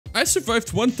I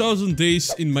survived 1000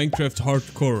 days in Minecraft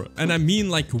Hardcore, and I mean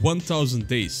like 1000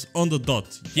 days, on the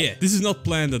dot. Yeah, this is not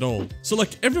planned at all. So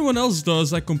like everyone else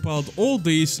does, I compiled all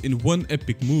days in one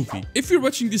epic movie. If you're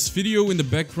watching this video in the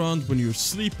background when you're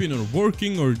sleeping or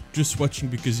working or just watching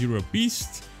because you're a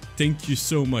beast, thank you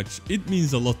so much. It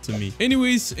means a lot to me.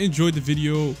 Anyways, enjoy the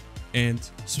video and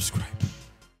subscribe.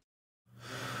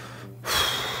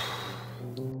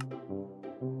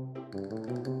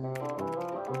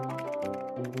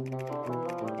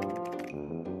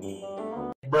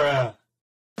 Bruh.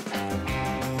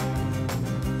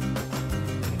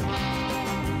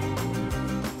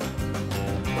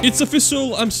 It's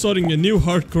official, I'm starting a new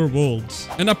hardcore world.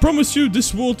 And I promise you,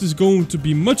 this world is going to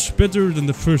be much better than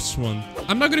the first one.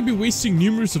 I'm not gonna be wasting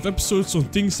numerous of episodes on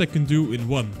things I can do in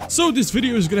one. So this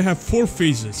video is gonna have 4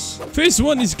 phases. Phase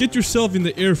 1 is get yourself in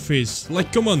the air phase.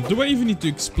 Like, come on, do I even need to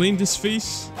explain this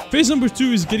phase? Phase number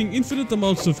 2 is getting infinite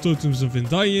amounts of totems of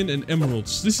Indian and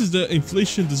emeralds. This is the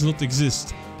inflation does not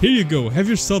exist. Here you go, have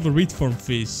yourself a raid farm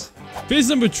phase. Phase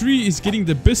number 3 is getting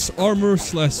the best armor /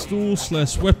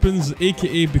 tools / weapons,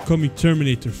 aka becoming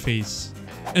Terminator phase.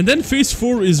 And then phase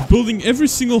 4 is building every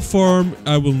single farm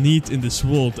I will need in this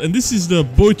world. And this is the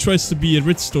boy tries to be a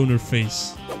redstoner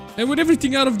phase. And with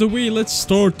everything out of the way, let's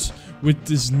start with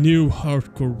this new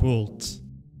hardcore world.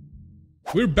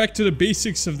 We're back to the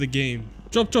basics of the game.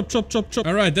 Chop, chop, chop, chop, chop.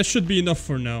 Alright, that should be enough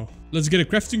for now. Let's get a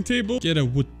crafting table, get a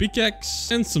wood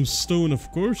pickaxe, and some stone, of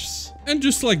course. And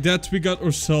just like that, we got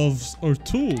ourselves our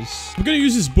tools. I'm gonna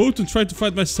use this boat and try to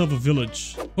find myself a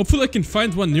village. Hopefully I can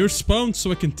find one near spawn so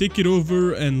I can take it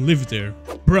over and live there.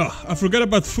 Bruh, I forgot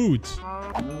about food.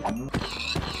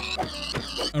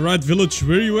 Alright, village,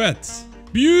 where are you at?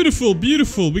 Beautiful,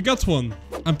 beautiful, we got one.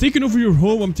 I'm taking over your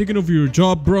home, I'm taking over your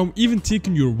job, bro. I'm even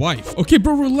taking your wife. Okay,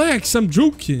 bro, relax, I'm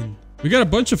joking. We got a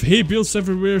bunch of hay bales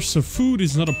everywhere, so food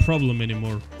is not a problem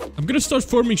anymore. I'm gonna start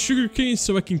farming sugarcane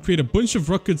so I can create a bunch of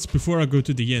rockets before I go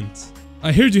to the end.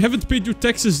 I heard you haven't paid your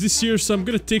taxes this year, so I'm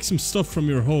gonna take some stuff from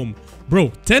your home.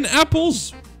 Bro, 10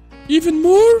 apples? Even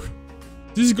more?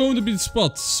 This is going to be the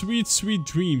spot. Sweet, sweet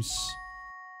dreams.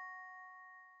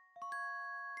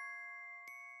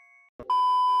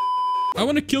 I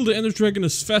want to kill the ender dragon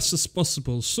as fast as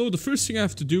possible, so the first thing I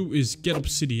have to do is get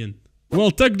obsidian. Well,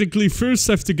 technically, first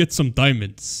I have to get some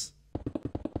diamonds.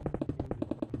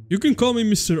 You can call me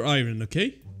Mr. Iron,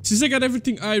 okay? Since I got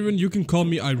everything iron, you can call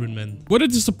me Iron Man. What a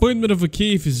disappointment of a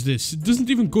cave is this? It doesn't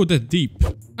even go that deep.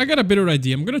 I got a better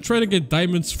idea. I'm gonna try to get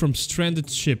diamonds from stranded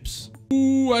ships.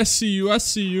 Ooh, I see you, I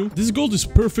see you. This gold is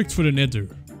perfect for the nether.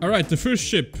 Alright, the first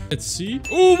ship. Let's see.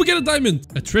 Oh, we got a diamond.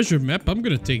 A treasure map. I'm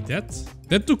gonna take that.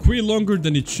 That took way longer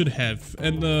than it should have.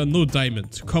 And no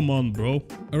diamond. Come on, bro.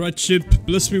 Alright, ship.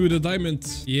 Bless me with a diamond.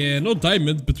 Yeah, no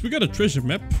diamond, but we got a treasure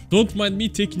map. Don't mind me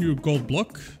taking your gold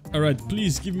block. Alright,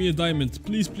 please give me a diamond.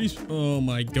 Please, please. Oh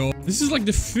my god. This is like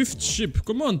the 5th ship.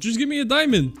 Come on, just give me a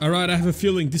diamond. Alright, I have a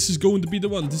feeling this is going to be the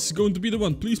one. This is going to be the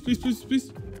one. Please, please, please,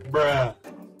 please. Bruh.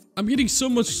 I'm getting so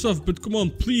much stuff, but come on,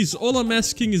 please. All I'm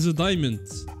asking is a diamond.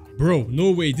 Bro, no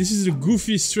way. This is the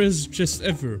goofiest treasure chest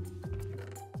ever.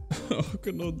 Oh,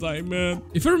 no diamond.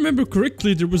 If I remember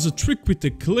correctly, there was a trick with the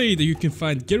clay that you can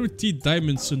find guaranteed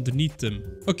diamonds underneath them.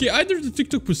 Okay, either the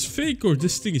TikTok was fake or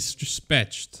this thing is just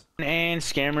patched. And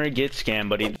scammer gets scammed,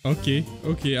 buddy. Okay,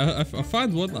 okay. I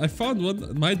found one. I found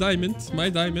one. My diamond. My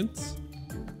diamond.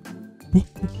 Oh,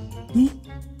 oh.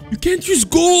 You can't use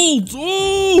gold!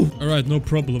 Oh! Alright, no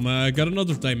problem. I got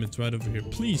another diamond right over here.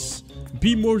 Please,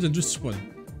 be more than just one.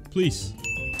 Please.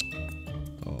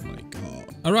 Oh my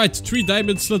god. Alright, 3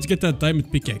 diamonds. Let's get that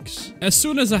diamond pickaxe. As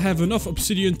soon as I have enough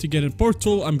obsidian to get a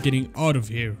portal, I'm getting out of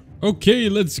here. Okay,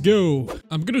 let's go.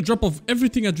 I'm gonna drop off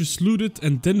everything I just looted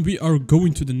and then we are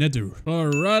going to the nether.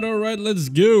 Alright, let's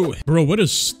go. Bro, what a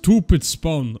stupid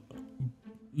spawn.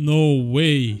 No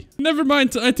way. Never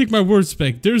mind, I take my words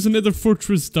back. There's another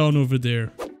fortress down over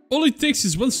there. All it takes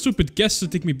is one stupid guess to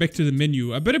take me back to the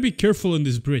menu. I better be careful on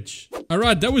this bridge.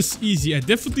 Alright, that was easy. I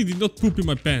definitely did not poop in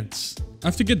my pants. I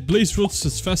have to get blaze rods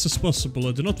as fast as possible.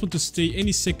 I do not want to stay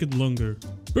any second longer.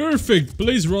 Perfect,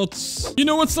 blaze rods. You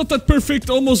know what's not that perfect?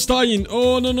 Almost dying.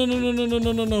 Oh,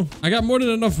 no. I got more than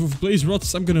enough of blaze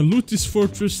rods. I'm gonna loot this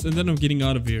fortress and then I'm getting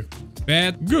out of here.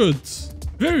 Bad. Good.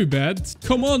 Very bad.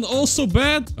 Come on, also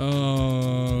bad.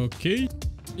 Okay.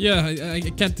 Yeah, I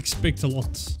can't expect a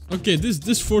lot. Okay,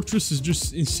 this fortress is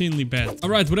just insanely bad.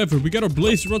 Alright, whatever. We got our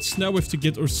blaze rods. Now we have to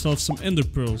get ourselves some ender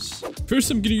pearls.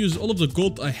 First, I'm gonna use all of the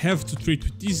gold I have to trade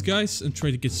with these guys and try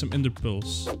to get some ender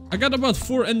pearls. I got about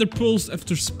 4 ender pearls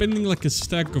after spending like a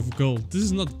stack of gold. This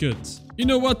is not good. You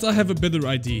know what? I have a better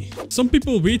idea. Some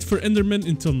people wait for endermen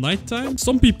until nighttime.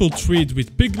 Some people trade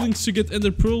with piglins to get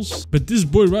ender pearls. But this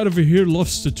boy right over here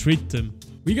loves to trade them.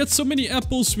 We got so many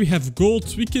apples, we have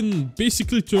gold, we can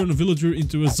basically turn a villager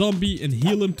into a zombie and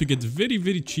heal him to get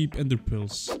very cheap ender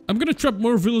pearls. I'm gonna trap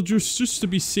more villagers just to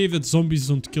be safe that zombies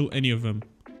don't kill any of them.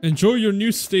 Enjoy your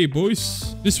new stay,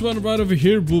 boys. This one right over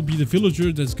here will be the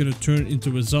villager that's gonna turn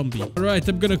into a zombie. Alright,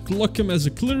 I'm gonna lock him as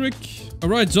a cleric.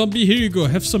 Alright, zombie, here you go,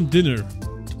 have some dinner.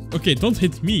 Okay, don't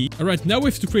hit me. Alright, now we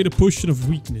have to create a potion of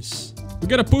weakness. We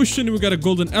got a potion, we got a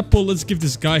golden apple, let's give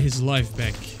this guy his life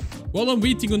back. While I'm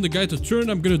waiting on the guy to turn,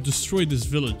 I'm gonna destroy this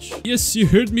village. Yes, you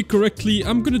heard me correctly.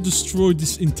 I'm gonna destroy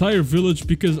this entire village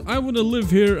because I wanna live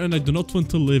here and I do not want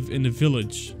to live in a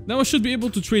village. Now I should be able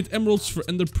to trade emeralds for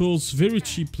ender pearls very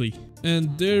cheaply.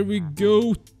 And there we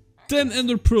go. 10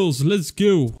 ender pearls, let's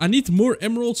go. I need more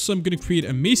emeralds, so I'm gonna create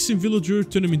a mason villager,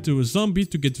 turn him into a zombie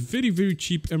to get very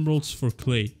cheap emeralds for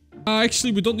clay.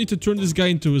 Actually, we don't need to turn this guy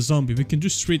into a zombie. We can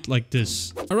just trade like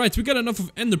this. Alright, we got enough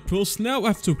of ender pearls. Now I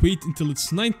have to wait until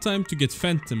it's nighttime to get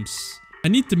phantoms. I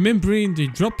need the membrane they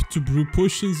drop to brew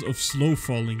potions of slow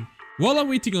falling. While I'm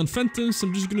waiting on phantoms,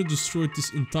 I'm just gonna destroy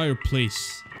this entire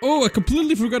place. Oh, I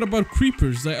completely forgot about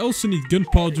creepers. I also need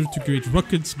gunpowder to create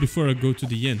rockets before I go to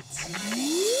the end.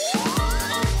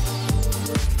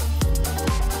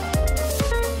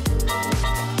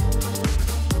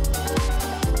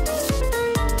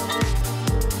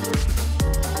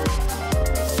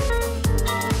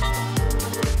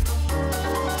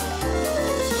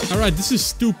 Alright, this is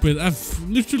stupid. I've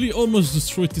literally almost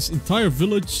destroyed this entire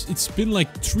village. It's been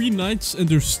like 3 nights and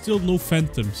there's still no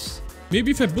phantoms.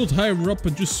 Maybe if I build higher up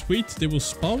and just wait, they will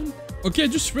spawn? Okay, I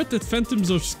just read that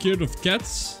phantoms are scared of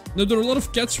cats. Now, there are a lot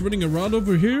of cats running around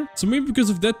over here. So maybe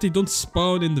because of that, they don't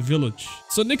spawn in the village.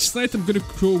 So next night, I'm gonna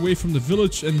go away from the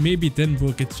village and maybe then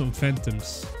we'll get some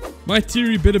phantoms. My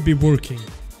theory better be working.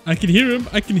 I can hear him.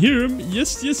 I can hear him.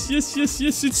 Yes.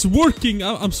 It's working.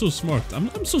 I'm so smart.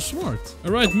 I'm so smart.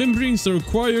 Alright, membranes are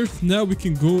required. Now we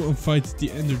can go and fight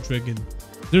the ender dragon.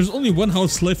 There's only one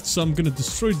house left, so I'm gonna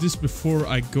destroy this before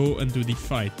I go and do the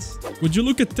fight. Would you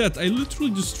look at that? I literally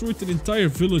destroyed an entire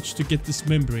village to get this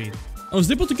membrane. I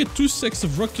was able to get 2 stacks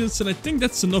of rockets, and I think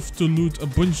that's enough to loot a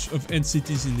bunch of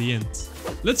entities in the end.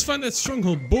 Let's find that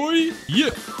stronghold, boy. Yeah.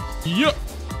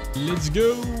 Let's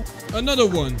go. Another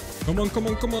one. Come on.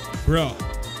 Bruh.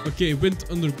 Okay, it went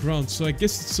underground, so I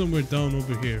guess it's somewhere down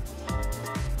over here.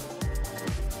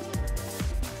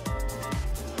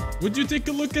 Would you take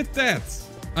a look at that?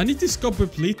 I need this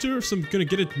cobweb later, so I'm gonna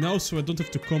get it now so I don't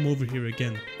have to come over here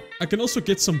again. I can also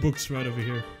get some books right over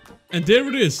here. And there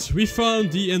it is. We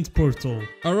found the end portal.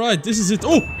 Alright, this is it.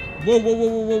 Oh!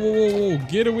 Whoa.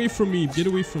 Get away from me.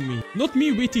 Not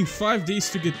me waiting 5 days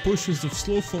to get potions of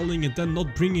slow falling and then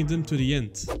not bringing them to the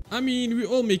end. I mean, we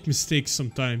all make mistakes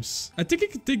sometimes. I think I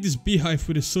can take this beehive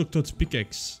with a silk touch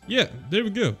pickaxe. Yeah, there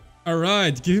we go.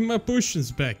 Alright, give me my potions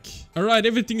back. Alright,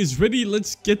 everything is ready.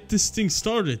 Let's get this thing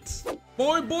started.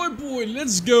 Boy,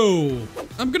 let's go.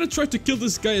 I'm gonna try to kill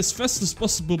this guy as fast as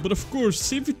possible, but of course,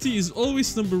 safety is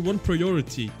always #1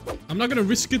 priority. I'm not gonna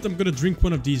risk it, I'm gonna drink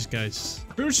one of these guys.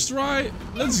 First try,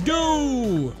 let's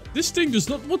go. This thing does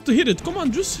not want to hit it. Come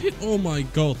on, just hit. Oh my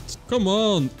god. Come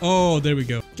on. Oh, there we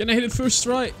go. Can I hit it first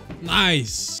try?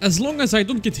 Nice. As long as I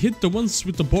don't get hit, the ones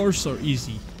with the bars are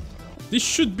easy. This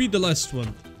should be the last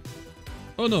one.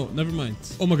 Oh no, never mind.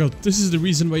 Oh my god, this is the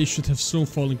reason why you should have slow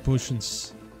falling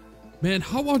potions. Man,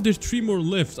 how are there 3 more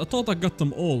left? I thought I got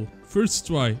them all. First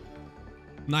try.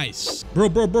 Nice. Bro.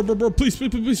 Please.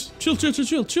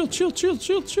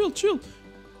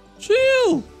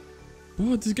 Chill.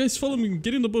 Bro, this guy's following me.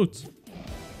 Get in the boat.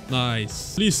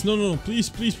 Nice. Please, no. Please.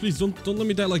 Don't let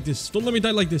me die like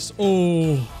this.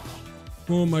 Oh.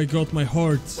 Oh my god, my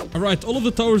heart. Alright, all of the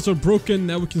towers are broken.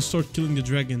 Now we can start killing the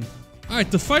dragon. Alright,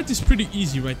 the fight is pretty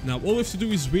easy right now. All we have to do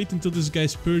is wait until this guy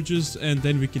purges and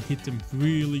then we can hit him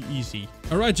really easy.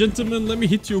 Alright, gentlemen, let me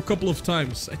hit you a couple of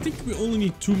times. I think we only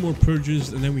need 2 more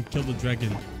purges and then we kill the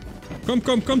dragon.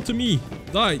 Come to me.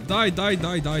 Die.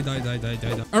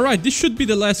 Alright, this should be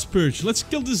the last purge. Let's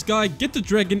kill this guy, get the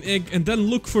dragon egg, and then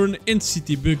look for an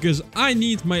entity because I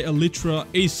need my elytra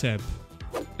ASAP.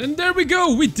 And there we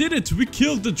go, we did it, we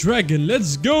killed the dragon,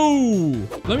 let's go!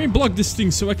 Let me block this thing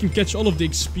so I can catch all of the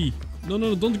XP.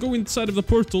 No, don't go inside of the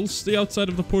portal. Stay outside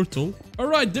of the portal.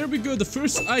 Alright, there we go. The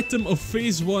first item of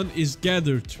phase 1 is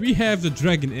gathered. We have the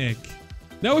dragon egg.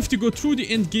 Now we have to go through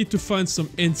the end gate to find some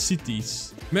end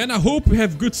cities. Man, I hope we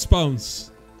have good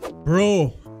spawns.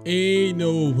 Bro, ain't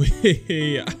no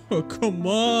way. Oh, come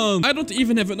on. I don't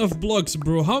even have enough blocks,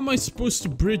 bro. How am I supposed to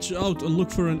bridge out and look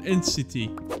for an end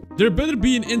city? There better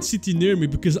be an end city near me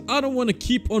because I don't want to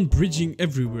keep on bridging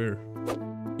everywhere.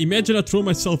 Imagine I throw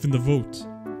myself in the vote.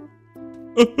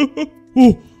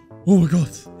 Oh my god.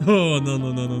 Oh,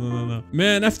 no.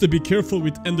 Man, I have to be careful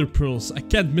with ender pearls. I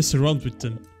can't mess around with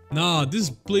them. Nah, this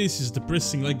place is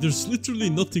depressing. Like, there's literally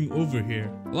nothing over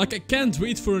here. Like, I can't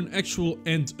wait for an actual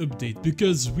end update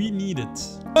because we need it.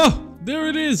 Oh, there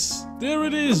it is. There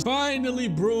it is. Finally,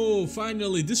 bro.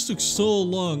 Finally. This took so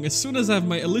long. As soon as I have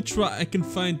my elytra, I can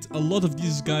find a lot of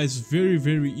these guys very,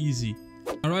 very easy.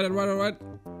 Alright.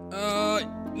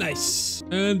 Nice.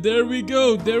 And there we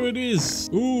go. There it is.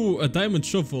 Ooh, a diamond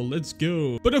shovel. Let's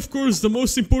go. But of course, the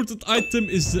most important item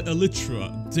is the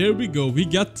elytra. There we go. We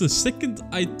got the second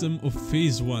item of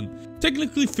phase 1.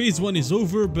 Technically, phase 1 is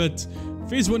over, but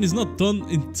phase 1 is not done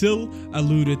until I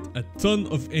looted a ton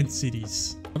of end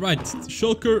cities. Alright,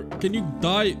 Shulker, can you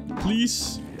die,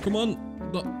 please? Come on.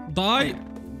 Die?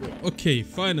 Okay,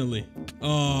 finally.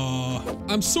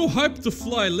 I'm so hyped to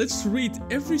fly. Let's raid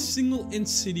every single end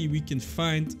city we can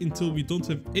find until we don't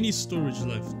have any storage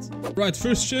left. Right,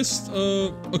 first chest.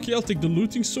 Okay, I'll take the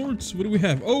looting swords. What do we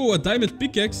have? Oh, a diamond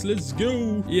pickaxe. Let's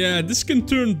go. Yeah, this can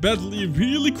turn badly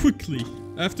really quickly.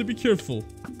 I have to be careful.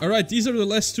 Alright, these are the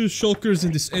last 2 shulkers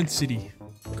in this end city.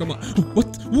 Come on.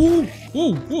 What?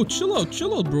 Whoa, chill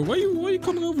out, bro. Why are you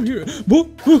coming over here?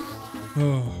 Whoa.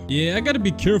 Oh, yeah, I gotta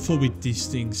be careful with these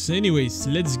things. Anyways,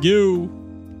 let's go.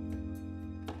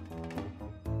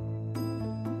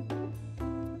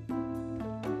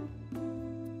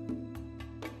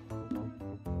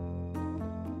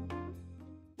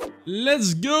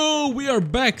 Let's go. We are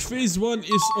back. Phase 1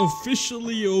 is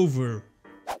officially over.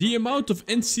 The amount of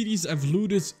end cities I've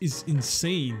looted is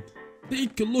insane.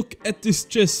 Take a look at this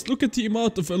chest. Look at the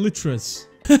amount of elytras.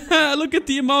 Look at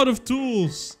the amount of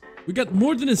tools. We got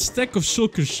more than a stack of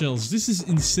shulker shells. This is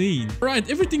insane.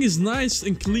 Alright, everything is nice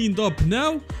and cleaned up.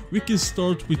 Now we can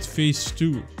start with phase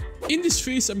 2. In this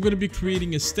phase, I'm going to be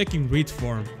creating a stacking raid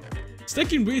farm.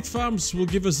 Stacking raid farms will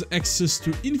give us access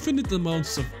to infinite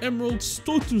amounts of emeralds,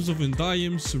 totems of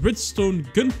endiums, redstone,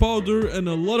 gunpowder, and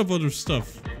a lot of other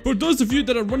stuff. For those of you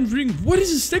that are wondering, what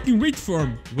is a stacking raid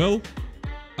farm? Well,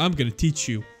 I'm gonna teach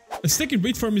you. A stacking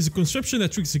raid farm is a construction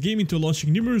that tricks the game into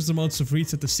launching numerous amounts of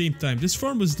raids at the same time. This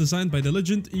farm was designed by the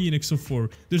legend ENXO4.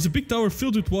 There's a big tower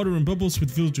filled with water and bubbles with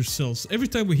villager cells. Every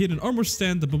time we hit an armor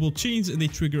stand, the bubble chains and they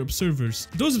trigger observers.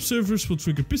 Those observers will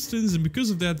trigger pistons, and because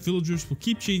of that, villagers will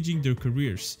keep changing their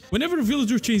careers. Whenever a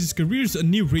villager changes careers, a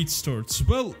new raid starts.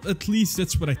 Well, at least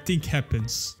that's what I think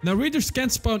happens. Now, raiders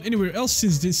can't spawn anywhere else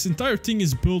since this entire thing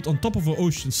is built on top of an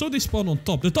ocean, so they spawn on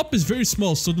top. The top is very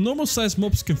small, so the normal size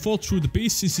mobs can fall through the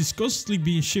base since it's constantly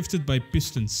being shifted by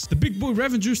pistons. The big boy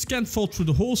ravagers can't fall through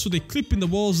the hole, so they clip in the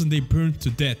walls and they burn to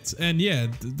death. And yeah,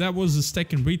 that was a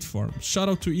stacking raid farm. Shout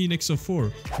out to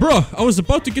ENXO4. Bruh, I was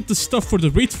about to get the stuff for the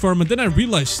raid farm and then I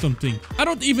realized something. I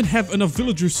don't even have enough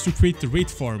villagers to create the raid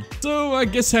farm. So I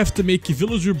guess I have to make a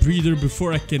villager breeder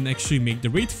before I can actually make the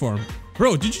raid farm.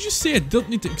 Bro, did you just say I don't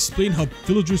need to explain how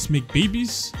villagers make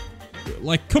babies?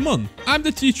 Like, come on. I'm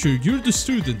the teacher, you're the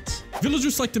student.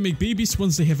 Villagers like to make babies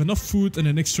once they have enough food and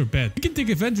an extra bed. We can take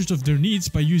advantage of their needs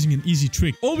by using an easy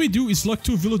trick. All we do is lock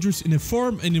 2 villagers in a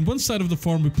farm, and in one side of the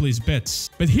farm we place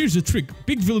beds. But here's the trick.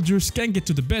 Big villagers can't get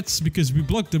to the beds because we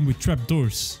block them with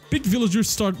trapdoors. Big villagers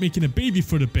start making a baby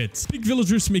for the bed. Big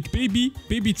villagers make baby.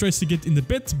 Baby tries to get in the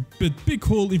bed, but big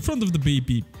hole in front of the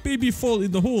baby. Baby fall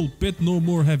in the hole. Bed no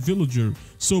more have villager.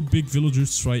 So big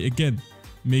villagers try again.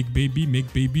 Make baby,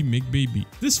 make baby, make baby.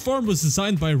 This farm was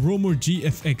designed by Romer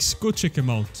GFX. Go check him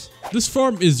out. This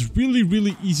farm is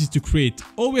really easy to create.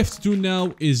 All we have to do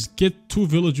now is get 2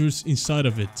 villagers inside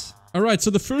of it. Alright,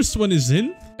 so the first one is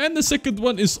in. And the second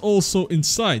one is also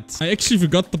inside. I actually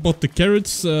forgot about the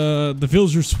carrots. The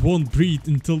villagers won't breed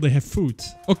until they have food.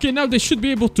 Okay, now they should be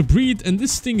able to breed and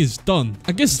this thing is done.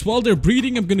 I guess while they're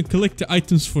breeding, I'm gonna collect the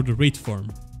items for the raid farm.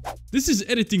 This is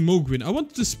editing Moguin. I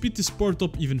wanted to speed this part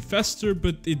up even faster,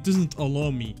 but it doesn't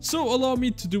allow me. So allow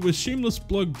me to do a shameless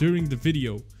plug during the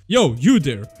video. Yo, you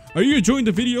there. Are you enjoying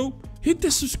the video? Hit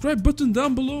the subscribe button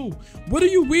down below. What are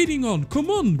you waiting on? Come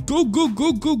on,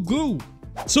 go.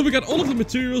 So we got all of the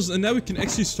materials and now we can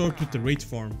actually start with the raid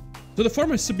farm. So the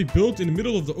farm has to be built in the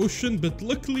middle of the ocean, but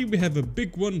luckily we have a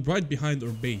big one right behind our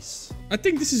base. I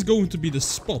think this is going to be the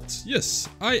spot. Yes,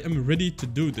 I am ready to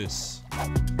do this.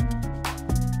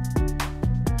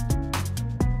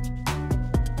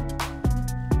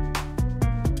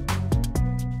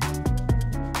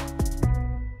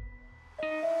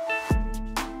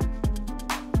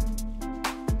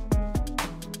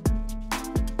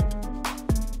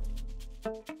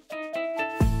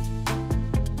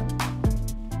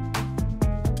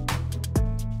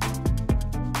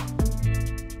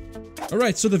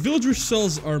 Alright, so the villager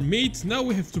cells are made. Now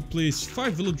we have to place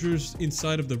 5 villagers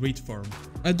inside of the raid farm.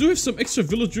 I do have some extra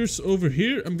villagers over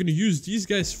here. I'm gonna use these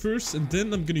guys first, and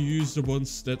then I'm gonna use the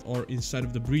ones that are inside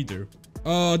of the breeder.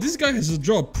 This guy has a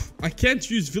job. I can't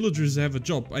use villagers that have a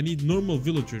job. I need normal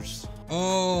villagers.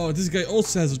 Oh, this guy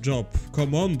also has a job.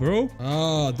 Come on, bro.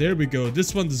 Ah, there we go.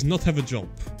 This one does not have a job.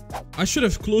 I should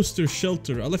have closed their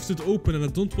shelter. I left it open and I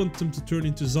don't want them to turn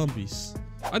into zombies.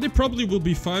 They probably will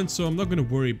be fine, so I'm not gonna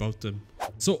worry about them.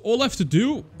 So all I have to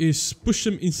do is push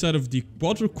them inside of the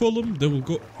water column. They will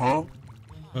go... Huh?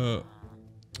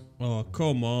 Oh,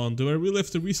 come on. Do I really have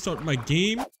to restart my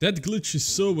game? That glitch is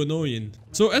so annoying.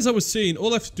 So as I was saying, all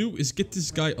I have to do is get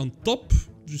this guy on top.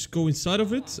 Just go inside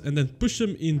of it and then push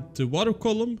him in the water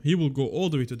column. He will go all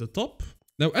the way to the top.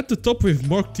 Now at the top we've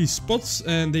marked these spots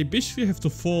and they basically have to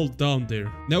fall down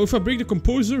there. Now if I break the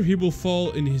composer, he will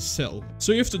fall in his cell.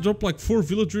 So you have to drop like 4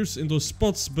 villagers in those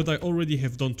spots, but I already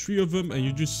have done 3 of them and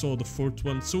you just saw the 4th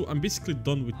one. So I'm basically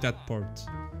done with that part.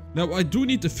 Now I do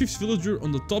need the 5th villager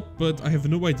on the top, but I have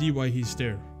no idea why he's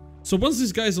there. So once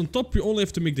this guy is on top, we only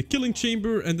have to make the killing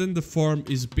chamber and then the farm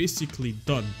is basically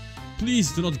done.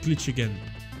 Please do not glitch again.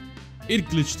 It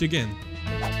glitched again.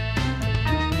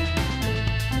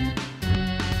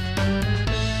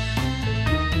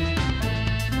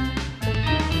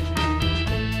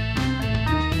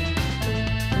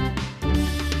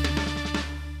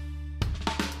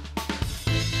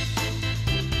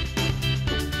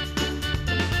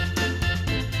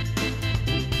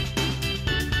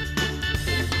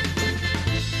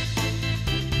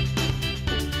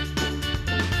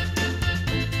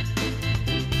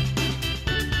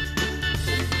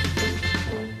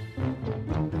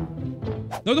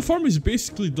 Now the farm is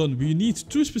basically done. We need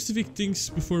 2 specific things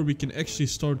before we can actually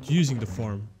start using the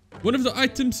farm. One of the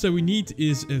items that we need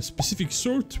is a specific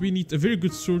sword. We need a very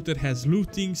good sword that has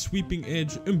looting, sweeping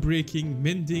edge, unbreaking,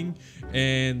 mending,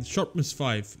 and sharpness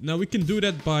 5. Now we can do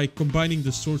that by combining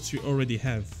the swords we already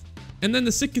have. And then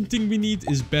the second thing we need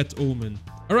is bad omen.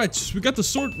 Alright, so we got the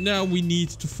sword. Now we need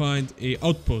to find a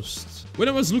outpost. When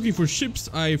I was looking for ships,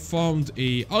 I found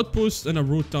a outpost and I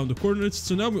wrote down the coordinates.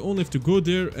 So now we only have to go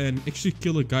there and actually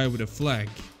kill a guy with a flag.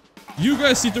 You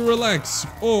guys need to relax.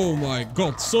 Oh my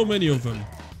god, so many of them.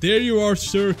 There you are,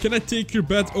 sir. Can I take your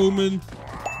bad omen?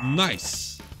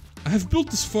 Nice. I have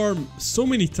built this farm so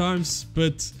many times,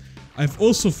 but I've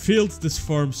also failed this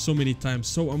farm so many times.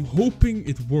 So I'm hoping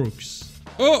it works.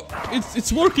 Oh,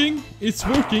 it's working. It's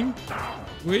working.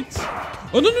 Wait.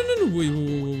 Oh, no. Wait.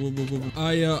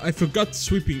 I forgot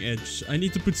sweeping edge. I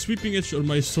need to put sweeping edge on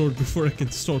my sword before I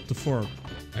can start the farm.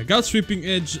 I got sweeping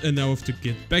edge and now I have to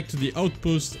get back to the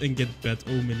outpost and get bad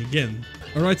omen again.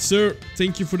 Alright, sir.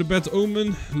 Thank you for the bad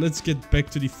omen. Let's get back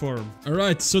to the farm.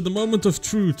 Alright, so the moment of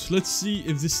truth. Let's see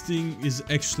if this thing is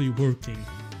actually working.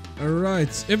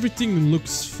 Alright, everything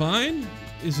looks fine.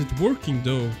 Is it working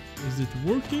though? Is it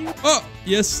working? Oh,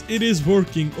 yes, it is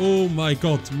working. Oh my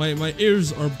god, my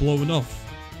ears are blowing off.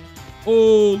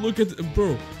 Oh, look at it,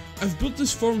 bro. I've built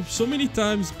this farm so many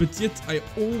times, but yet I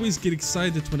always get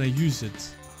excited when I use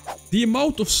it. The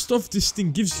amount of stuff this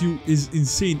thing gives you is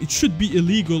insane. It should be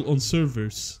illegal on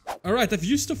servers. Alright, I've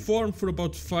used the farm for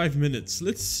about 5 minutes.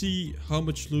 Let's see how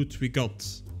much loot we got.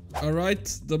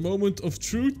 Alright, the moment of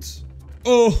truth.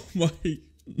 Oh my...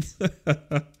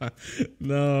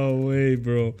 No way,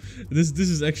 bro. This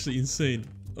is actually insane.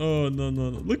 Oh, no.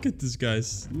 Look at this,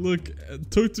 guys. Look,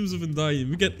 totems of Undying.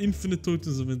 We get infinite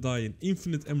totems of Undying.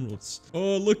 Infinite emeralds.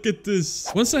 Oh, look at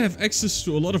this. Once I have access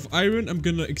to a lot of iron, I'm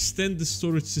gonna extend the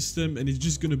storage system and it's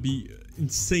just gonna be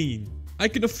insane. I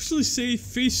can officially say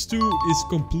phase 2 is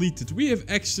completed. We have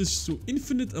access to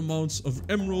infinite amounts of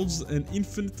emeralds and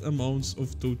infinite amounts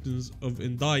of totems of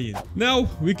Undying. Now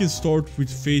we can start with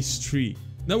phase 3.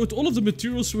 Now with all of the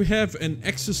materials we have and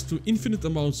access to infinite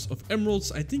amounts of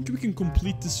emeralds, I think we can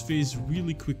complete this phase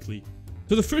really quickly.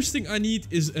 So the first thing I need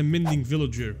is a mending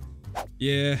villager.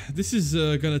 Yeah, this is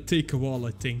gonna take a while,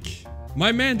 I think.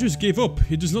 My man just gave up.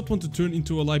 He does not want to turn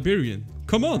into a librarian.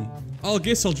 Come on. I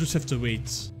guess I'll just have to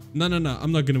wait. No,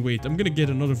 I'm not gonna wait. I'm gonna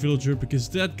get another villager because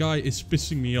that guy is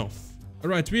pissing me off.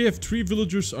 Alright, we have 3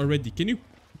 villagers already. Can you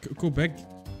go back?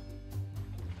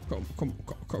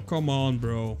 Come on,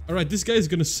 bro. Alright, this guy is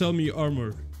gonna sell me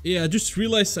armor. Yeah, I just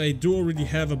realized I do already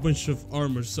have a bunch of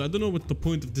armor, so I don't know what the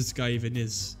point of this guy even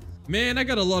is. Man, I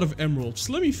got a lot of emeralds.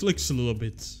 Let me flex a little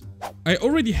bit. I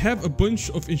already have a bunch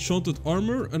of enchanted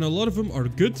armor, and a lot of them are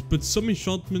good, but some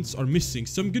enchantments are missing.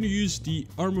 So I'm gonna use the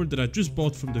armor that I just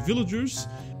bought from the villagers,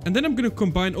 and then I'm gonna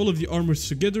combine all of the armors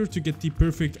together to get the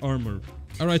perfect armor.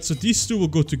 Alright, so these 2 will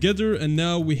go together, and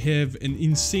now we have an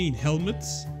insane helmet.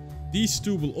 These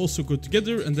 2 will also go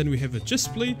together, and then we have a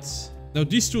chest plate. Now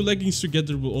these two leggings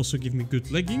together will also give me good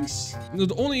leggings. Now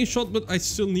the only enchantment I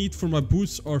still need for my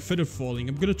boots are feather falling.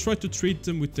 I'm gonna try to trade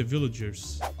them with the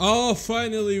villagers. Oh,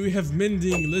 finally we have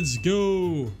mending. Let's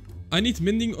go. I need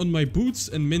mending on my boots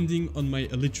and mending on my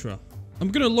elytra. I'm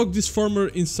gonna lock this farmer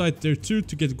inside there too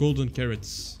to get golden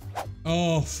carrots.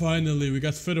 Oh, finally we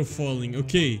got feather falling.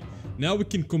 Okay, now we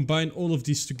can combine all of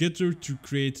these together to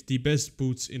create the best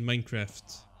boots in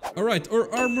Minecraft. Alright,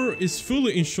 our armor is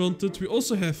fully enchanted. We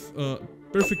also have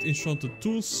perfect enchanted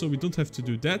tools, so we don't have to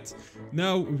do that.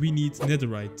 Now we need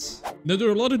netherite. Now there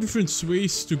are a lot of different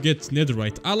ways to get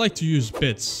netherite. I like to use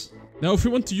beds. Now if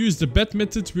we want to use the bed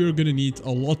method, we are gonna need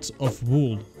a lot of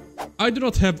wool. I do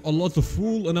not have a lot of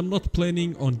wool and I'm not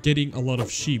planning on getting a lot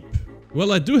of sheep.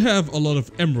 Well, I do have a lot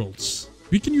of emeralds.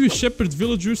 We can use shepherd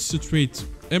villagers to trade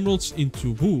emeralds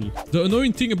into wool. The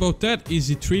annoying thing about that is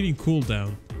the trading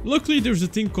cooldown. Luckily, there's a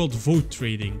thing called vote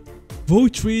trading.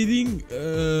 Vote trading?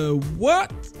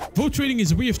 What? Vote trading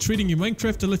is a way of trading in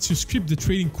Minecraft that lets you skip the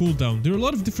trading cooldown. There are a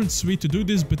lot of different ways to do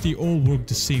this, but they all work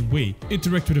the same way.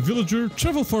 Interact with a villager,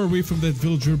 travel far away from that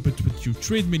villager, but with your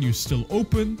trade menu still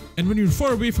open. And when you're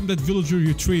far away from that villager,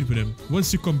 you trade with him.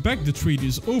 Once you come back, the trade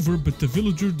is over, but the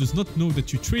villager does not know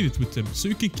that you traded with him. So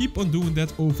you can keep on doing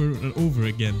that over and over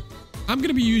again. I'm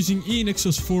gonna be using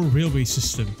ENX's 4 railway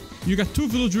system. You got 2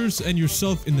 villagers and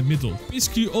yourself in the middle.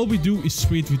 Basically, all we do is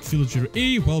trade with villager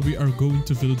A while we are going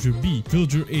to villager B.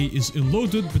 Villager A is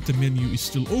unloaded, but the menu is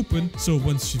still open. So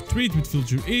once you trade with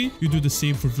villager A, you do the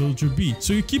same for villager B.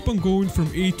 So you keep on going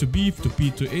from A to B to B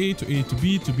to A to A to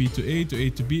B to B to A to A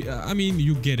to B. I mean,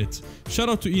 you get it. Shout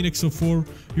out to ENXL4,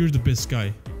 you're the best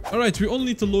guy. Alright, we only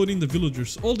need to load in the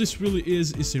villagers. All this really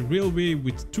is a railway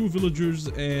with 2 villagers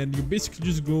and you basically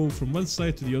just go from one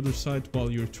side to the other side while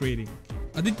you're trading.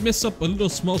 I did mess up a little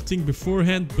small thing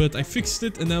beforehand, but I fixed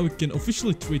it and now we can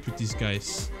officially trade with these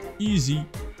guys. Easy.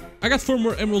 I got 4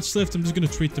 more emeralds left, I'm just gonna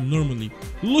trade them normally.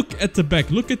 Look at the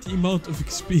back, look at the amount of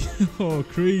XP. Oh,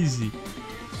 crazy.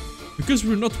 Because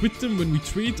we're not with them when we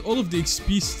trade, all of the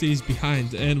XP stays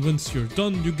behind and once you're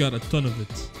done, you got a ton of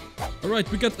it.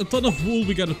 Alright, we got a ton of wool,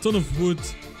 we got a ton of wood.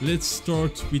 Let's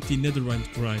start with the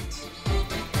netherite grind.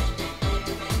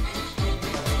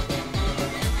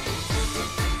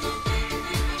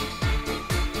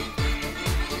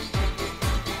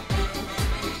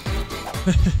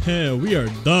 We are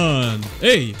done.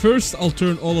 Hey, first I'll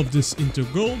turn all of this into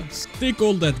gold. Take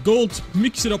all that gold,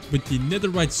 mix it up with the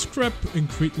netherite scrap and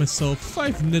create myself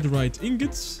 5 netherite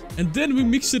ingots. And then we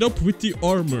mix it up with the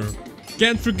armor.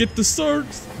 Can't forget the sword.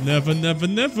 Never, never,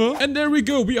 never. And there we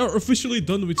go. We are officially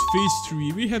done with phase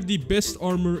 3. We have the best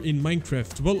armor in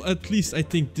Minecraft. Well, at least I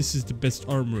think this is the best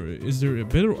armor. Is there a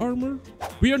better armor?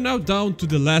 We are now down to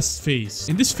the last phase.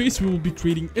 In this phase, we will be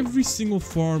creating every single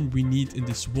farm we need in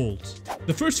this world.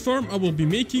 The first farm I will be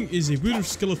making is a wither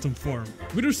skeleton farm.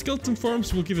 Wither skeleton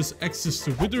farms will give us access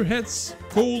to wither heads,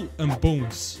 coal and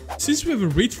bones. Since we have a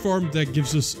raid farm that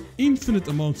gives us infinite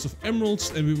amounts of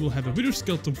emeralds and we will have a wither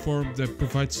skeleton farm that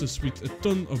provides us with a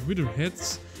ton of wither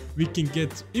heads, we can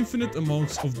get infinite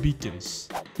amounts of beacons.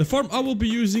 The farm I will be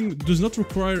using does not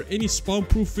require any spawn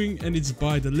proofing and it's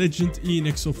by the legend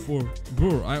ENXO4.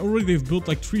 Bro, I already have built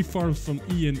like 3 farms from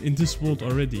Ian in this world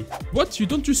already. What? You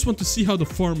don't just want to see how the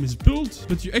farm is built,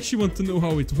 but you actually want to know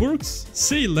how it works?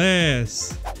 Say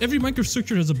less! Every Minecraft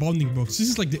structure has a bounding box. This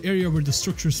is like the area where the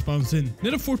structure spawns in.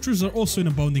 Nether fortresses are also in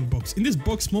a bounding box. In this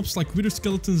box, mobs like wither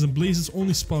skeletons and blazes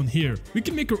only spawn here. We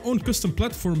can make our own custom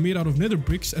platform made out of nether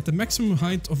bricks at the maximum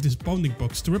height of this bounding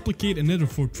box to replicate a nether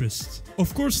fortress.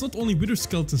 Of course, not only wither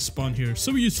skeletons spawn here,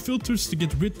 so we use filters to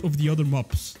get rid of the other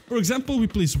mobs. For example, we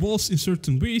place walls in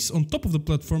certain ways on top of the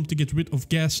platform to get rid of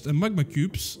ghast and magma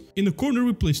cubes. In the corner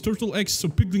we place turtle eggs so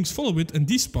piglings follow it and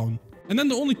despawn. And then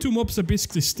the only 2 mobs that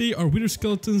basically stay are wither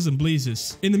skeletons and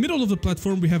blazes. In the middle of the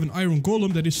platform we have an iron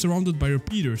golem that is surrounded by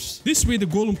repeaters. This way the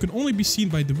golem can only be seen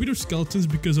by the wither skeletons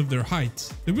because of their height.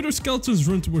 The wither skeletons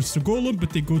run towards the golem but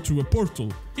they go through a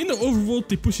portal. In the overworld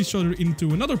they push each other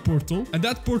into another portal and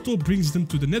that portal brings them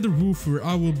to the nether roof where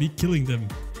I will be killing them.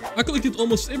 I collected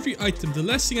almost every item. The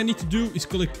last thing I need to do is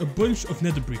collect a bunch of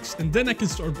nether bricks and then I can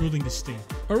start building this thing.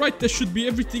 Alright, that should be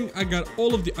everything. I got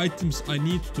all of the items I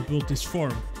need to build this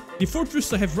farm. The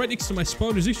fortress I have right next to my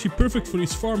spawn is actually perfect for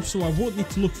this farm, so I won't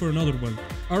need to look for another one.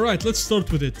 Alright, let's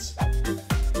start with it.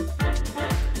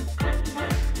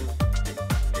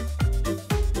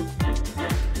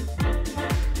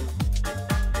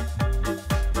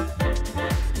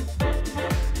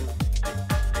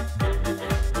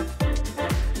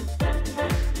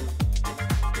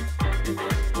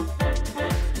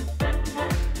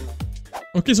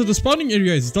 Okay, so the spawning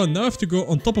area is done. Now I have to go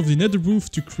on top of the nether roof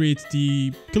to create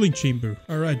the killing chamber.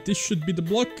 Alright, this should be the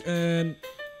block and...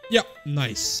 yeah,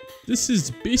 nice. This is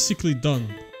basically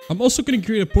done. I'm also going to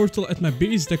create a portal at my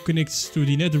base that connects to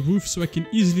the nether roof so I can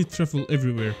easily travel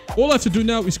everywhere. All I have to do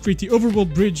now is create the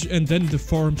overworld bridge and then the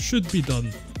farm should be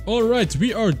done. Alright,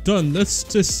 we are done. Let's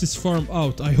test this farm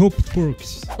out. I hope it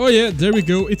works. Oh yeah, there we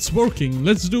go. It's working.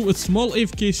 Let's do a small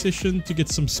AFK session to get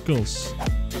some skulls.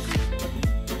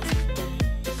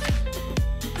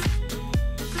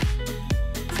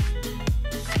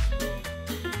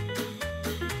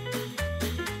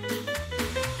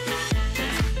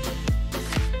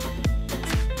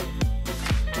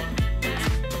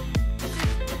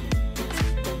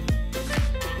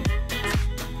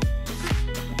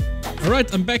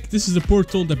 Alright, I'm back. This is the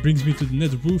portal that brings me to the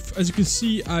nether roof. As you can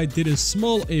see, I did a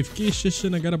small AFK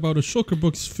session. I got about a shulker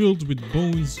box filled with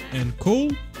bones and coal.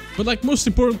 But like most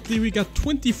importantly, we got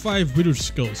 25 wither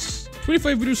skulls.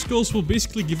 25 wither skulls will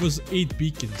basically give us 8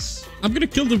 beacons. I'm gonna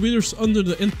kill the withers under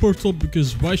the end portal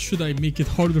because why should I make it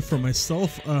harder for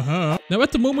myself? Now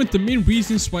at the moment, the main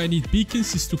reasons why I need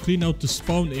beacons is to clean out the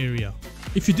spawn area.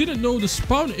 If you didn't know, the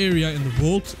spawn area in the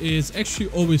vault is actually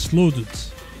always loaded.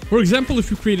 For example, if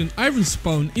you create an iron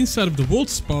spawn inside of the vault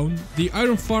spawn, the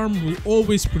iron farm will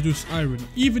always produce iron,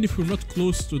 even if you're not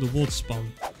close to the vault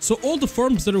spawn. So all the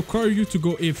farms that require you to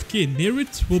go AFK near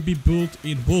it will be built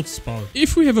in vault spawn.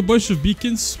 If we have a bunch of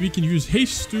beacons, we can use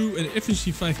H2 and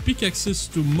FNC5 pickaxes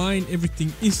to mine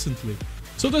everything instantly.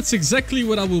 So that's exactly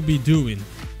what I will be doing.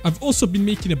 I've also been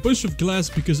making a bunch of glass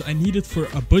because I need it for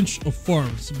a bunch of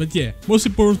farms. But yeah, most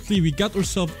importantly, we got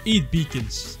ourselves 8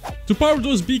 beacons. To power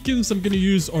those beacons, I'm gonna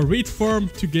use our raid farm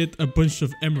to get a bunch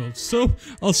of emeralds. So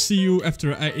I'll see you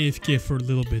after I AFK for a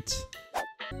little bit.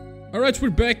 Alright, we're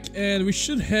back and we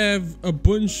should have a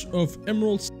bunch of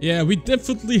emeralds. Yeah, we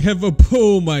definitely have a...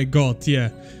 oh my god, yeah.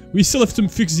 We still have to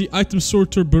fix the item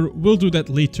sorter, but we'll do that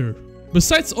later.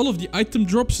 Besides all of the item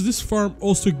drops, this farm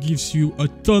also gives you a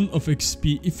ton of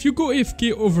XP. If you go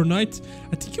AFK overnight,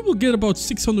 I think you will get about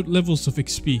 600 levels of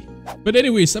XP. But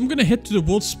anyways, I'm gonna head to the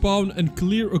vault spawn and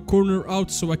clear a corner out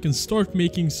so I can start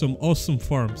making some awesome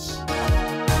farms.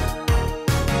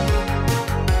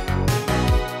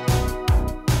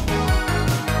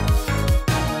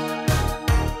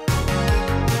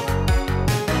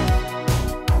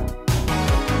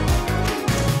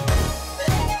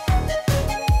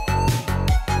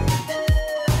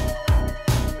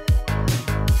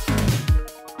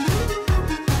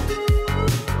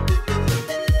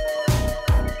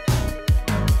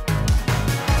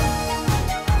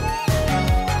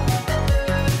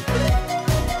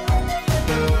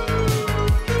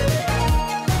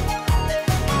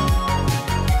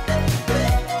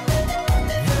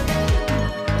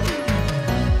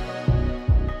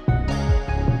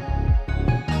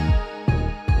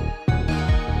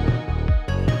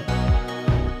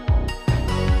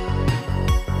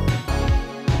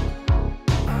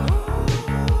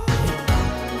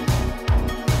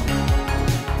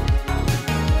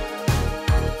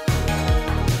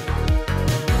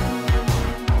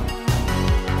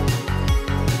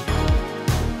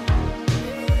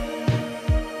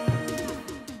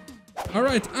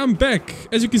 Alright, I'm back.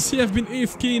 As you can see, I've been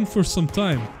AFKing for some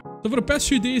time. So for the past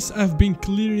few days, I've been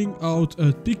clearing out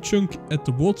a big chunk at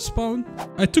the vault spawn.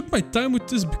 I took my time with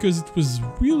this because it was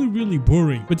really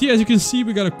boring. But yeah, as you can see,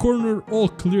 we got a corner all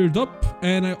cleared up.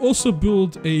 And I also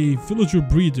built a villager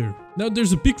breeder. Now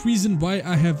there's a big reason why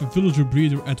I have a villager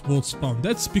breeder at vault spawn.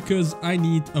 That's because I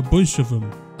need a bunch of them.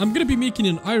 I'm gonna be making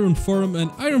an iron farm, and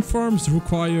iron farms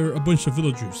require a bunch of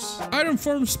villagers. Iron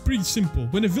farms pretty simple.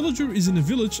 When a villager is in a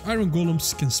village, iron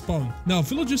golems can spawn. Now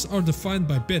villages are defined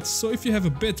by beds, so if you have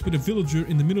a bed with a villager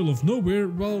in the middle of nowhere,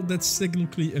 well, that's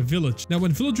technically a village. Now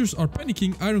when villagers are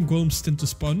panicking, iron golems tend to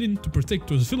spawn in to protect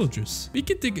those villagers. We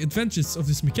can take advantage of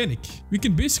this mechanic. We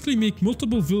can basically make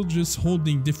multiple villages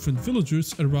holding different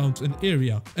villagers around an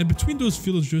area, and between those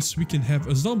villagers we can have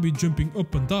a zombie jumping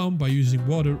up and down by using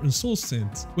water and soul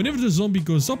sand. Whenever the zombie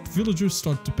goes up, villagers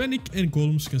start to panic and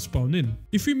golems can spawn in.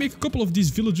 If we make a couple of these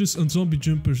villages and zombie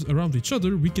jumpers around each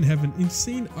other, we can have an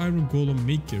insane iron golem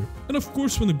maker. And of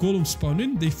course, when the golems spawn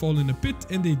in, they fall in a pit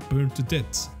and they burn to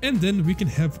death. And then we can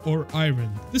have our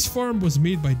iron. This farm was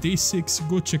made by Day6,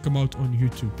 go check them out on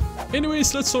YouTube.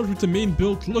 Anyways, let's start with the main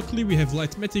build. Luckily we have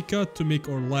Lightmatica to make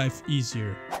our life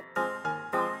easier.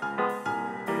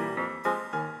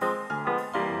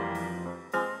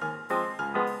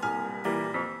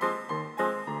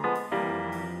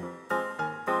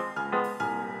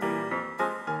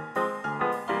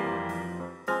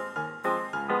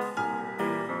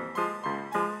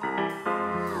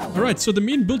 Alright, so the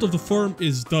main build of the farm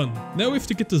is done. Now we have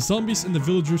to get the zombies and the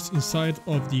villagers inside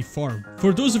of the farm.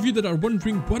 For those of you that are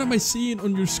wondering, what am I seeing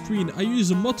on your screen? I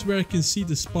use a mod where I can see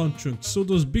the spawn chunks. So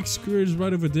those big squares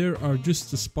right over there are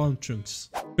just the spawn chunks.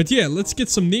 But yeah, let's get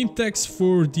some name tags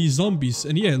for the zombies.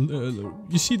 And yeah,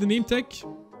 you see the name tag?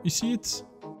 You see it?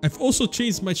 I've also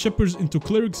changed my shepherds into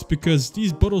clerics because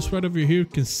these bottles right over here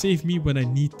can save me when I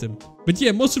need them. But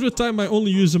yeah, most of the time I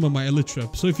only use them on my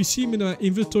elytra. So if you see them in my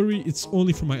inventory, it's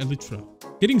only for my elytra.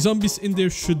 Getting zombies in there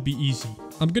should be easy.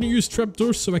 I'm gonna use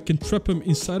trapdoors so I can trap them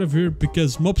inside of here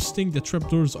because mobs think that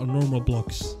trapdoors are normal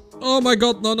blocks. Oh my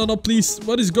god, no, please.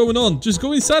 What is going on? Just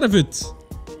go inside of it.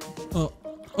 Oh,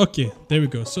 okay, there we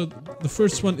go. So the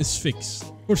first one is fixed.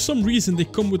 For some reason, they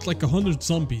come with like 100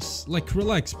 zombies. Like,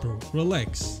 relax, bro.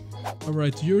 Relax.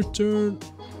 Alright, your turn.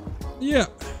 Yeah.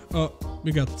 Oh,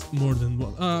 we got more than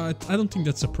one. I don't think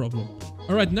that's a problem.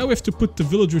 Alright, now we have to put the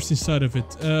villagers inside of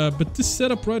it. But this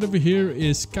setup right over here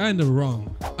is kind of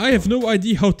wrong. I have no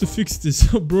idea how to fix this.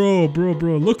 Bro.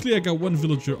 Luckily, I got one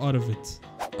villager out of it.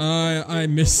 I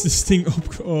messed this thing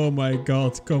up. Oh my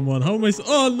god, come on. How am I...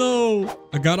 Oh no!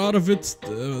 I got out of it.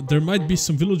 There might be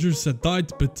some villagers that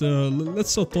died, but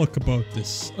let's not talk about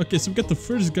this. Okay, so we got the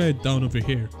first guy down over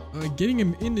here. Getting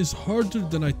him in is harder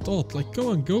than I thought. Like, come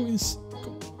on, go in...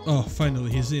 Oh,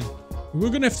 finally, he's in. We're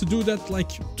gonna have to do that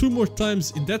like 2 more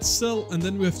times in that cell, and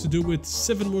then we have to do it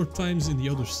 7 more times in the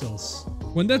other cells.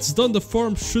 When that's done, the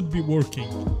farm should be working.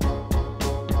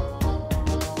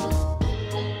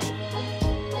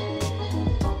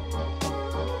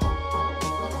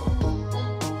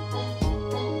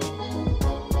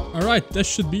 Alright, that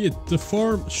should be it. The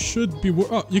farm should be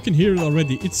oh, you can hear it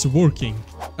already. It's working.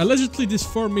 Allegedly, this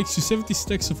farm makes you 70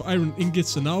 stacks of iron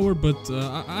ingots an hour, but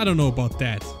I don't know about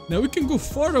that. Now, we can go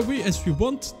far away as we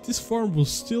want. This farm will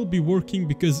still be working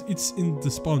because it's in the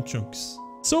spawn chunks.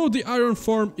 So, the iron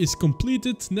farm is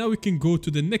completed. Now we can go to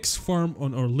the next farm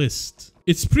on our list.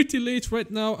 It's pretty late right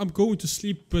now. I'm going to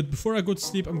sleep, but before I go to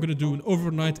sleep, I'm gonna do an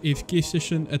overnight AFK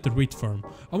session at the raid farm.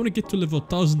 I want to get to level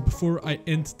 1000 before I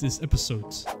end this episode.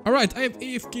 Alright, I have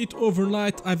AFK'd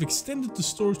overnight. I've extended the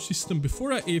storage system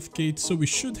before I AFK'd, so we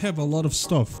should have a lot of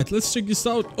stuff. Right, let's check this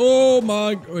out. Oh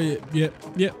my... Oh yeah.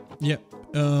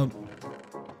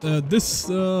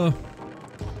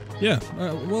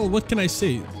 Well, what can I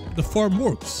say? The farm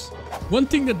works. One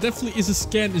thing that definitely is a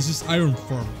scam is this iron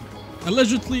farm.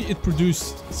 Allegedly, it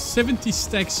produced 70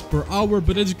 stacks per hour,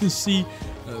 but as you can see,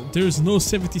 there's no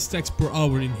 70 stacks per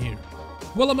hour in here.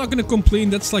 Well, I'm not gonna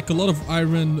complain, that's like a lot of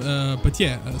iron, but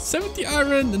yeah, 70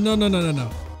 iron,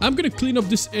 no. I'm gonna clean up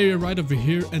this area right over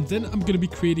here, and then I'm gonna be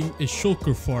creating a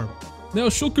shulker farm. Now, a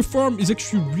shulker farm is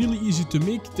actually really easy to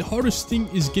make. The hardest thing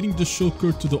is getting the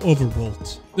shulker to the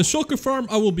overworld. The shulker farm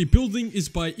I will be building is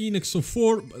by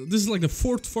ENX04. This is like the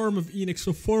 4th farm of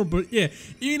ENX04, but yeah,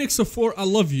 ENX04, I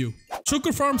love you.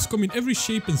 Shulker farms come in every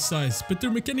shape and size, but their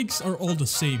mechanics are all the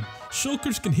same.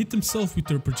 Shulkers can hit themselves with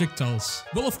their projectiles.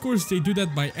 Well, of course, they do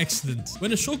that by accident.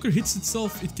 When a shulker hits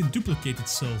itself, it can duplicate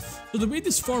itself. So the way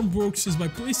this farm works is by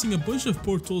placing a bunch of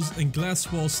portals and glass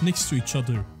walls next to each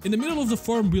other. In the middle of the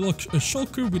farm, we lock a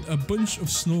shulker with a bunch of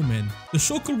snowmen. The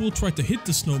shulker will try to hit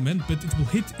the snowman, but it will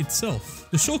hit itself.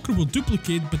 The shulker will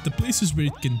duplicate, but the places where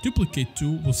it can duplicate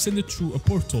to will send it through a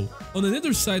portal. On the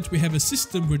nether side, we have a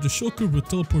system where the shulker will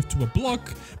teleport to a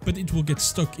block, but it will get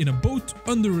stuck in a boat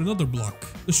under another block.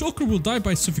 The shulker will die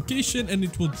by suffocation and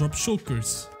it will drop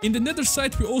shulkers. In the nether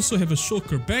side, we also have a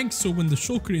shulker bank, so when the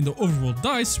shulker in the overworld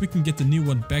dies, we can get the new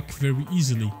one back very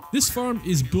easily. This farm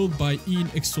is built by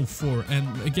ENX04,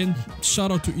 and again,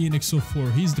 shout out to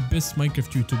ENX04, he's the best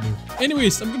Minecraft YouTuber.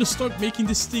 Anyways, I'm gonna start making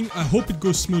this thing. I hope it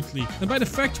goes smoothly. And by the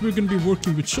fact we're gonna be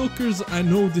working with shulkers, I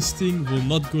know this thing will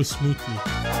not go smoothly.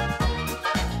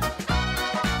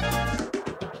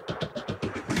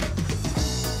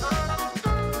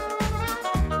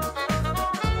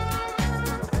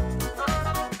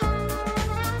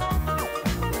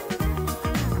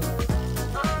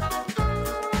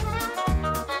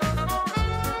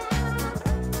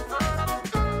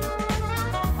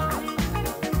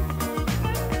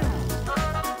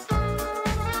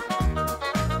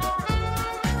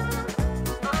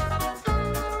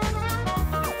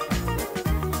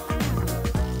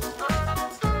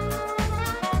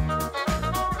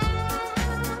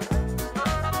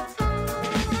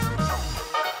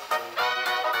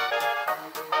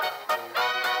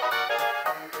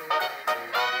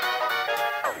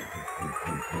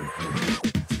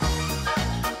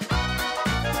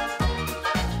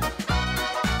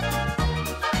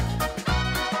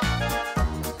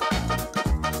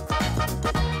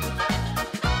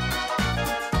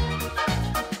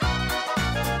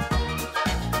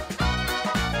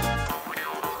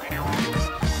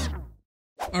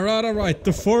 Alright.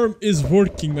 The farm is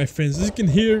working, my friends. As you can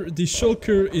hear, the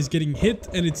shulker is getting hit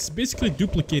and it's basically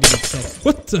duplicating itself.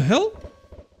 What the hell?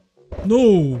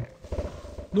 No.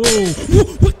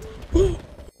 What?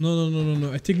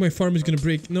 No. I think my farm is gonna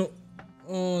break. No.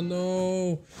 Oh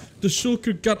no. The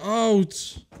shulker got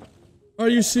out. Are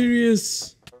you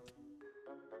serious?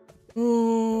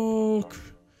 Oh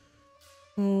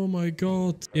my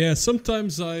god. Yeah,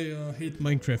 sometimes I hate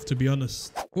Minecraft, to be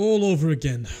honest. All over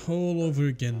again,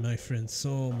 my friends.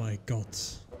 Oh my god.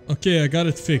 Okay, I got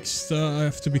it fixed. I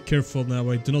have to be careful now.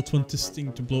 I do not want this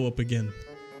thing to blow up again.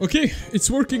 Okay, it's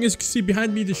working. As you can see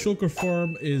behind me, the shulker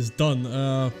farm is done.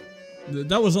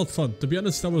 That was not fun. To be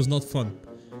honest, that was not fun.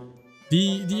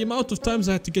 The amount of times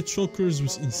I had to get shulkers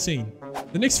was insane.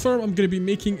 The next farm I'm gonna be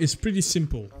making is pretty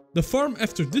simple. The farm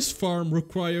after this farm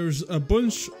requires a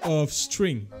bunch of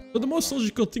string. So the most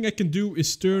logical thing I can do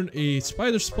is turn a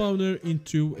spider spawner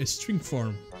into a string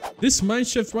farm. This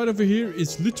mineshaft right over here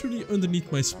is literally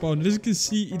underneath my spawn. As you can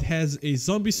see, it has a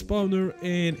zombie spawner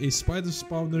and a spider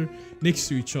spawner next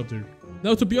to each other.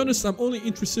 Now, to be honest, I'm only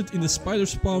interested in the spider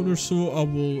spawner, so I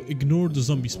will ignore the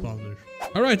zombie spawner.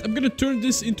 Alright, I'm gonna turn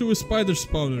this into a spider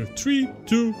spawner. 3,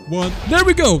 2, 1. There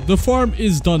we go! The farm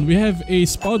is done. We have a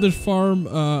spider farm.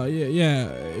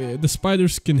 The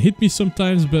spiders can hit me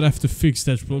sometimes, but I have to fix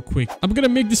that real quick. I'm gonna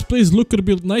make this place look a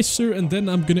bit nicer, and then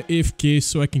I'm gonna AFK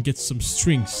so I can get some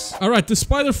strings. Alright, the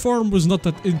spider farm was not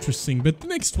that interesting, but the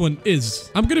next one is.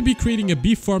 I'm gonna be creating a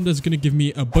bee farm that's gonna give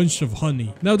me a bunch of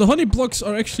honey. Now, the honey blocks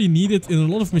are actually needed in a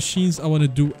lot of machines I want to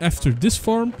do after this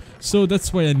farm, so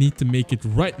that's why I need to make it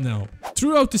right now.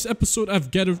 Throughout this episode,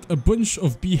 I've gathered a bunch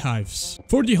of beehives.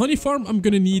 For the honey farm, I'm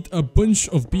gonna need a bunch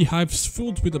of beehives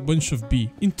filled with a bunch of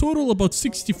bee. In total, about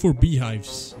 64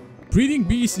 beehives. Breeding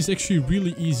bees is actually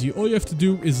really easy. All you have to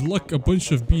do is lock a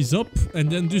bunch of bees up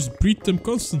and then just breed them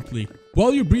constantly.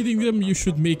 While you're breeding them, you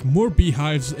should make more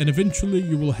beehives and eventually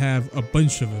you will have a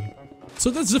bunch of them.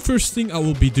 So that's the first thing I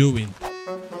will be doing.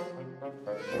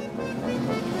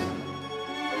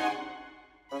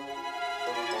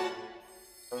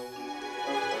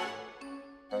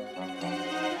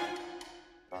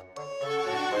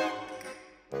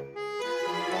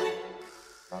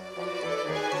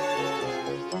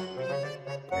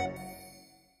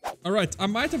 Alright, I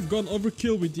might have gone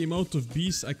overkill with the amount of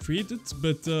bees I created,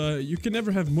 but you can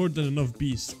never have more than enough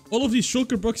bees. All of these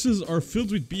shulker boxes are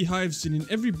filled with beehives, and in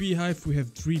every beehive we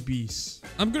have 3 bees.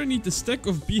 I'm gonna need a stack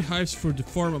of beehives for the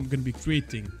farm I'm gonna be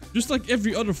creating. Just like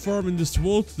every other farm in this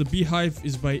world, the beehive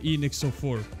is by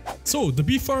ENXO4. So, the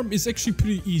bee farm is actually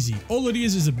pretty easy. All it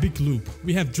is a big loop.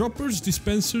 We have droppers,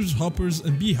 dispensers, hoppers,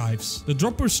 and beehives. The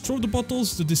droppers throw the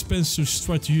bottles, the dispensers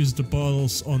try to use the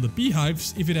bottles on the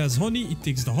beehives. If it has honey, it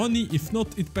takes the honey. If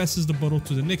not, it passes the bottle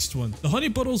to the next one. The honey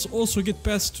bottles also get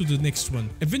passed to the next one.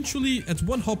 Eventually, at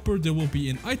one hopper, there will be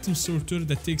an item sorter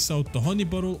that takes out the honey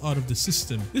bottle out of the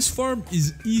system. This farm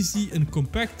is easy and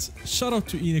compact. Shout out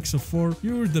to ENXO4,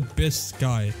 you're the best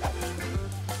guy.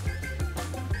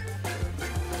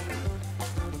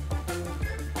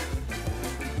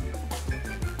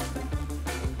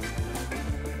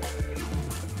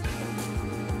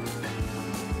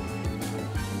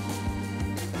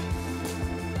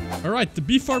 Alright, the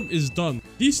bee farm is done.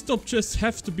 These top chests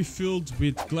have to be filled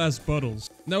with glass bottles.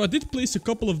 Now I did place a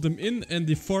couple of them in and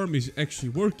the farm is actually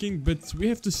working, but we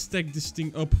have to stack this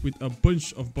thing up with a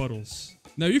bunch of bottles.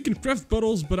 Now you can craft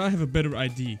bottles, but I have a better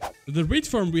idea. The raid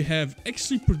farm we have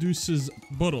actually produces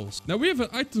bottles. Now we have an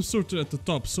item sorter at the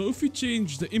top, so if we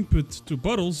change the input to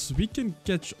bottles, we can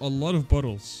catch a lot of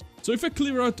bottles. So if I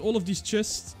clear out all of these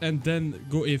chests and then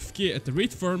go AFK at the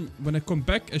raid farm, when I come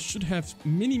back I should have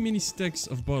many stacks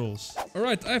of bottles.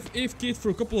 Alright, I've AFK'd for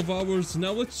a couple of hours.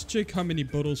 Now let's check how many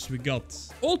bottles we got.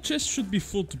 All chests should be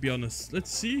full, to be honest.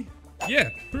 Let's see. Yeah,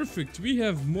 perfect. We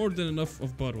have more than enough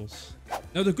of bottles.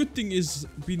 Now the good thing is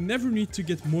we never need to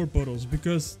get more bottles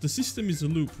because the system is a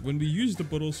loop. When we use the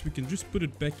bottles, we can just put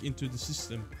it back into the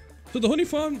system. So the honey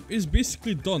farm is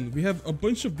basically done. We have a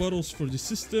bunch of bottles for the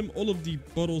system. All of the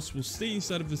bottles will stay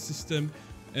inside of the system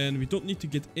and we don't need to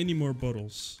get any more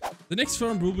bottles. The next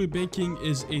farm we'll be making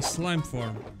is a slime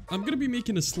farm. I'm gonna be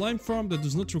making a slime farm that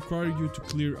does not require you to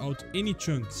clear out any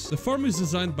chunks. The farm is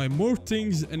designed by More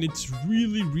Things and it's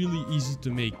really easy to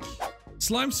make.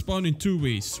 Slime spawn in 2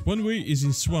 ways. One way is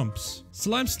in swamps.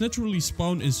 Slimes naturally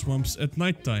spawn in swamps at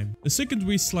nighttime. The second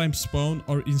way slimes spawn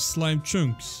are in slime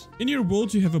chunks. In your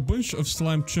world you have a bunch of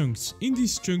slime chunks. In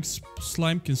these chunks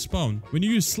slime can spawn. When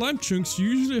you use slime chunks you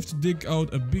usually have to dig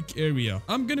out a big area.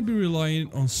 I'm gonna be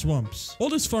relying on swamps. All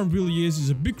this farm really is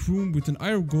a big room with an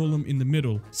iron golem in the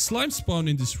middle. Slime spawn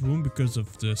in this room because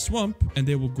of the swamp and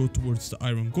they will go towards the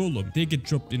iron golem. They get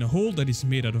dropped in a hole that is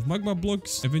made out of magma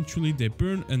blocks. Eventually they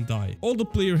burn and die. All the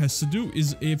player has to do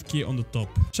is AFK on the top.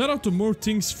 Shout out to more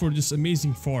things for this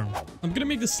amazing farm. I'm gonna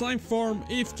make the slime farm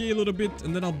AFK a little bit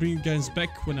and then I'll bring you guys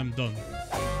back when I'm done.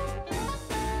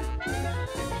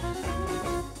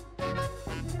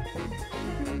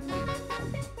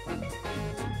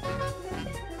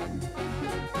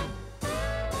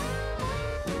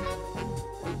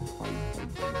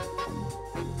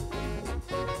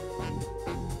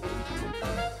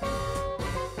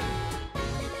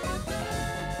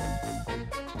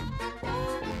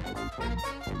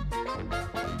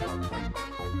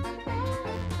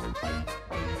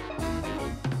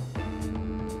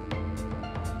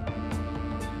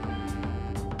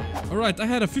 Alright, I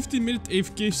had a 15-minute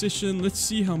AFK session. Let's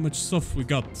see how much stuff we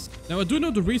got. Now I do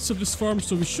know the rates of this farm,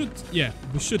 so we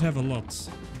should have a lot.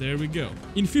 There we go.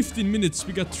 In 15 minutes,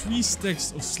 we got 3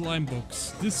 stacks of slime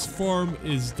box. This farm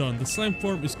is done. The slime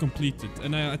farm is completed.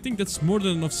 And I think that's more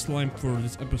than enough slime for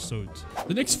this episode.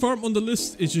 The next farm on the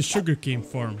list is the sugarcane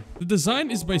farm. The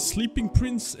design is by Sleeping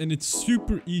Prince and it's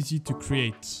super easy to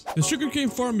create. The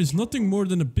sugarcane farm is nothing more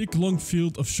than a big long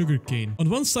field of sugarcane. On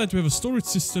one side, we have a storage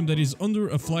system that is under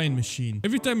a flying machine.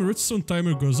 Every time a redstone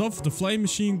timer goes off, the flying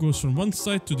machine goes from one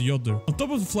side to the other. On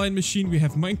top of the flying machine, we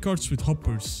have minecarts with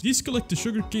hoppers. These collect the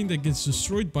sugarcane that gets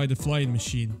destroyed by the flying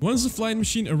machine. Once the flying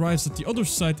machine arrives at the other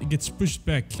side, it gets pushed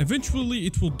back. Eventually,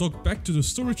 it will dock back to the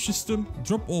storage system,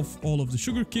 drop off all of the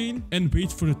sugarcane, and wait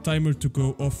for the timer to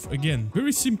go off again.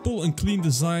 Very simple and clean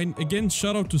design. Again,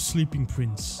 shout out to Sleeping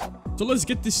Prince. So let's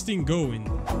get this thing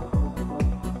going.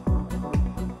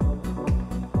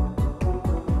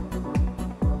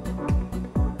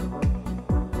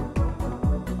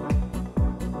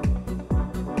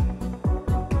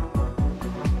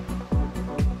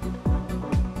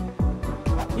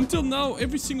 Until now,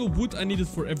 every single wood I needed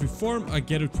for every farm I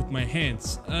gathered with my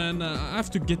hands, and I have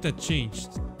to get that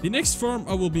changed. The next farm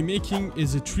I will be making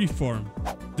is a tree farm.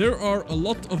 There are a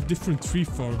lot of different tree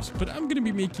farms, but I'm gonna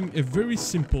be making a very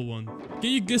simple one. Can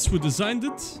you guess who designed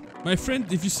it? My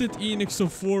friend, if you said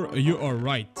ENX04, you are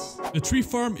right. The tree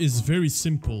farm is very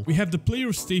simple. We have the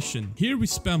player station. Here we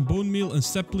spam bone meal and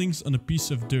saplings on a piece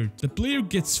of dirt. The player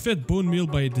gets fed bone meal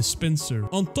by a dispenser.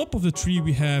 On top of the tree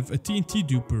we have a TNT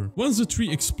duper. Once the tree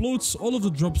explodes, all of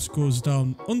the drops goes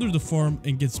down under the farm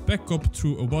and gets back up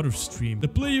through a water stream. The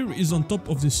player is on top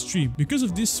of this stream. Because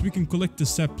of this we can collect the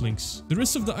saplings. The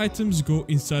rest of the items go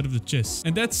inside of the chest.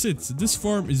 And that's it. This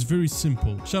farm is very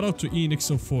simple. Shout out to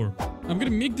ENX04. I'm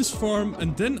gonna make this farm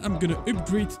and then I'm gonna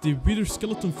upgrade the Wither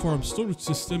skeleton farm storage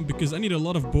system because I need a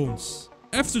lot of bones.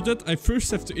 After that, I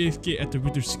first have to AFK at the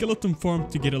Wither skeleton farm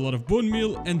to get a lot of bone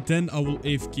meal, and then I will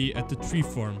AFK at the tree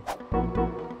farm.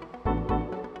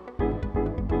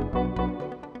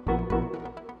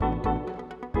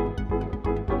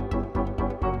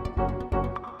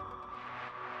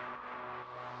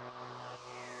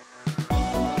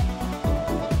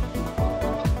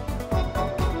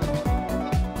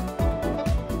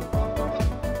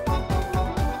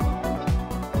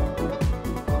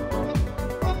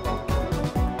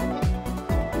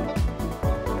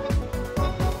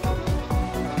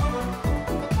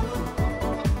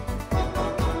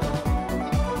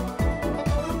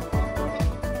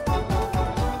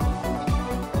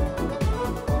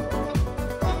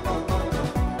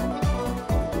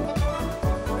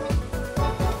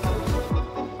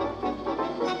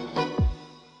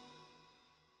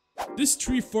 This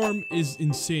tree farm is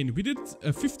insane. We did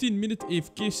a 15-minute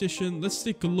AFK session. Let's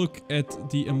take a look at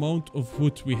the amount of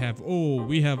wood we have. Oh,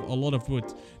 we have a lot of wood.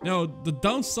 Now, the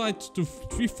downside to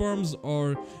tree farms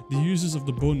are the uses of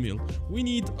the bone meal. We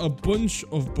need a bunch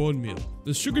of bone meal.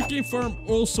 The sugarcane farm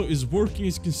also is working.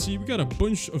 As you can see, we got a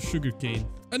bunch of sugarcane.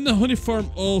 And the honey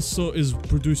farm also is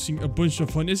producing a bunch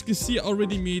of honey. As you can see, I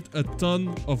already made a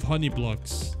ton of honey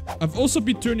blocks. I've also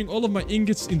been turning all of my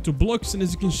ingots into blocks, and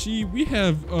as you can see, we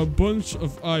have a bunch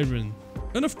of iron.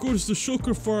 And of course, the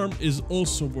shulker farm is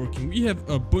also working. We have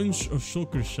a bunch of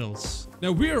shulker shells.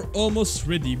 Now we are almost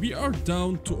ready. We are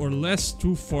down to our last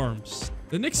 2 farms.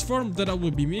 The next farm that I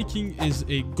will be making is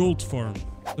a gold farm.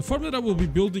 The farm that I will be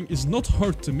building is not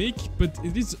hard to make, but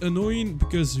it is annoying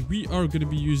because we are going to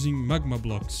be using magma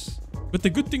blocks. But the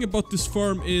good thing about this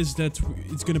farm is that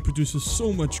it's gonna produce us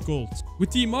so much gold. With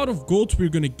the amount of gold we're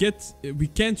gonna get, we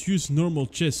can't use normal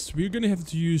chests. We're gonna have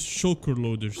to use shulker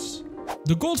loaders.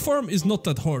 The gold farm is not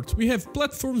that hard. We have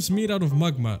platforms made out of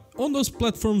magma. On those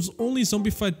platforms, only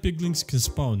zombified piglings can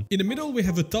spawn. In the middle, we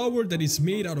have a tower that is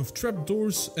made out of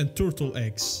trapdoors and turtle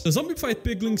eggs. The zombified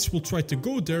piglings will try to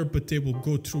go there, but they will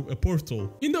go through a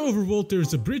portal. In the overworld, there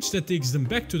is a bridge that takes them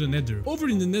back to the nether. Over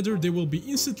in the nether, they will be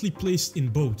instantly placed in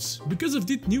boats. Because of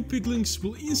this, new piglings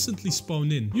will instantly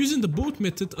spawn in. Using the boat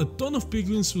method, a ton of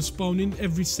piglings will spawn in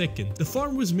every second. The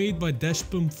farm was made by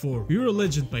Dashpum4. You're a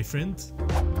legend, my friend.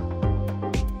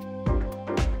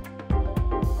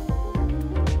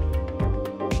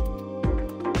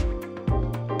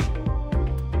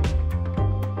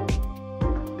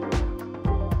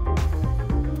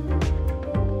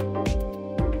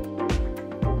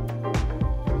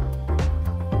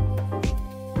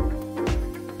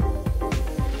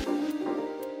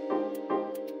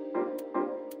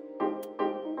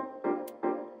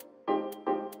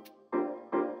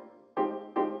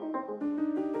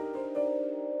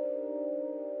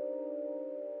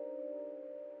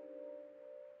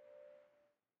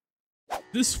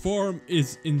 This farm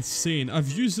is insane.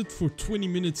 I've used it for 20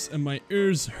 minutes and my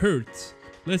ears hurt.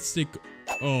 Let's take...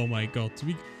 Oh my god.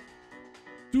 2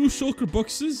 shulker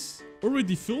boxes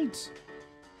already filled.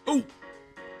 Oh!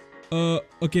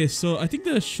 Okay, so I think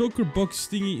the shulker box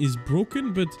thingy is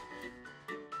broken, but...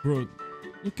 Bro,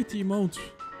 look at the amount.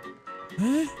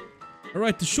 Huh?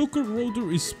 Alright, the shulker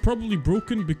loader is probably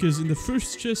broken because in the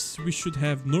first chest we should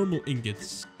have normal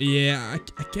ingots. Yeah,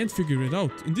 I can't figure it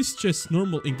out. In this chest,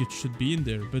 normal ingots should be in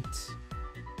there, but...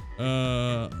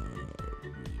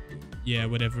 yeah,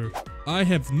 whatever. I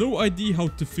have no idea how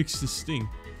to fix this thing.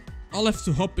 I'll have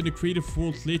to hop in the creative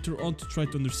world later on to try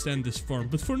to understand this farm,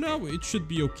 but for now it should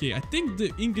be okay. I think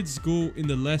the ingots go in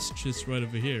the last chest right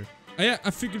over here. Yeah,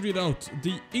 I figured it out.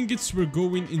 The ingots were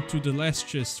going into the last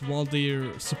chest while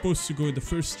they're supposed to go in the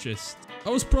first chest. I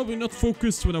was probably not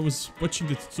focused when I was watching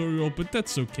the tutorial, but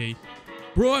that's okay.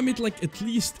 Bro, I made like at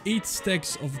least 8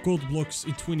 stacks of gold blocks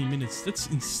in 20 minutes. That's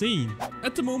insane.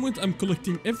 At the moment, I'm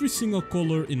collecting every single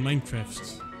color in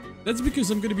Minecraft. That's because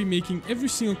I'm gonna be making every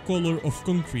single color of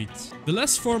concrete. The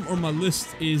last farm on my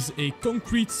list is a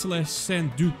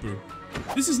concrete/sand duper.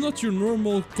 This is not your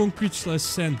normal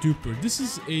concrete/sand duper. This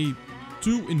is a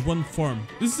 2-in-1 farm.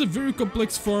 This is a very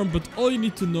complex farm, but all you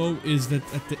need to know is that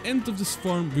at the end of this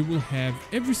farm we will have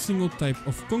every single type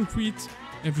of concrete,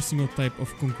 every single type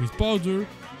of concrete powder,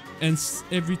 and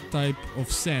every type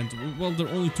of sand. Well, there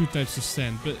are only 2 types of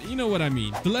sand, but you know what I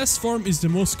mean. The last farm is the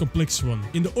most complex one.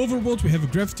 In the overworld we have a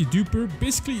gravity duper.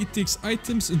 Basically it takes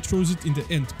items and throws it in the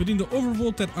end, but in the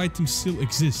overworld that item still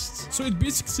exists. So it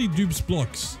basically dupes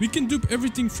blocks. We can dupe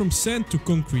everything from sand to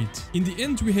concrete. In the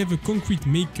end we have a concrete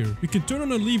maker. We can turn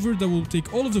on a lever that will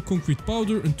take all of the concrete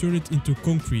powder and turn it into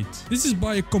concrete. This is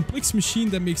by a complex machine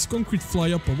that makes concrete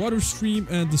fly up a water stream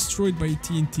and destroyed by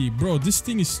TNT. Bro, this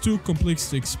thing is too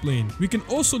complex to explain. We can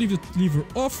also leave the lever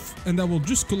off and that will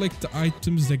just collect the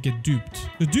items that get duped.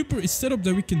 The duper is set up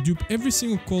that we can dupe every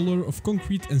single color of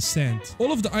concrete and sand.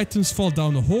 All of the items fall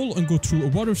down a hole and go through a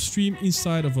water stream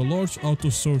inside of a large auto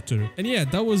sorter. And yeah,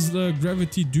 that was the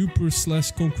gravity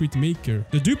duper/concrete maker.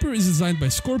 The duper is designed by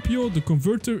Scorpio, the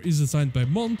converter is designed by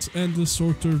Mont, and the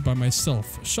sorter by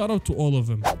myself. Shout out to all of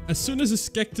them. As soon as this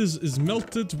cactus is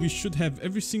melted, we should have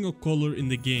every single color in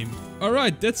the game.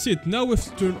 Alright, that's it. Now we have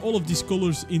to turn all of these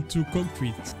colors into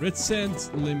concrete. Red sand,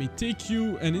 let me take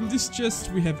you. And in this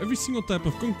chest we have every single type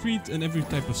of concrete and every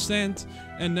type of sand.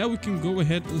 And now we can go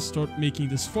ahead and start making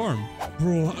this farm.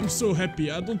 Bro, I'm so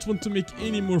happy. I don't want to make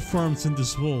any more farms in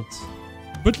this world.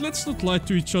 But let's not lie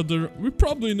to each other. We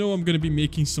probably know I'm gonna be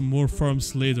making some more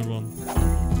farms later on.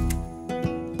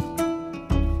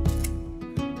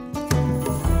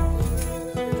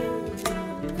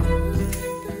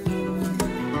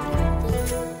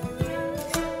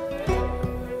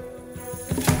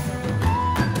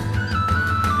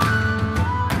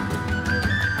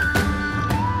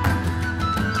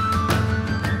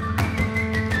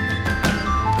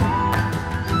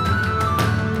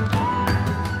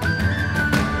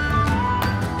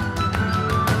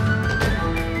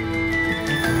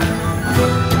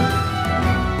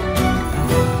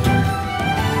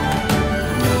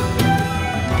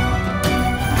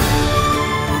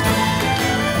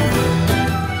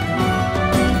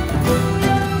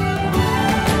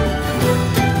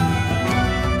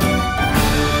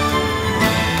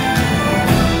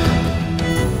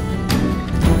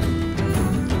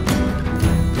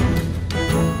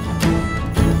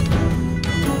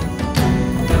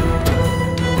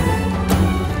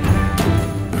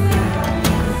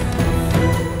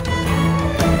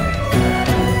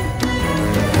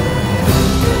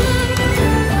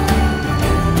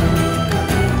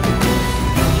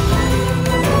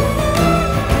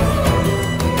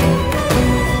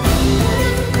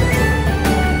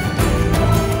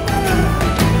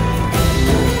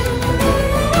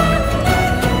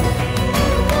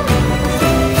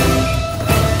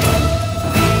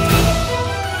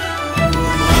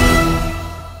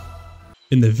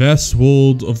 vast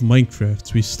world of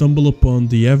Minecraft, we stumble upon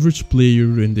the average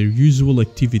player and their usual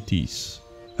activities.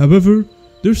 However,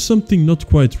 there's something not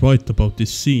quite right about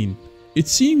this scene. It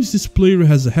seems this player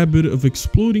has a habit of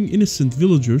exploiting innocent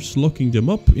villagers, locking them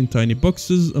up in tiny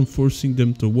boxes and forcing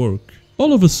them to work.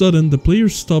 All of a sudden, the player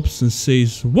stops and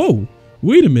says, "Whoa,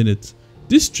 wait a minute,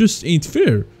 this just ain't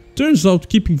fair." Turns out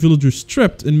keeping villagers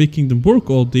trapped and making them work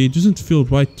all day doesn't feel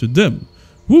right to them.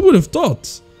 Who would have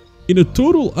thought? In a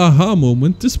total aha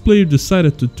moment, this player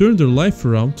decided to turn their life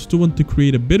around to want to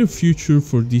create a better future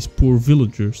for these poor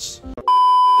villagers.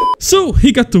 So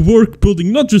he got to work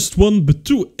building not just one but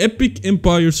two epic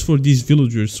empires for these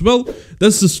villagers. Well,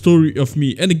 that's the story of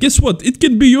me, and guess what? It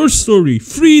can be your story.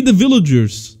 Free the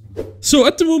villagers. So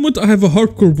at the moment I have a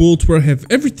hardcore world where I have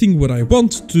everything what I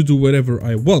want to do whatever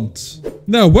I want.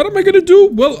 Now what am I gonna do?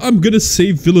 Well, I'm gonna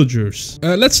save villagers.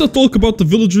 Let's not talk about the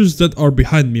villagers that are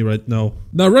behind me right now.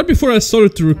 Now right before I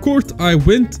started to record, I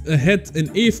went ahead and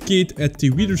AFK'd at the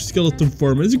wither skeleton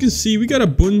farm. As you can see, we got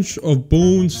a bunch of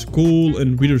bones, coal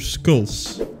and wither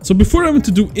skulls. So before I want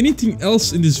to do anything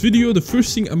else in this video, the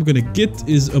first thing I'm gonna get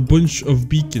is a bunch of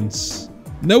beacons.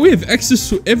 Now we have access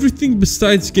to everything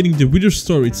besides getting the wither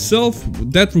star itself.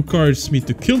 That requires me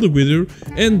to kill the wither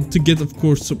and to get, of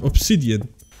course, some obsidian.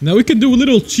 Now we can do a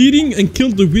little cheating and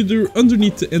kill the wither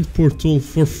underneath the end portal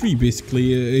for free, basically.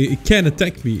 It can't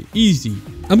attack me. Easy.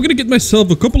 I'm gonna get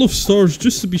myself a couple of stars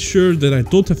just to be sure that I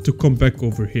don't have to come back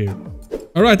over here.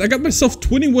 Alright, I got myself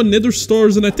 21 nether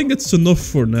stars and I think that's enough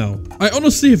for now. I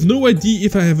honestly have no idea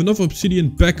if I have enough obsidian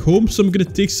back home, so I'm gonna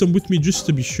take some with me just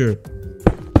to be sure.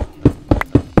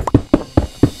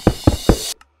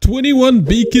 21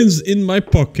 beacons in my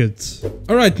pocket.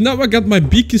 Alright, now I got my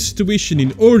beacon situation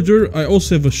in order. I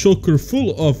also have a shulker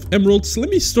full of emeralds. Let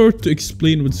me start to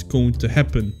explain what's going to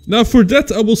happen. Now for that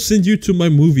I will send you to my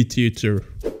movie theater.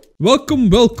 Welcome,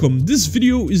 welcome. This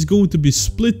video is going to be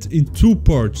split in two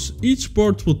parts. Each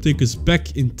part will take us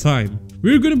back in time.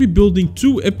 We're going to be building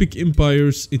two epic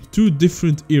empires in two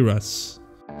different eras.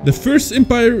 The first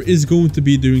empire is going to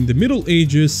be during the Middle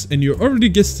Ages, and you already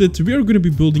guessed it, we are going to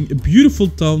be building a beautiful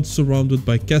town surrounded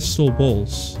by castle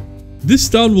walls. This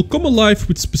town will come alive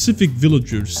with specific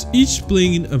villagers, each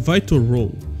playing a vital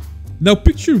role. Now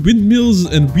picture windmills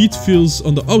and wheat fields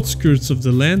on the outskirts of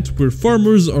the land where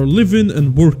farmers are living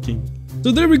and working.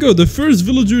 So there we go, the first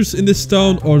villagers in this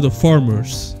town are the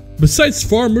farmers. Besides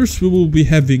farmers, we will be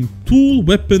having tool,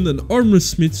 weapon and armor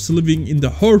smiths living in the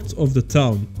heart of the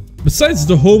town. Besides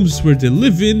the homes where they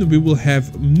live in, we will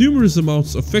have numerous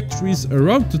amounts of factories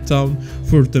around the town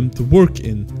for them to work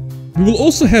in. We will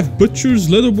also have butchers,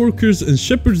 leather workers and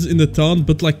shepherds in the town,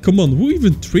 but like come on, who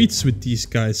even trades with these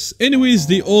guys? Anyways,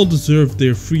 they all deserve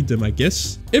their freedom, I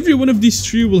guess. Every one of these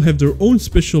three will have their own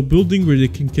special building where they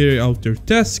can carry out their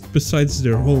task besides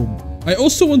their home. I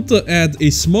also want to add a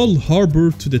small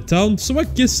harbor to the town, so I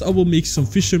guess I will make some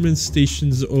fishermen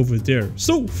stations over there.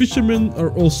 So fishermen are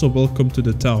also welcome to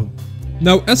the town.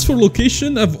 Now as for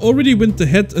location, I've already went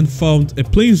ahead and found a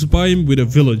plains biome with a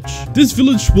village. This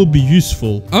village will be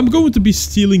useful. I'm going to be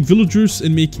stealing villagers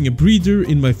and making a breeder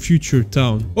in my future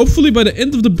town. Hopefully by the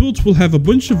end of the build we'll have a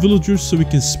bunch of villagers so we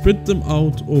can spread them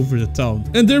out over the town.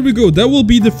 And there we go, that will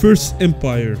be the first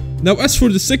empire. Now as for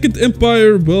the second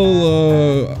empire,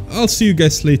 well, I'll see you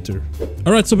guys later.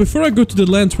 Alright, so before I go to the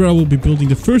land where I will be building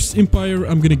the first empire,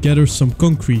 I'm gonna gather some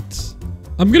concrete.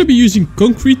 I'm gonna be using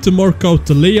concrete to mark out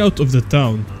the layout of the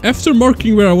town. After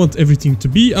marking where I want everything to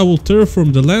be, I will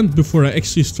terraform the land before I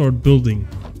actually start building.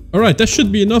 Alright, that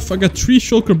should be enough. I got 3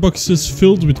 shulker boxes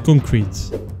filled with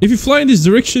concrete. If you fly in this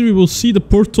direction, we will see the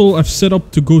portal I've set up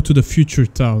to go to the future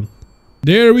town.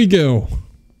 There we go.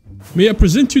 May I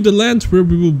present you the land where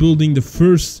we will be building the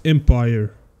first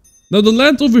empire. Now the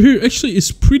land over here actually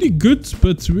is pretty good,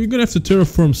 but we're gonna have to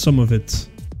terraform some of it.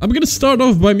 I'm gonna start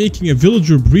off by making a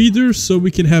villager breeder so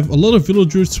we can have a lot of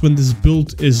villagers when this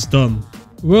build is done.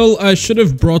 Well, I should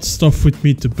have brought stuff with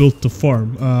me to build the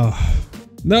farm.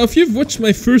 Now if you've watched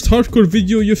my first hardcore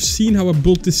video, you've seen how I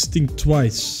built this thing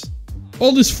twice.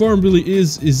 All this farm really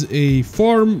is a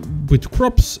farm with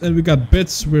crops, and we got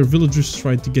beds where villagers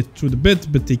try to get through the bed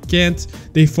but they can't.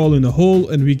 They fall in a hole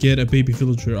and we get a baby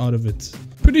villager out of it.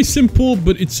 Pretty simple,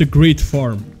 but it's a great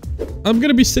farm. I'm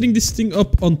gonna be setting this thing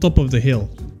up on top of the hill.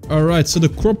 Alright, so the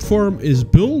crop farm is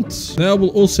built. Now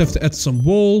we'll also have to add some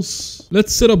walls.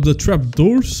 Let's set up the trap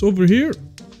doors over here.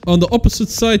 On the opposite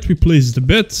side we place the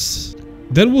beds.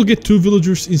 Then we'll get 2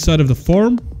 villagers inside of the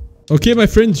farm. Okay my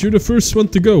friends, you're the first one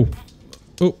to go.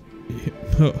 Oh,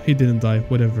 he didn't die,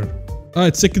 whatever.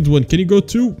 Alright, second one, can you go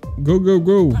too? Go, go,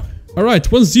 go. Alright,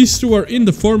 once these 2 are in,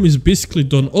 the farm is basically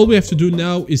done. All we have to do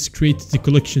now is create the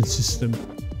collection system.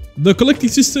 The collecting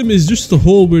system is just a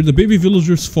hole where the baby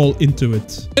villagers fall into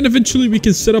it. And eventually we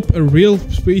can set up a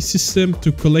railway system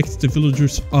to collect the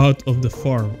villagers out of the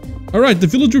farm. Alright, the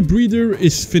villager breeder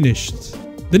is finished.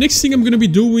 The next thing I'm gonna be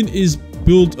doing is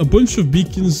build a bunch of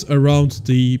beacons around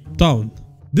the town.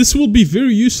 This will be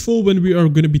very useful when we are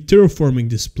gonna be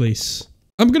terraforming this place.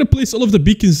 I'm gonna place all of the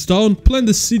beacons down, plan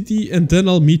the city, and then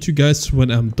I'll meet you guys when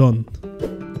I'm done.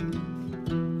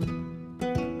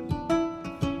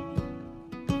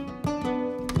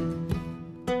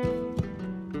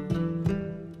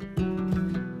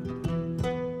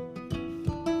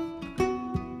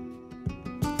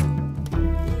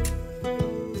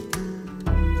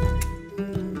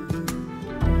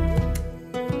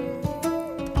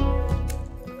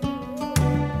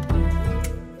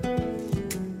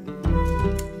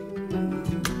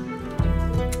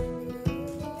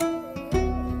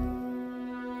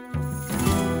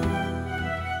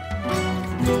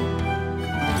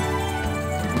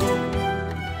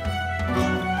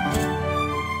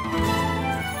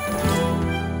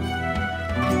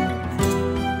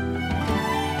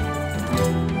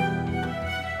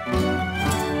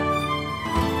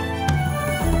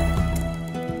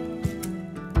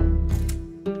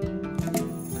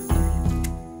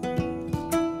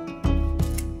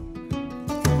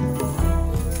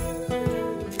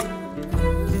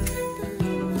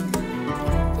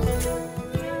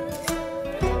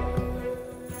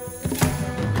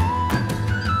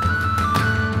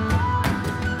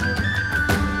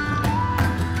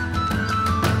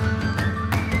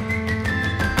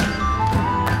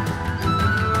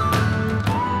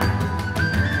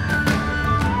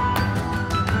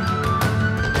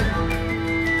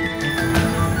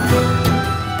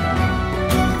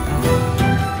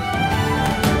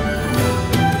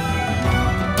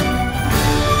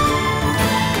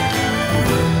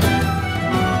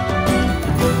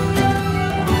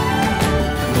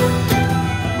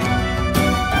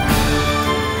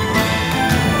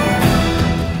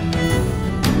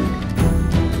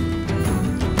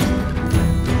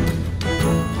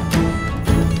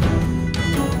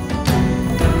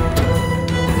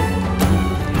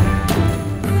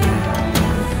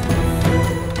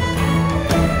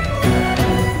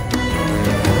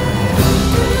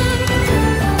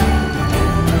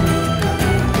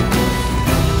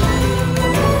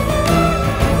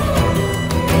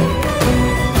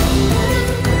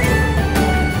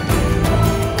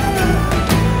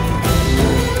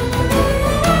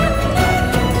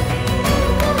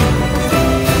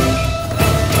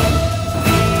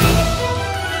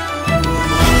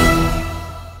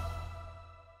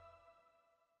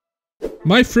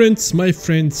 My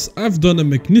friends, I've done a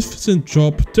magnificent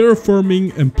job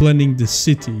terraforming and planning this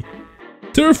city.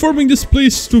 Terraforming this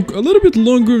place took a little bit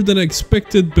longer than I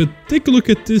expected, but take a look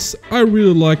at this, I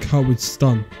really like how it's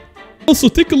done. Also,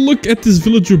 take a look at this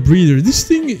villager breeder, this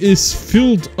thing is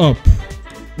filled up.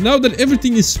 Now that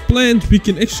everything is planned, we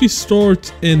can actually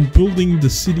start and building the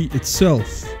city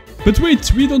itself. But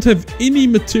wait, we don't have any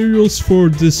materials for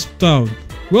this town.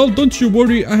 Well, don't you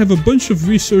worry, I have a bunch of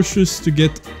resources to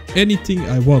get anything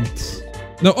I want.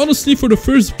 Now honestly, for the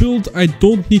first build, I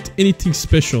don't need anything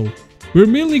special. We're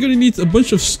mainly gonna need a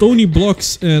bunch of stony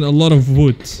blocks and a lot of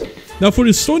wood. Now for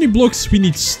the stony blocks, we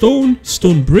need stone,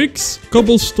 stone bricks,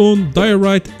 cobblestone,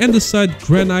 diorite, andesite,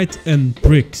 granite, and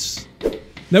bricks.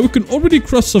 Now we can already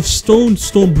cross off stone,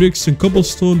 stone bricks, and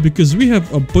cobblestone because we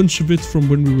have a bunch of it from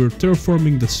when we were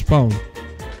terraforming the spawn.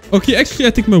 Okay, actually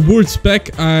I take my words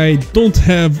back, I don't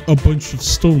have a bunch of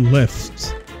stone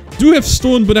left. Do have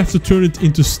stone, but I have to turn it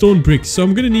into stone bricks, so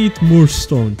I'm gonna need more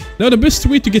stone. Now the best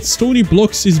way to get stony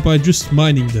blocks is by just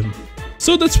mining them.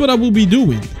 So that's what I will be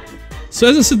doing. So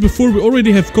as I said before, we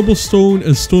already have cobblestone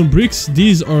and stone bricks.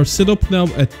 These are set up now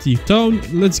at the town.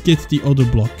 Let's get the other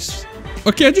blocks.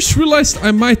 Okay, I just realized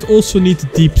I might also need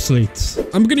deep slate.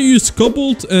 I'm gonna use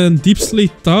cobbled and deep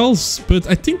slate tiles, but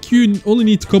I think you only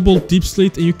need cobbled deep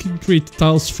slate and you can create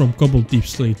tiles from cobbled deep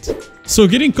slate. So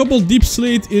getting cobbled deep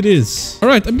slate it is.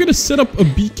 Alright, I'm gonna set up a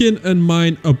beacon and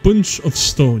mine a bunch of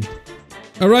stone.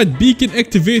 Alright, beacon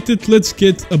activated, let's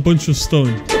get a bunch of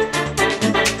stone.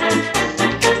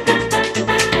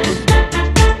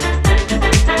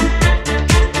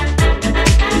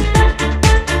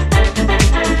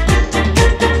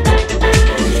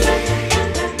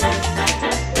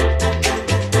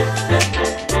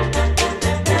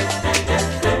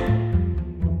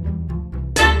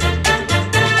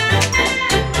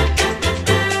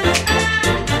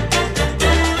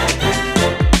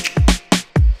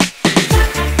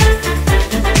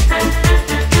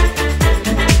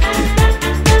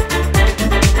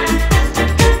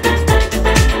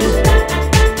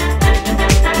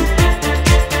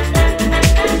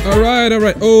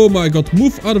 Oh my god,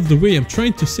 move out of the way. I'm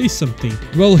trying to say something.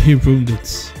 Well, he ruined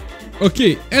it.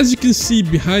 Okay, as you can see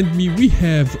behind me, we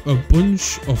have a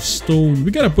bunch of stone.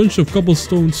 We got a bunch of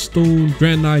cobblestone, stone,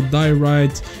 granite,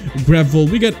 diorite, gravel.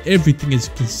 We got everything, as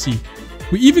you can see.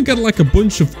 We even got like a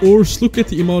bunch of ores. Look at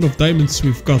the amount of diamonds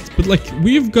we've got. But like,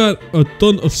 we've got a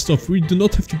ton of stuff. We do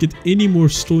not have to get any more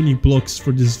stony blocks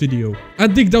for this video. I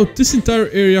digged out this entire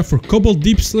area for cobble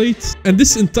deep slate. And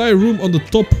this entire room on the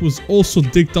top was also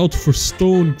digged out for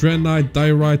stone, granite,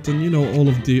 diorite, and you know, all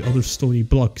of the other stony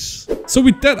blocks. So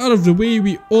with that out of the way,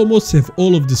 we almost have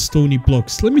all of the stony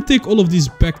blocks. Let me take all of these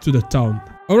back to the town.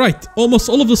 Alright, almost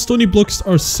all of the stony blocks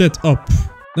are set up.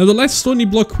 Now the last stony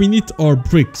block we need are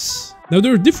bricks. Now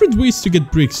there are different ways to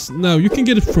get bricks. Now you can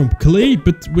get it from clay,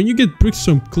 but when you get bricks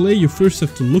from clay, you first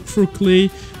have to look for clay,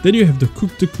 then you have to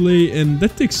cook the clay, and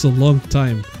that takes a long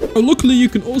time. Now luckily you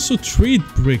can also trade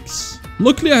bricks.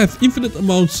 Luckily I have infinite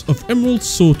amounts of emeralds,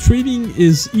 so trading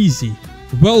is easy.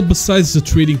 Well, besides the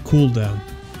trading cooldown.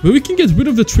 But we can get rid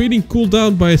of the trading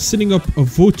cooldown by setting up a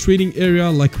vote trading area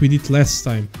like we did last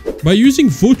time. By using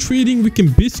vote trading, we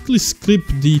can basically skip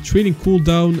the trading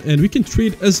cooldown and we can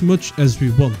trade as much as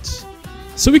we want.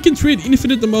 So we can trade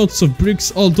infinite amounts of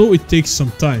bricks, although it takes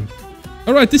some time.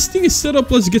 Alright, this thing is set up.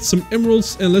 Let's get some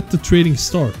emeralds and let the trading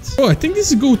start. Oh, I think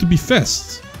this is going to be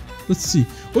fast. Let's see.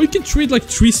 Oh, you can trade like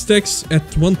 3 stacks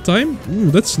at one time.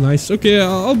 Ooh, that's nice. Okay,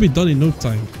 I'll be done in no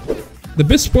time. The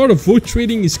best part of vote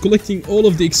trading is collecting all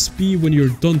of the XP when you're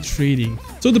done trading.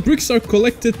 So the bricks are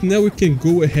collected, now we can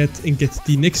go ahead and get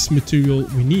the next material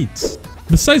we need.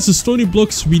 Besides the stony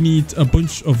blocks, we need a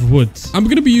bunch of wood. I'm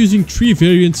gonna be using 3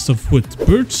 variants of wood: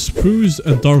 birch, spruce,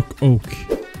 and dark oak.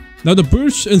 Now the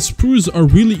birch and spruce are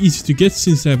really easy to get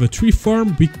since I have a tree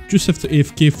farm. We just have to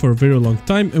AFK for a very long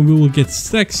time and we will get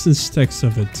stacks and stacks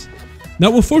of it.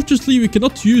 Now unfortunately we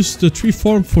cannot use the tree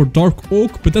farm for dark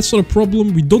oak, but that's not a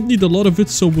problem. We don't need a lot of it,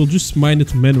 so we'll just mine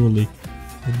it manually.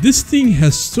 This thing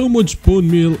has so much bone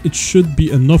meal, it should be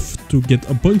enough to get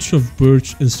a bunch of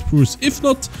birch and spruce. If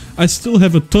not, I still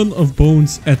have a ton of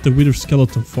bones at the wither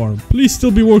skeleton farm. Please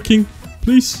still be working,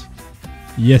 please.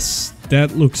 Yes,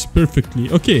 that looks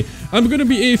perfectly. Okay, I'm gonna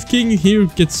be AFKing here,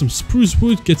 get some spruce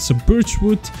wood, get some birch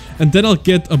wood, and then I'll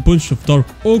get a bunch of dark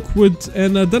oak wood,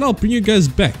 and then I'll bring you guys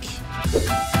back.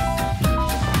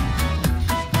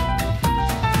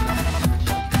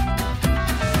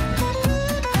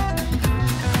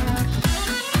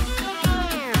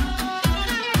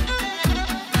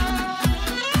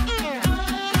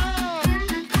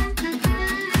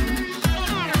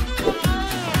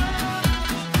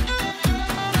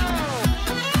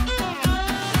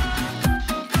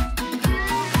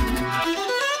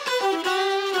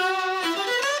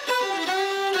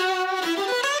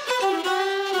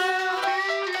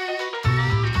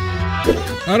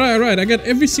 Alright, I got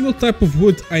every single type of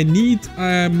wood I need.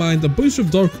 I mined a bunch of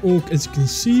dark oak, as you can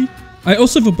see. I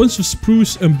also have a bunch of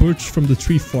spruce and birch from the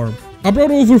tree farm. I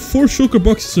brought over 4 shulker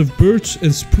boxes of birch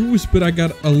and spruce, but I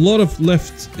got a lot of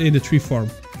left in the tree farm.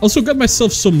 Also got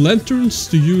myself some lanterns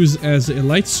to use as a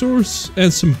light source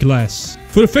and some glass.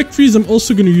 For the factories, I'm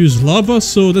also going to use lava,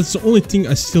 so that's the only thing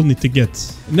I still need to get.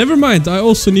 Never mind, I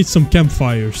also need some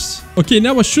campfires. Okay,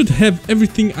 now I should have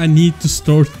everything I need to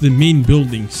start the main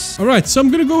buildings. Alright, so I'm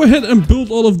going to go ahead and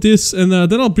build all of this, and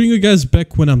then I'll bring you guys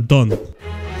back when I'm done.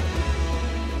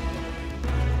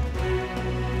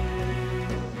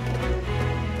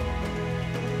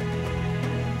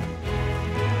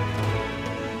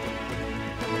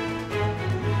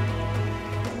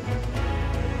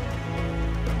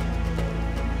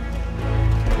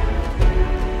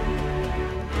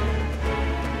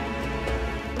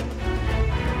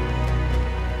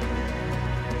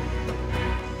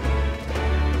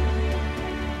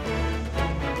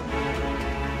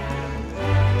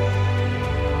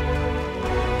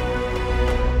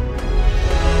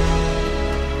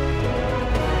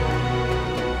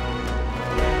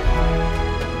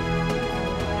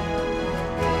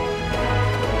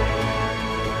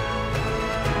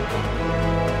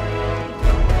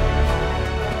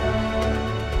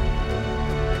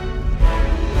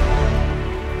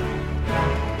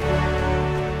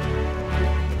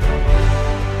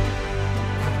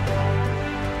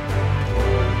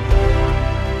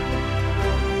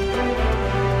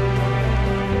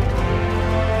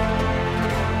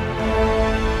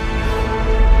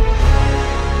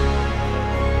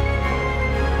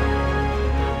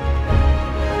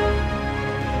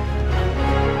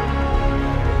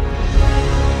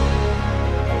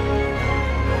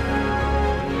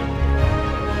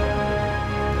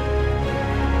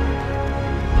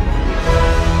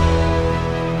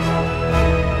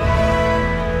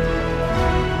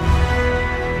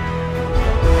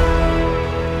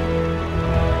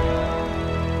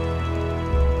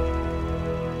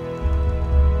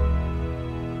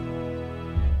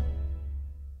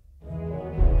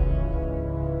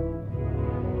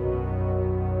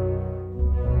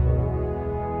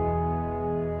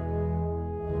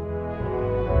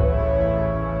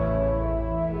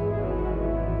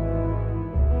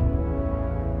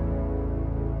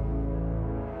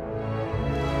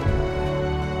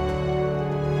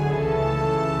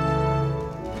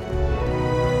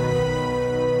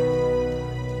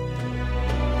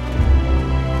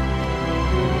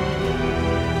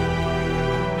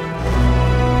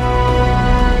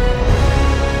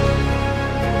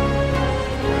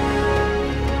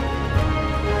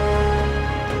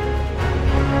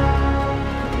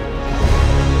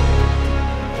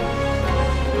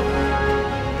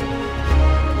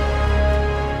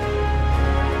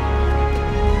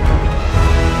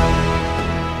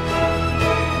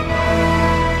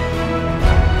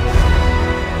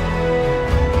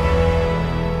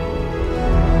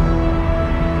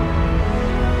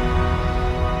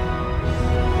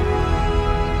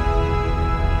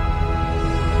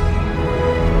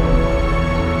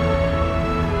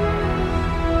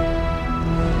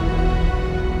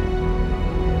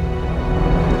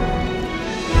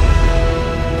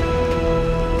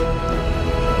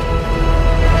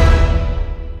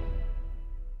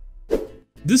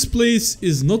 This place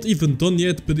is not even done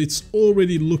yet, but it's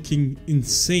already looking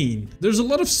insane. There's a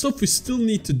lot of stuff we still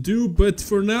need to do, but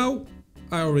for now,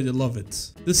 I already love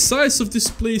it. The size of this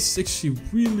place is actually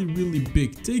really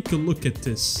big. Take a look at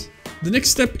this. The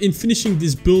next step in finishing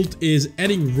this build is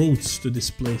adding roads to this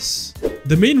place.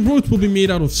 The main road will be made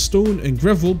out of stone and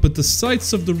gravel, but the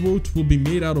sides of the road will be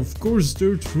made out of coarse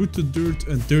dirt, rooted dirt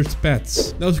and dirt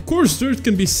paths. Now the coarse dirt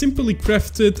can be simply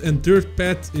crafted and dirt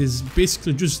path is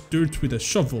basically just dirt with a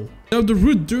shovel. Now the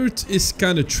root dirt is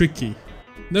kinda tricky.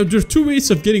 Now there are two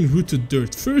ways of getting rooted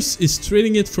dirt. First is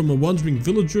trading it from a wandering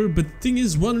villager, but the thing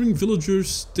is wandering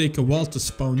villagers take a while to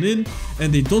spawn in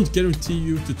and they don't guarantee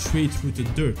you to trade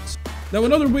rooted dirt. Now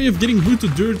another way of getting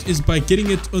rooted dirt is by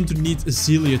getting it underneath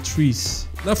azalea trees.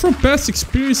 Now from past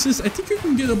experiences, I think you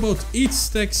can get about 8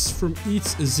 stacks from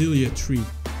each azalea tree.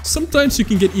 Sometimes you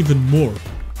can get even more.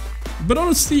 But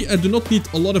honestly, I do not need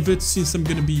a lot of it since I'm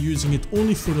gonna be using it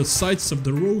only for the sides of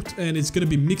the road and it's gonna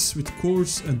be mixed with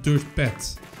coarse and dirt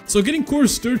path. So getting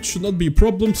coarse dirt should not be a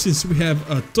problem since we have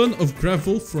a ton of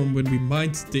gravel from when we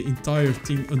mined the entire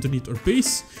thing underneath our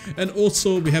base, and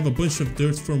also we have a bunch of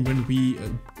dirt from when we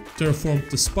terraformed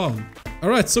the spawn.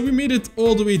 Alright, so we made it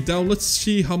all the way down. Let's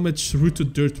see how much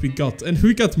rooted dirt we got, and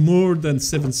we got more than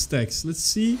 7 stacks. Let's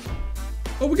see.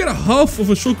 Oh, we got a half of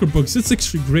a shulker box. That's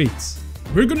actually great.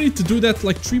 We're gonna need to do that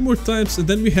like 3 more times and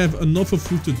then we have enough of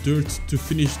rooted dirt to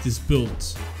finish this build.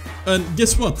 And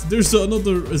guess what? There's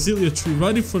another azalea tree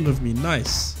right in front of me.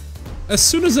 Nice. As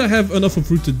soon as I have enough of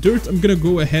rooted dirt, I'm gonna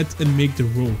go ahead and make the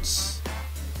roads.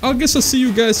 I'll see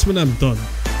you guys when I'm done.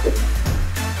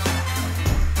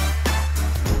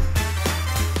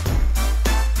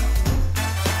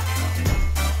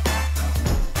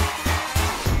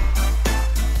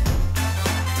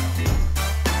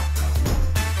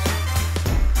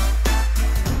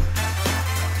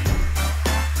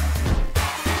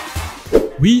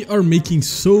 We are making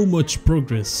so much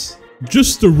progress.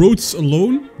 Just the roads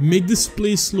alone make this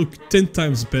place look 10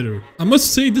 times better. I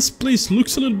must say this place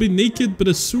looks a little bit naked, but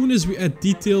as soon as we add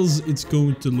details, it's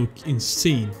going to look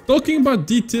insane. Talking about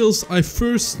details, I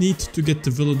first need to get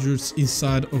the villagers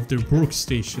inside of their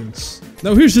workstations.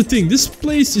 Now here's the thing, this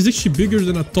place is actually bigger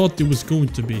than I thought it was going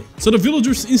to be. So the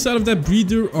villagers inside of that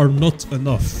breeder are not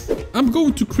enough. I'm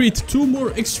going to create 2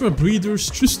 more extra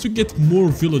breeders just to get more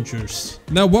villagers.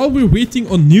 Now while we're waiting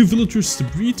on new villagers to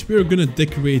breed, we're gonna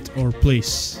decorate our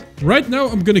place. Right now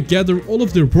I'm gonna gather all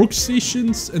of their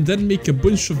workstations and then make a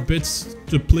bunch of beds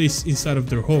to place inside of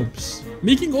their homes.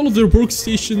 Making all of their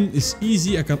workstation is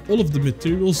easy. I got all of the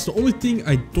materials. The only thing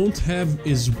I don't have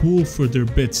is wool for their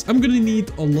beds. I'm gonna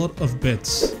need a lot of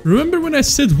beds. Remember when I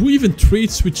said who even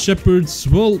trades with shepherds?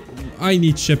 Well, I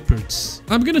need shepherds.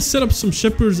 I'm gonna set up some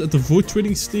shepherds at the void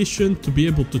trading station to be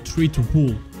able to trade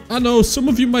wool. I know, some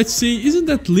of you might say, isn't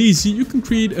that lazy? You can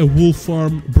create a wool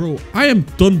farm. Bro, I am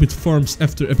done with farms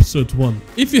after episode 1.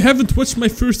 If you haven't watched my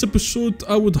first episode,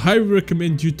 I would highly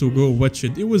recommend you to go watch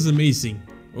it. It was amazing.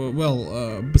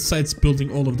 Besides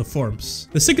building all of the farms.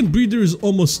 The second breeder is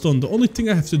almost done. The only thing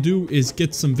I have to do is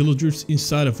get some villagers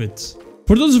inside of it.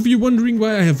 For those of you wondering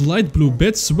why I have light blue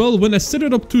beds, well, when I set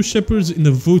up 2 shepherds in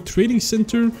the void trading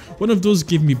center, one of those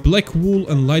gave me black wool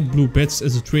and light blue beds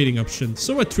as a trading option,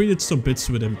 so I traded some beds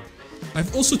with him.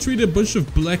 I've also traded a bunch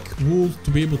of black wool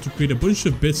to be able to create a bunch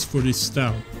of beds for this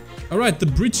town. Alright, the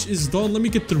bridge is done. Let me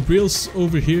get the rails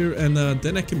over here and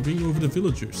then I can bring over the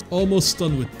villagers. Almost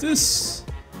done with this.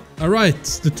 Alright,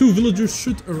 the 2 villagers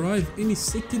should arrive any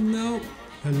second now.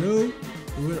 Hello?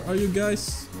 Where are you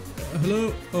guys?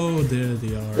 Hello? Oh, there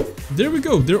they are. There we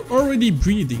go. They're already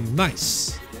breeding.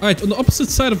 Nice. Alright, on the opposite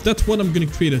side of that one, I'm gonna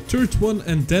create a third one,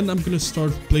 and then I'm gonna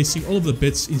start placing all of the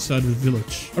beds inside the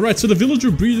village. Alright, so the villager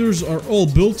breeders are all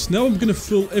built. Now I'm gonna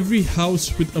fill every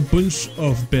house with a bunch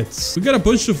of beds. We got a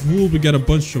bunch of wool, we got a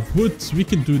bunch of wood. We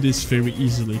can do this very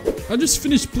easily. I just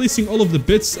finished placing all of the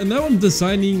beds, and now I'm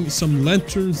designing some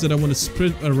lanterns that I want to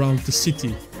spread around the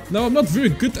city. Now I'm not very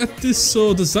good at this,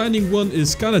 so designing one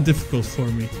is kind of difficult for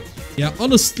me. Yeah,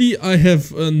 honestly, I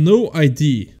have no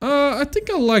idea. I think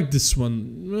I like this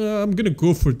one. I'm gonna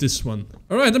go for this one.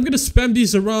 Alright, I'm gonna spam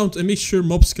these around and make sure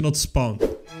mobs cannot spawn.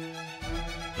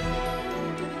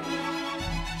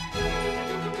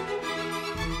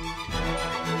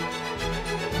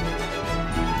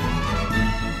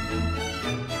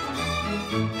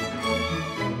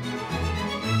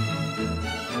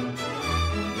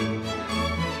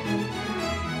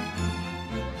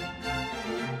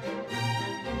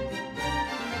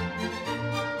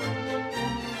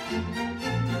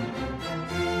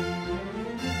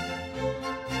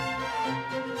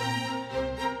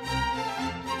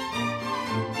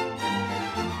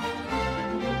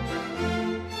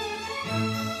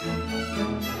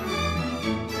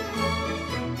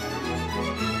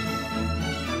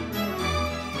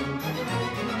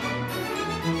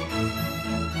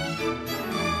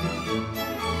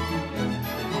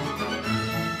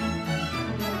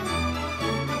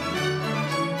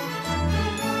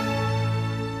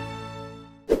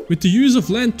 With the use of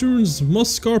lanterns,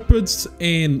 moss carpets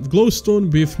and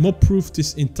glowstone, we've mob-proofed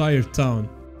this entire town.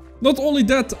 Not only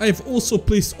that, I've also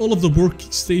placed all of the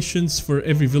working stations for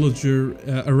every villager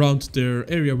around their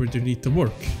area where they need to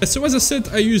work. So as I said,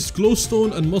 I used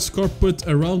glowstone and moss carpet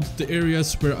around the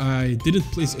areas where I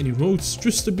didn't place any roads,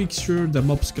 just to make sure that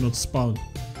mobs cannot spawn.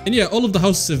 And yeah, all of the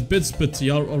houses have beds, but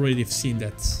y'all already have seen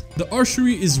that. The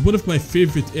archery is one of my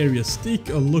favorite areas. Take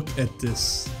a look at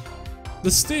this. The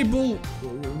stable,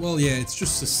 well yeah, it's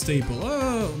just a stable.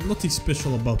 Nothing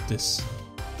special about this.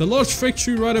 The large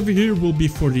factory right over here will be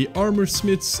for the armor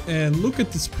smiths, and look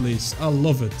at this place, I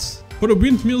love it. For the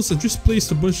windmills, I just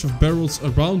placed a bunch of barrels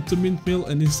around the windmill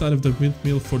and inside of the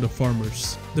windmill for the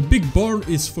farmers. The big barn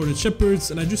is for the shepherds,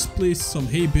 and I just placed some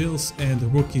hay bales and the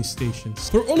working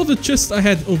stations. For all of the chests I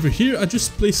had over here, I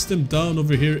just placed them down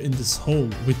over here in this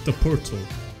hole with the portal.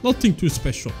 Nothing too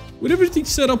special. With everything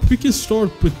set up, we can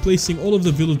start with placing all of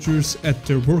the villagers at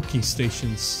their working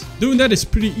stations. Doing that is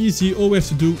pretty easy. All we have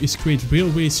to do is create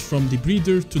railways from the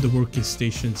breeder to the working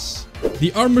stations.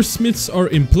 The armor smiths are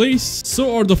in place,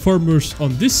 so are the farmers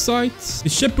on this side. The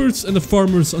shepherds and the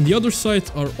farmers on the other side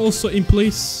are also in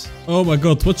place. Oh my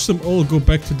god, watch them all go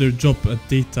back to their job at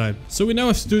daytime. So we now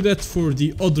have to do that for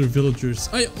the other villagers.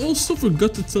 I also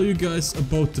forgot to tell you guys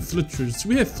about the Fletchers.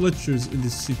 We have Fletchers in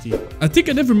this city. I think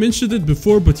I never mentioned it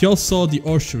before, but y'all saw the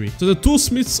archery. So the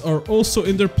toolsmiths are also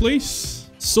in their place.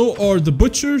 So are the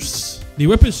butchers. The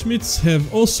weaponsmiths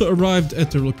have also arrived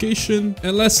at their location.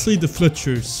 And lastly, the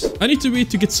Fletchers. I need to wait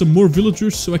to get some more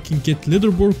villagers so I can get leather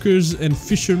workers and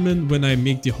fishermen when I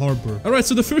make the harbor. Alright,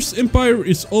 so the first empire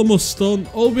is almost done.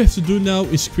 All we have to do now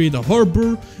is create a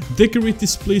harbor, decorate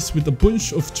this place with a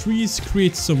bunch of trees,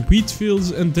 create some wheat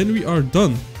fields, and then we are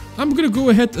done. I'm gonna go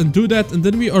ahead and do that, and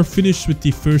then we are finished with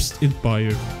the first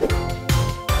empire.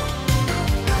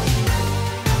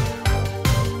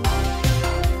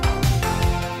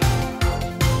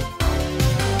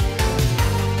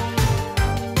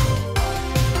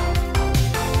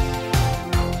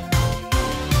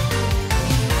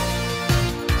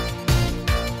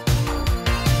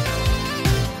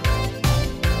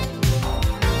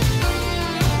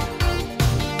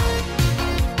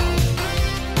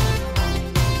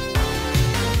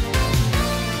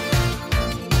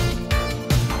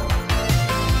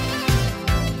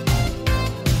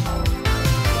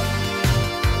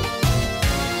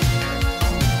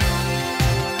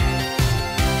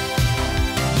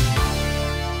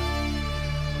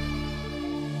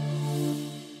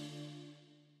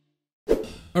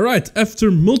 Alright,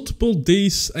 after multiple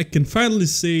days, I can finally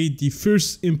say the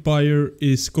first empire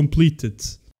is completed.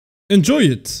 Enjoy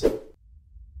it!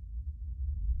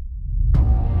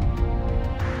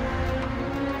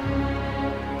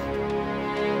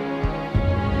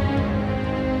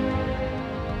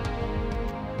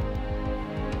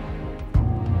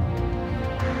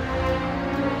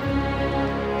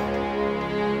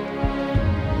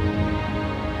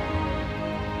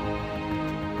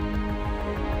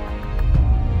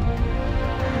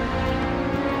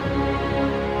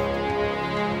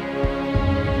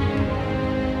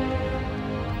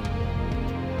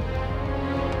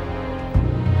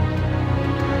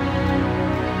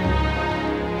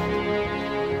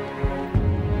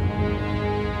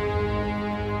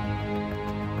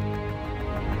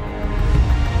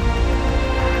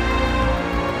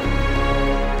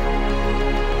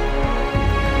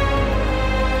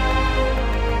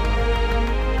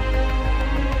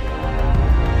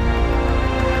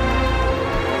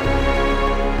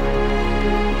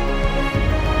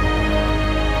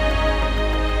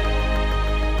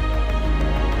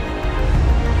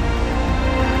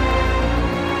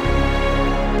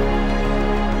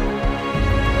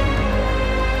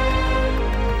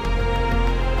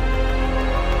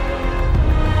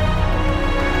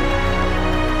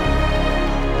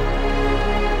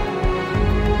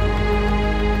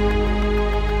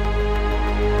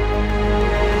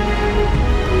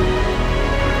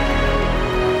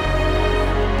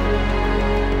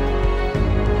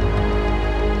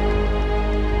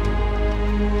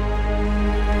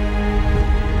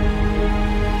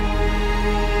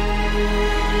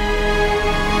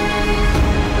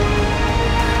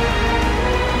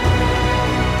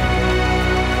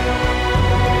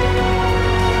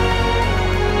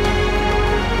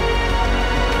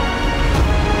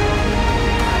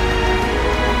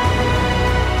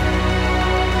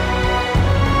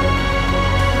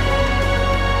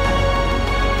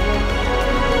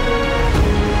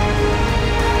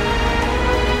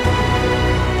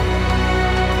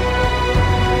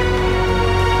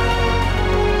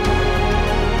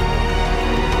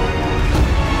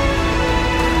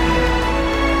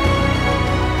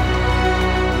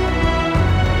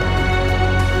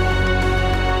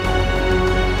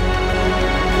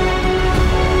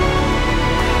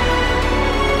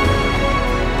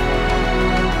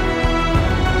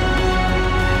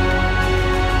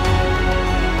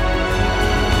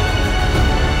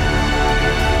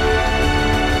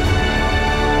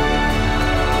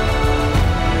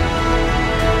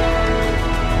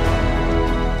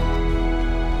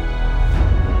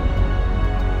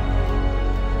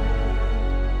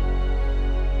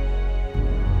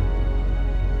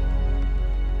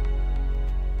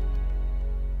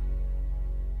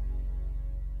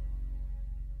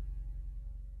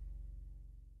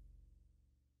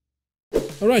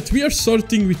 Alright, we are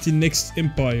starting with the next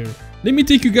empire. Let me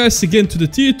take you guys again to the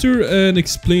theater and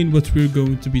explain what we're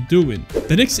going to be doing.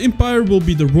 The next empire will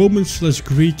be the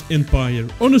Roman/Greek Empire.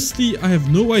 Honestly, I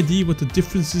have no idea what the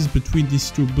difference is between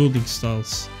these two building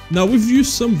styles. Now, we've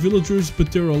used some villagers,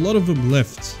 but there are a lot of them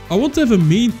left. I want to have a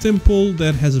main temple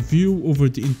that has a view over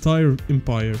the entire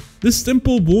empire. This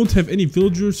temple won't have any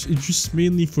villagers, it's just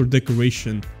mainly for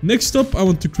decoration. Next up, I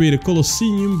want to create a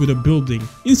colosseum with a building.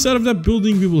 Inside of that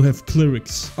building, we will have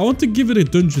clerics. I want to give it a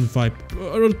dungeon vibe,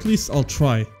 or at least I'll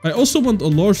try. I also want a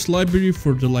large library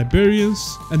for the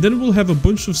librarians, and then we'll have a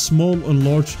bunch of small and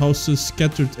large houses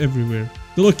scattered everywhere.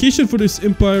 The location for this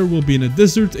empire will be in a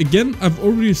desert. Again, I've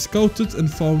already scouted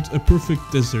and found a perfect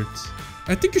desert.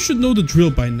 I think you should know the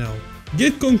drill by now.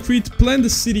 Get concrete, plan the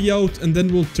city out, and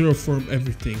then we'll terraform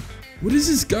everything. What is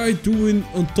this guy doing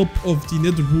on top of the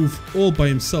nether roof all by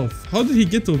himself? How did he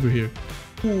get over here?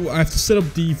 Oh, I have to set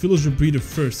up the villager breeder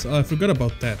first. I forgot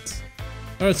about that.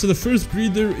 Alright, so the first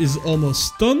breeder is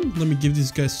almost done. Let me give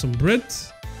these guys some bread.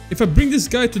 If I bring this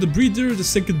guy to the breeder, the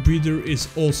second breeder is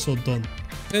also done.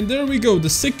 And there we go, the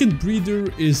second breeder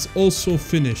is also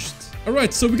finished.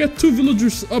 Alright, so we got 2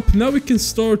 villagers up. Now we can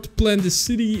start plan the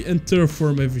city and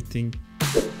terraform everything.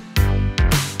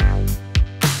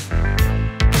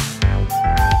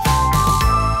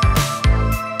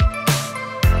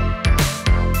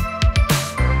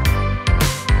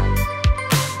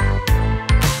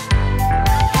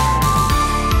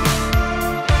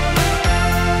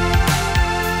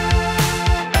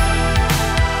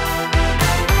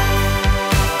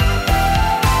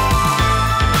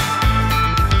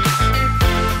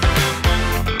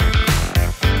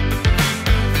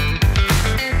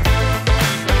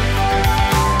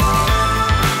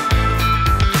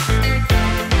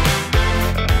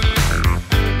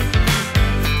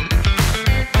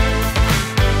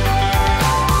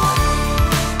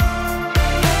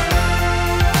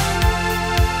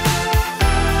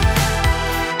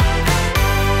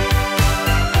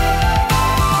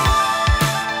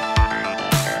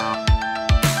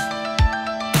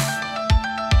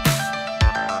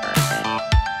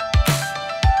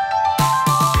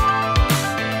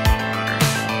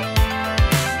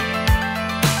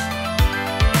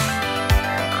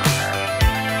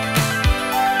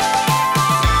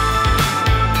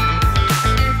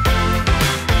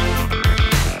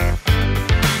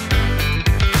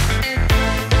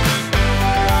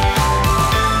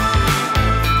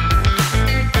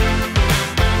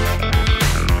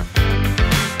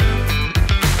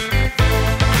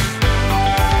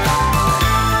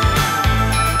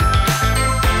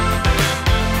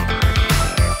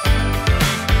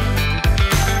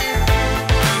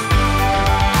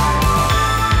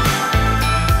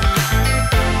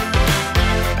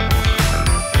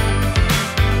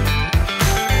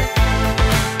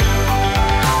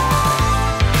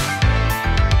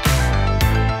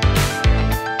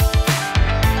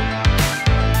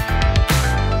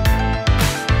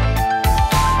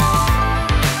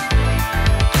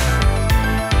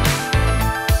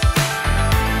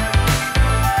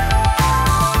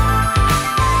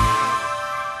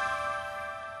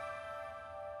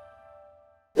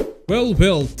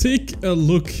 Well, take a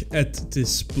look at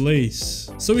this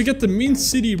place. So we got the main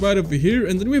city right over here,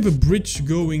 and then we have a bridge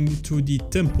going to the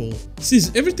temple.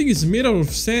 Since everything is made out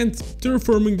of sand,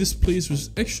 terraforming this place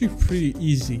was actually pretty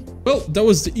easy. Well, that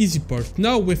was the easy part.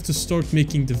 Now we have to start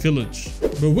making the village.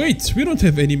 But wait, we don't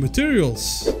have any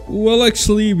materials. Well,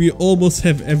 actually, we almost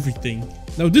have everything.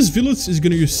 Now this village is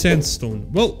gonna use sandstone.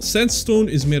 Well, sandstone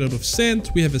is made out of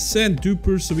sand. We have a sand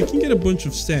duper, so we can get a bunch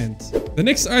of sand. The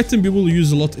next item we will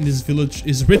use a lot in this village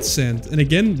is red sand. And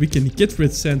again, we can get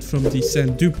red sand from the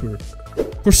sand duper.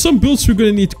 For some builds we're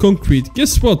gonna need concrete.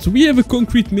 Guess what? We have a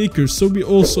concrete maker, so we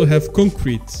also have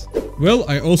concrete. Well,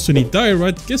 I also need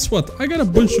diorite. Guess what? I got a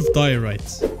bunch of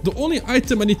diorite. The only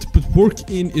item I need to put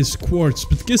work in is quartz.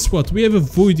 But guess what? We have a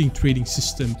voiding trading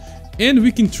system. And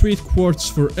we can trade quartz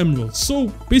for emeralds.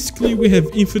 So basically we have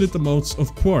infinite amounts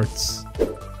of quartz.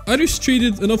 I just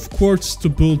traded enough quartz to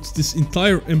build this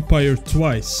entire empire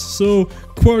twice. So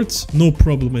quartz, no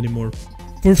problem anymore.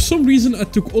 For some reason I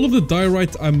took all of the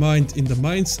diorite I mined in the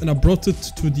mines and I brought it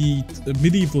to the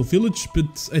medieval village,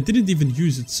 but I didn't even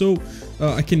use it, so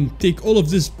I can take all of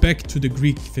this back to the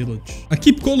Greek village. I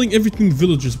keep calling everything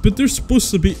villages, but they're supposed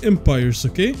to be empires,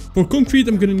 okay? For concrete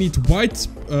I'm gonna need white,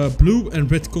 blue and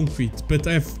red concrete, but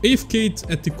I have AFK'd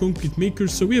at the concrete maker,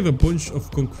 so we have a bunch of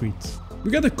concrete.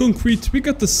 We got the concrete, we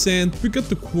got the sand, we got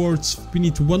the quartz, we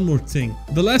need one more thing.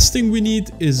 The last thing we need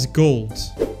is gold.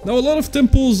 Now a lot of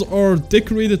temples are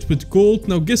decorated with gold.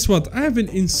 Now guess what? I have an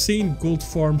insane gold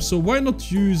farm, so why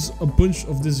not use a bunch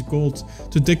of this gold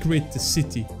to decorate the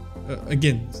city?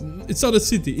 Again, it's not a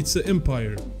city, it's an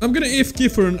empire. I'm gonna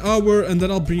AFK for an hour and then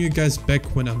I'll bring you guys back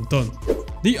when I'm done.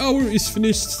 The hour is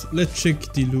finished. Let's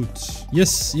check the loot.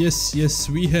 Yes,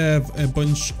 we have a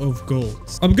bunch of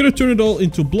gold. I'm gonna turn it all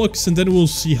into blocks and then we'll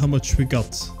see how much we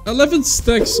got. 11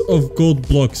 stacks of gold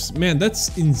blocks. Man,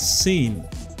 that's insane.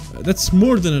 That's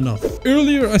more than enough.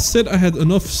 Earlier I said I had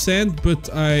enough sand,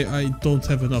 but I don't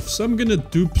have enough. So I'm gonna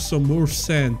dupe some more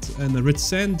sand and a red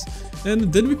sand,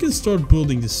 and then we can start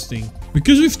building this thing.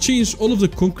 Because we've changed all of the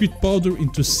concrete powder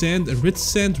into sand and red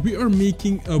sand, we are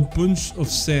making a bunch of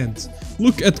sand.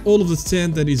 Look at all of the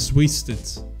sand that is wasted.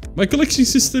 My collection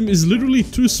system is literally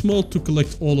too small to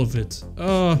collect all of it.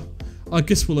 I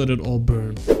guess we'll let it all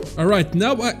burn. Alright,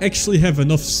 now I actually have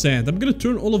enough sand. I'm gonna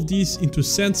turn all of these into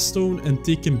sandstone and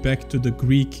take them back to the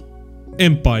Greek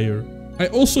Empire. I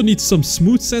also need some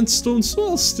smooth sandstone, so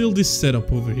I'll steal this setup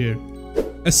over here.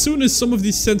 As soon as some of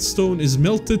this sandstone is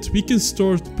melted, we can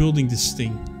start building this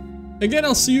thing. Again,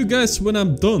 I'll see you guys when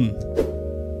I'm done.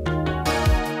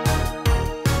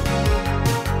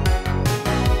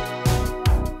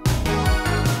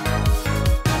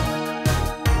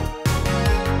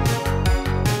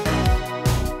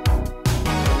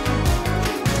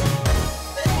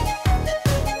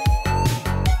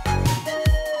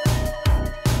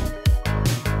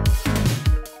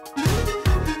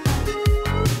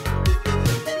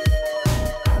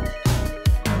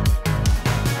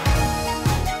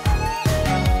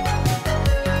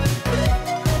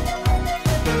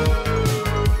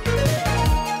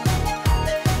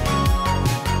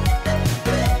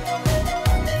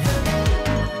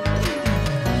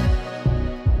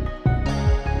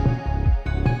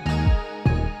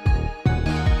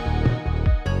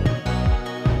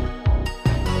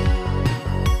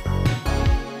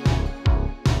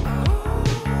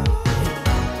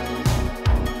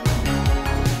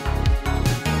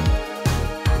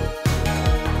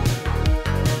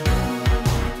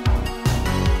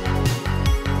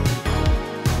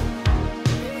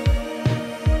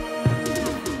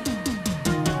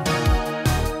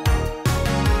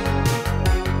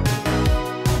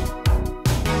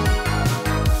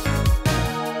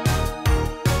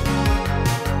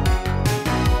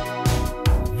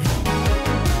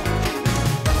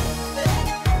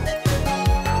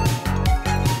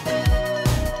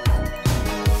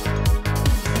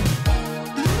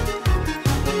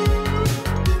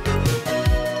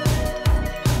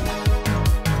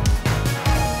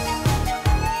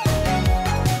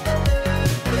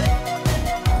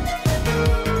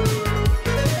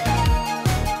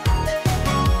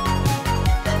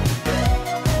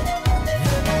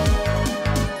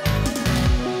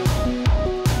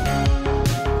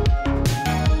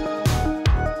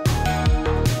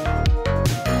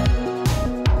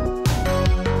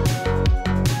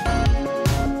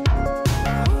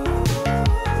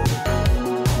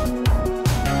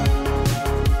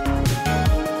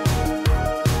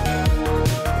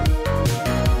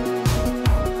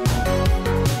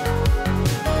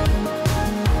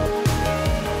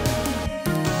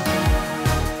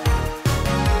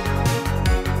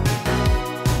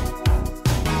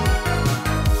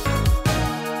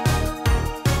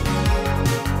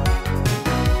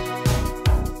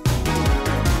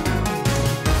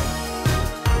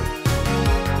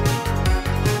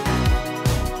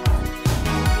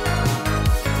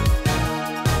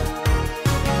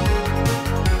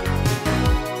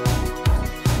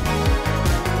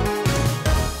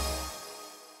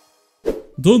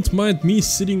 Don't mind me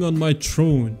sitting on my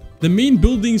throne. The main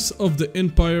buildings of the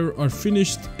empire are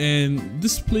finished and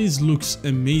this place looks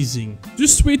amazing.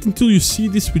 Just wait until you see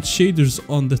this with shaders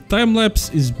on. The time lapse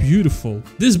is beautiful.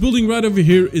 This building right over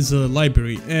here is a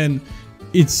library and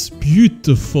it's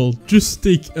beautiful. Just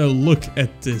take a look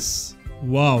at this.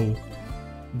 Wow.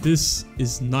 This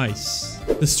is nice.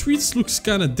 The streets looks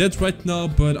kinda dead right now,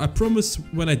 but I promise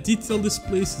when I detail this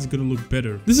place it's gonna look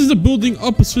better. This is the building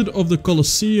opposite of the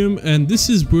Colosseum and this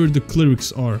is where the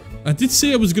clerics are. I did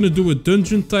say I was gonna do a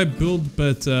dungeon type build,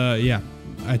 but yeah,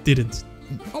 I didn't.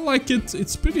 I like it,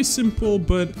 it's pretty simple,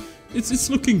 but it's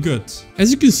looking good.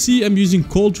 As you can see, I'm using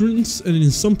cauldrons and in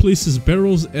some places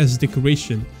barrels as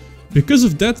decoration. Because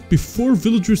of that, before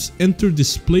villagers enter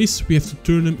this place, we have to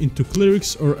turn them into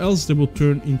clerics or else they will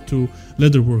turn into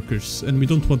leather workers, and we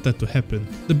don't want that to happen.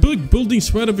 The big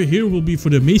buildings right over here will be for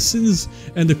the masons,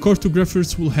 and the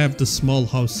cartographers will have the small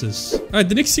houses. Alright,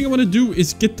 the next thing I want to do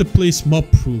is get the place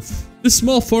mob proof. This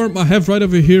small farm I have right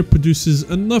over here produces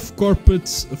enough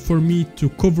carpets for me to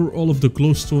cover all of the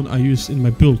glowstone I use in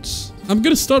my builds. I'm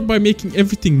gonna start by making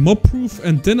everything mob proof,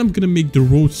 and then I'm gonna make the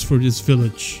roads for this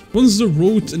village. Once the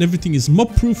roads and everything is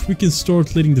mob proof, we can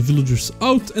start letting the villagers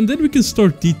out, and then we can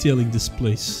start detailing this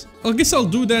place. I guess I'll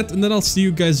do that, and then I'll see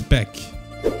you guys back.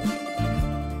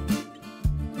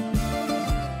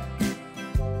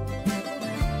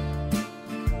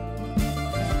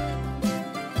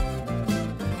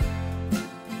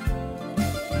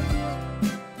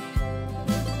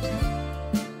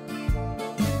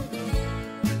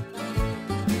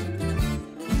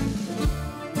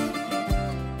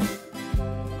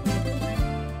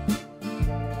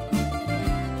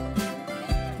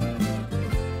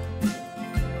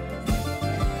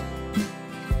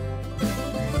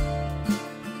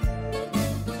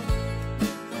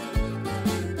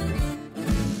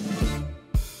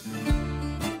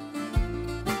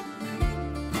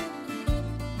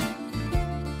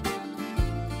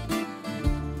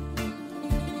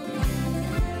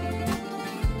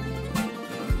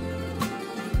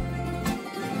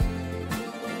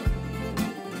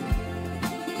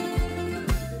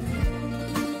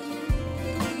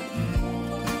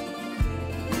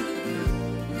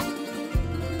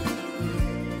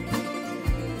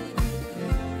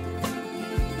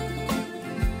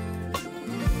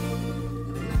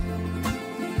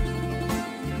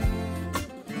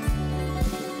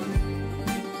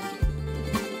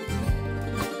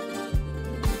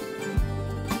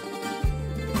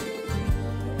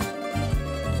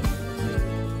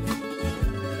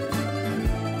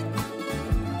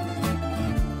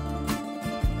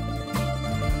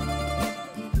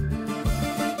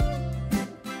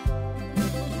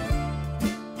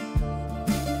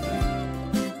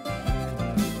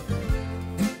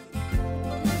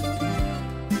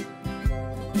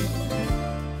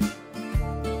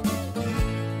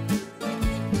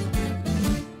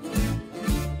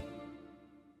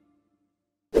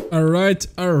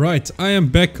 Alright, I am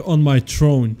back on my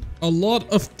throne. A lot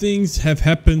of things have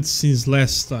happened since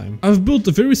last time. I've built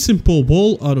a very simple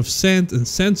wall out of sand and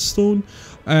sandstone.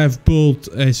 I've built,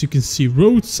 as you can see,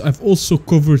 roads. I've also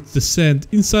covered the sand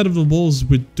inside of the walls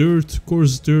with dirt,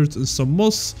 coarse dirt, and some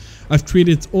moss. I've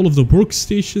created all of the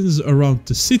workstations around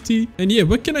the city. And yeah,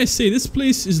 what can I say? This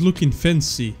place is looking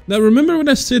fancy. Now, remember when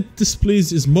I said this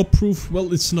place is mob proof?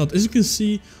 Well, it's not. As you can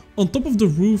see, on top of the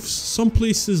roofs, some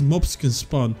places mobs can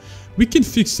spawn. We can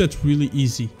fix that really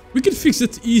easy. We can fix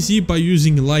that easy by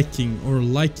using lighting or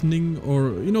lightning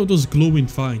or, you know, those glowing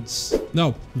vines.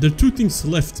 Now, there are two things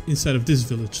left inside of this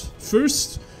village.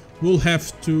 First, we'll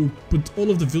have to put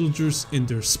all of the villagers in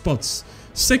their spots.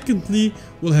 Secondly,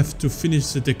 we'll have to finish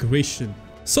the decoration.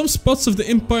 Some spots of the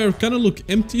empire kind of look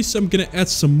empty, so I'm gonna add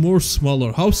some more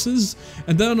smaller houses,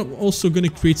 and then I'm also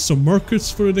gonna create some markers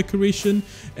for the decoration,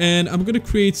 and I'm gonna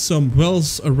create some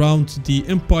wells around the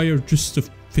empire just to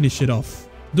finish it off.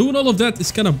 Doing all of that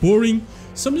is kind of boring,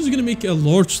 so I'm just gonna make a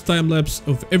large time lapse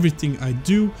of everything I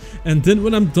do, and then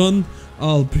when I'm done,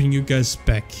 I'll bring you guys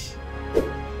back.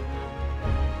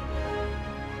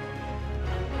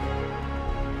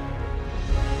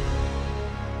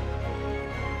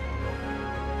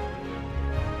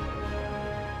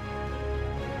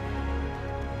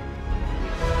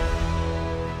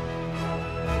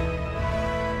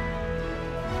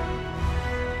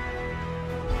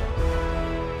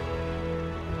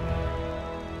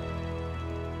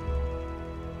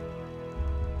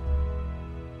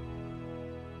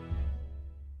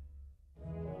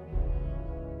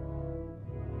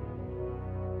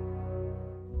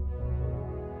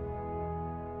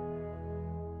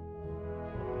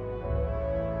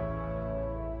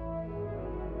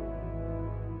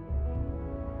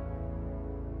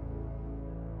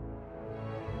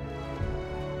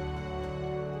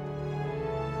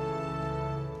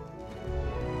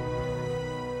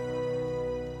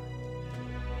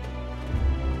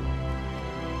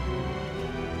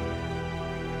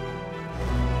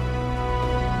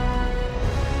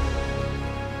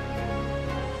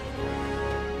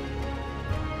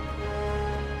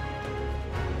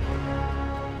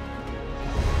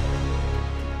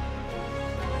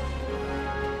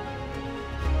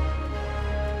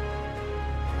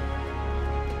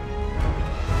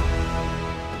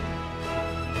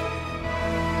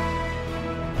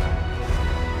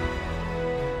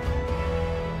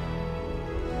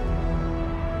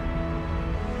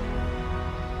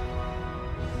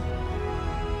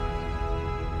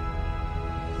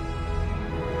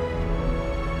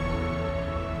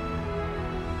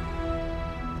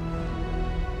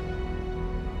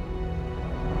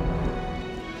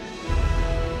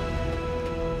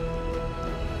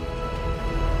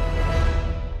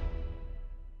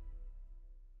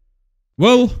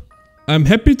 Well, I'm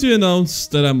happy to announce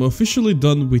that I'm officially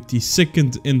done with the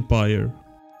second empire.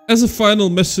 As a final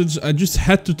message, I just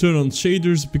had to turn on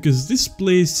shaders because this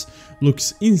place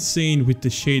looks insane with the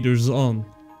shaders on.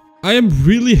 I am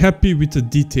really happy with the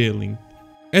detailing.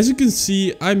 As you can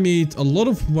see, I made a lot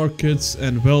of markets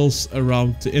and wells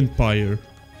around the empire.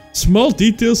 Small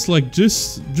details like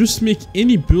this just make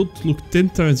any build look 10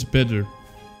 times better.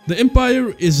 The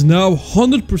empire is now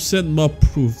 100% mob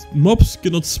proof. Mobs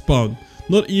cannot spawn.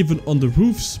 Not even on the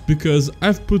roofs, because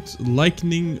I've put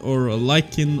lichen or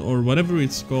whatever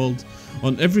it's called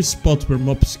on every spot where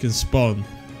mobs can spawn.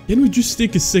 Can we just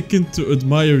take a second to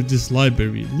admire this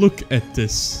library? Look at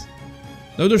this.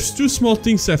 Now there's two small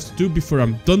things I have to do before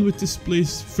I'm done with this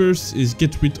place. First is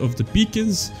get rid of the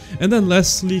beacons, and then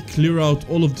lastly clear out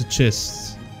all of the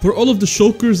chests. For all of the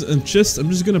shulkers and chests, I'm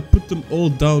just gonna put them all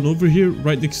down over here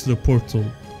right next to the portal.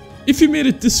 If you made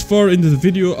it this far into the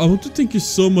video, I want to thank you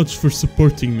so much for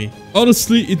supporting me.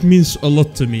 Honestly, it means a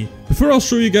lot to me. Before I'll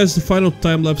show you guys the final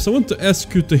time lapse, I want to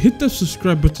ask you to hit that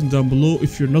subscribe button down below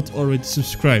if you're not already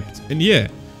subscribed. And yeah,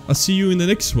 I'll see you in the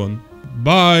next one.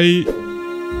 Bye!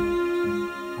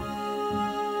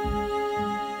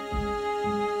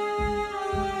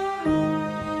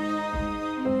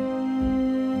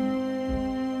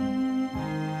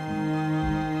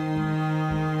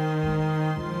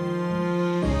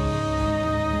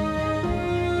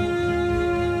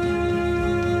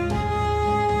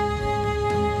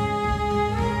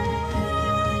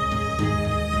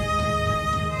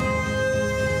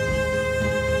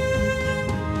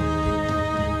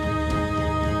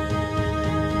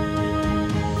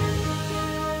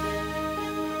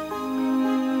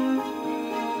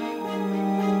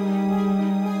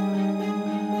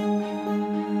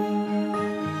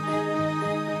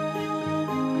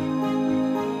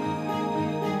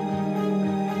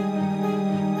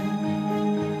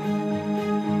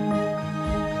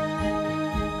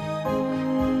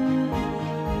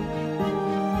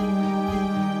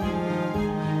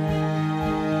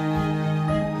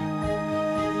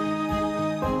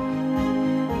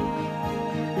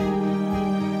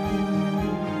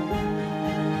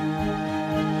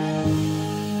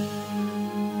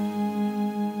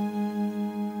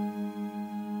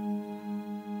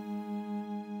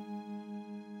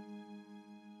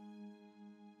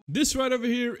 This right over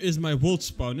here is my world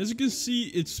spawn. As you can see,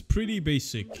 it's pretty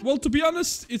basic. Well, to be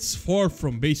honest, it's far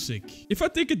from basic. If I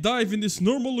take a dive in this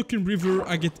normal looking river,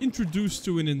 I get introduced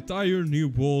to an entire new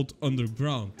world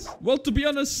underground. Well, to be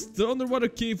honest, the underwater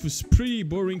cave was pretty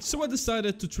boring, so I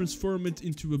decided to transform it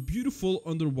into a beautiful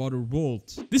underwater world.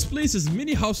 This place has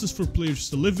many houses for players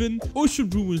to live in, ocean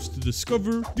ruins to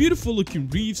discover, beautiful looking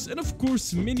reefs, and of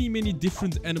course many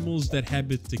different animals that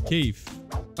habit the cave.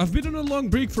 I've been on a long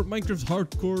break from Minecraft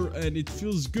Hardcore and it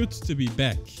feels good to be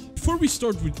back. Before we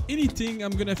start with anything,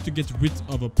 I'm gonna have to get rid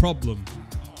of a problem.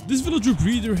 This villager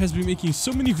breeder has been making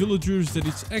so many villagers that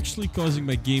it's actually causing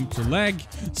my game to lag,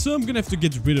 so I'm gonna have to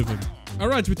get rid of him.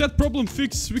 Alright, with that problem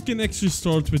fixed, we can actually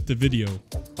start with the video.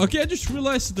 Okay, I just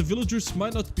realized that the villagers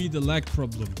might not be the lag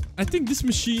problem. I think this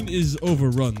machine is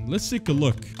overrun. Let's take a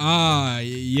look. Ah,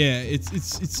 yeah,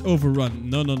 it's overrun.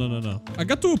 No. I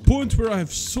got to a point where I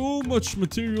have so much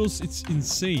materials, it's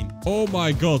insane. Oh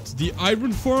my god, the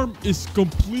iron farm is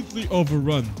completely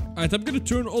overrun. Alright, I'm gonna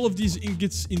turn all of these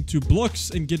ingots into blocks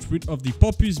and get rid of the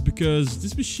poppies because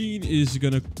this machine is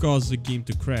gonna cause the game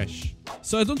to crash.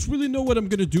 So I don't really know what I'm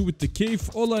gonna do with the cave.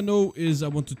 All I know is I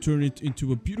want to turn it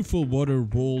into a beautiful water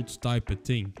world type of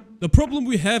thing. The problem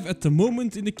we have at the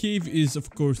moment in the cave is, of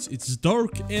course, it's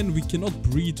dark and we cannot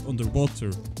breathe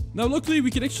underwater. Now, luckily, we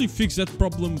can actually fix that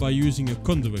problem by using a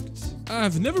conduit.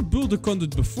 I've never built a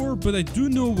conduit before, but I do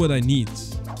know what I need.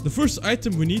 The first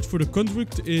item we need for the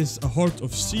conduit is a Heart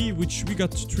of Sea, which we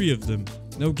got 3 of them.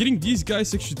 Now, getting these guys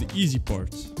is actually the easy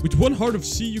part. With 1 Heart of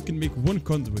Sea, you can make 1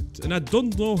 conduit, and I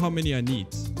don't know how many I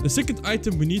need. The second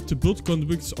item we need to build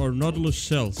conduits are Nautilus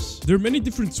shells. There are many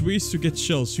different ways to get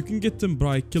shells. You can get them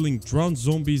by killing drowned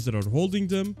zombies that are holding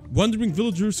them. Wandering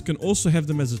villagers can also have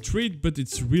them as a trade, but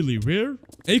it's really rare.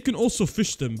 And you can also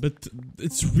fish them, but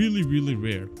it's really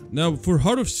rare. Now, for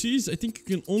Heart of Seas, I think you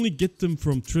can only get them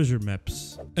from treasure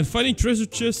maps. And finding treasure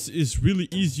chests is really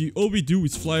easy. All we do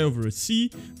is fly over a sea,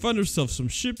 find ourselves some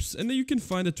ships, and then you can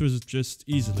find a treasure chest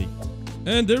easily.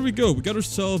 And there we go, we got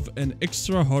ourselves an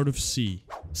extra Heart of Sea.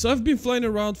 So I've been flying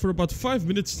around for about 5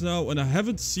 minutes now and I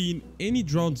haven't seen any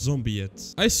drowned zombie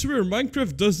yet. I swear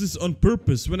Minecraft does this on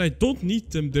purpose. When I don't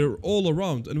need them, they're all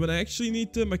around, and when I actually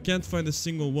need them, I can't find a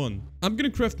single one. I'm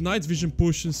gonna craft night vision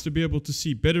potions to be able to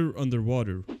see better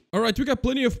underwater. Alright, we got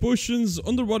plenty of potions.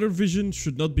 Underwater vision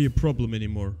should not be a problem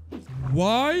anymore.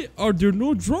 Why are there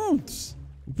no drowns?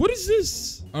 What is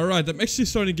this? Alright, I'm actually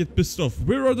starting to get pissed off.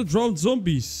 Where are the drowned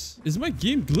zombies? Is my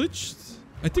game glitched?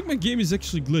 I think my game is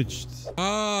actually glitched.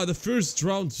 Ah, the first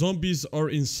drowned zombies are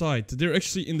inside. They're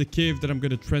actually in the cave that I'm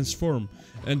gonna transform.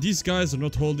 And these guys are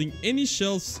not holding any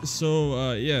shells.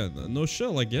 So, yeah, no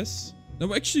shell, I guess.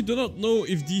 Now, I actually do not know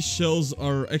if these shells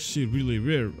are actually really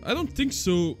rare. I don't think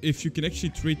so if you can actually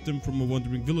trade them from a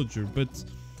wandering villager. But,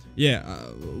 yeah,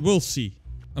 we'll see.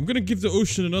 I'm gonna give the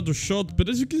ocean another shot. But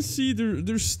as you can see,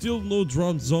 there's still no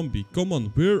drowned zombie. Come on,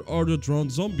 where are the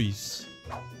drowned zombies?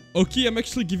 Okay, I'm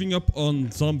actually giving up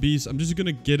on zombies. I'm just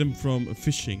gonna get them from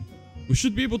fishing. We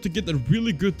should be able to get a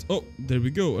really good... Oh, there we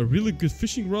go. A really good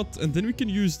fishing rod. And then we can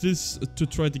use this to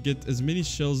try to get as many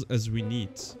shells as we need.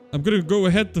 I'm gonna go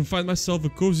ahead and find myself a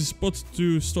cozy spot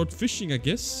to start fishing, I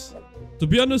guess. To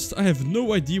be honest, I have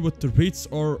no idea what the rates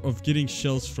are of getting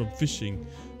shells from fishing.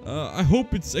 I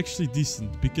hope it's actually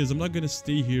decent, because I'm not gonna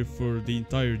stay here for the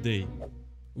entire day.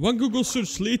 One Google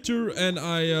search later, and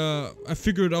I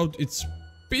figured out it's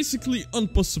basically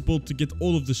impossible to get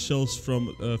all of the shells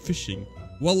from fishing.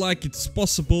 Well, like, it's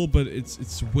possible, but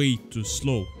it's way too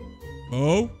slow.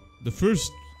 Oh, the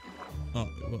first... Oh,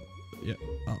 well, yeah,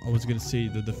 I was gonna say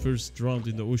that the first drowned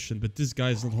in the ocean, but this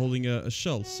guy is not holding a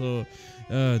shell, so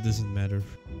it doesn't matter.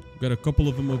 Got a couple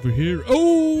of them over here.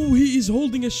 Oh, he is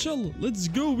holding a shell. Let's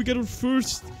go. We got our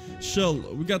first shell.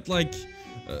 We got like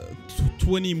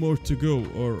 20 more to go,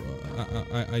 or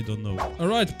I don't know.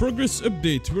 Alright, progress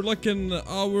update. We're like an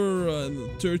hour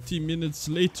and 30 minutes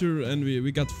later, and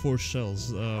we got 4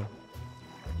 shells.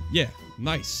 Yeah,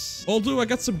 nice. Although I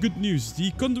got some good news. The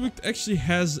conduit actually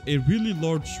has a really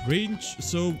large range,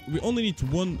 so we only need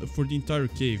 1 for the entire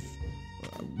cave.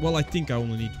 Well, I think I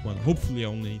only need 1. Hopefully I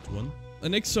only need 1.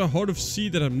 An extra heart of sea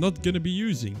that I'm not gonna be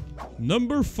using.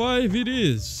 Number 5 it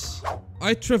is.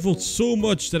 I traveled so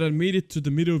much that I made it to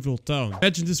the medieval town.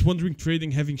 Imagine this wandering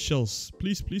trading having shells.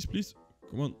 Please, please, please.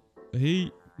 Come on.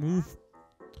 Hey, move.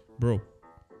 Bro.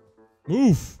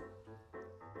 Move.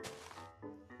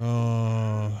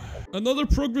 Another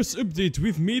progress update.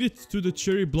 We've made it to the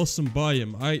cherry blossom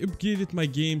biome. I upgraded my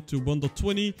game to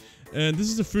 1.20, and this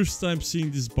is the first time seeing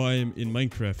this biome in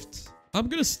Minecraft. I'm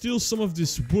gonna steal some of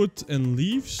this wood and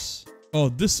leaves. Oh,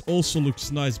 this also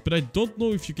looks nice, but I don't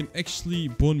know if you can actually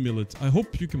bone meal it. I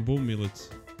hope you can bone meal it.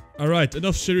 Alright,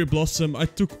 enough cherry blossom. I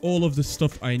took all of the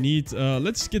stuff I need.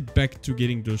 Let's get back to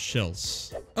getting those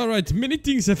shells. Alright, many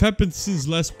things have happened since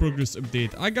last progress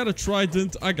update. I got a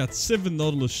trident, I got 7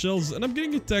 nautilus shells, and I'm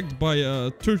getting attacked by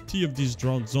 30 of these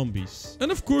drowned zombies.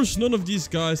 And of course, none of these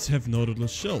guys have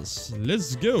nautilus shells.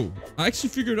 Let's go. I actually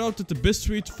figured out that the best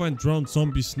way to find drowned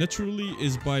zombies naturally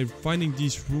is by finding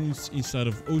these runes inside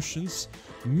of oceans.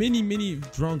 Many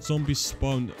drowned zombies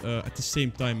spawn at the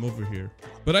same time over here.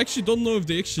 But I actually don't know if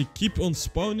they actually keep on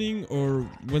spawning, or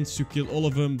once you kill all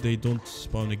of them, they don't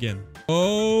spawn again.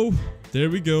 Oh, there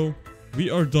we go.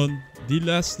 We are done. The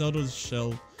last nautilus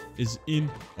shell is in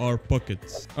our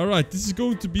pocket. Alright, this is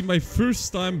going to be my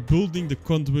first time building the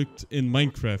conduit in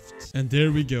Minecraft. And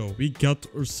there we go. We got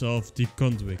ourselves the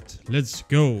conduit. Let's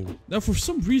go. Now, for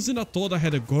some reason, I thought I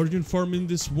had a guardian farm in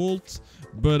this world,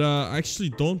 but I actually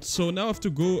don't. So now I have to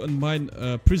go and mine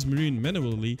prismarine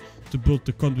manually to build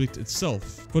the conduit itself.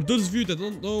 For those of you that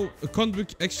don't know, a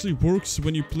conduit actually works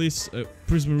when you place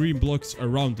prismarine blocks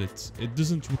around it. It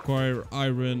doesn't require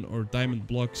iron or diamond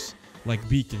blocks like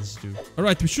beacons do.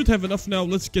 Alright, we should have enough now.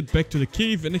 Let's get back to the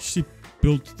cave and actually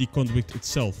build the conduit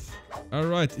itself.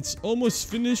 Alright, it's almost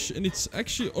finished and it's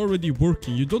actually already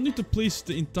working. You don't need to place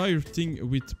the entire thing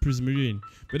with prismarine,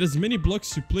 but as many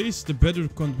blocks you place, the better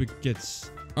the conduit gets.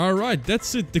 Alright,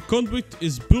 that's it. The conduit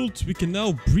is built. We can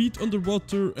now breathe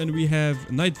underwater and we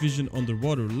have night vision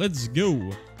underwater. Let's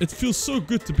go. It feels so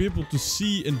good to be able to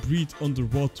see and breathe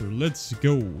underwater. Let's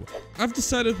go. I've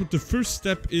decided what the first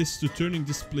step is to turning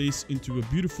this place into a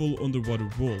beautiful underwater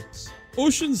world.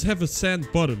 Oceans have a sand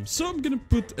bottom, so I'm gonna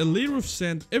put a layer of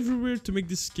sand everywhere to make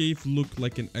this cave look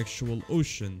like an actual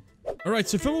ocean. Alright,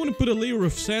 so if I want to put a layer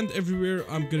of sand everywhere,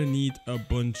 I'm gonna need a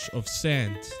bunch of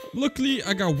sand. Luckily,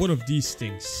 I got one of these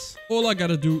things. All I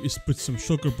gotta do is put some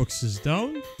shulker boxes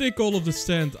down, take all of the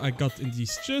sand I got in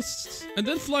these chests, and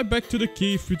then fly back to the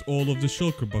cave with all of the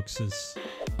shulker boxes.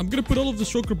 I'm gonna put all of the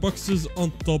shulker boxes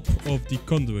on top of the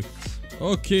conduit.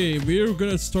 Okay, we're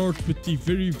gonna start with the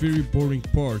very boring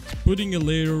part, putting a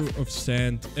layer of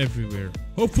sand everywhere.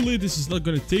 Hopefully this is not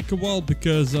gonna take a while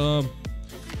because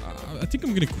I think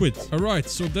I'm gonna quit. Alright,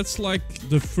 so that's like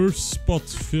the first spot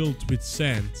filled with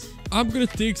sand. I'm gonna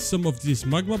take some of these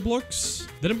magma blocks.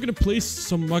 Then I'm gonna place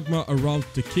some magma around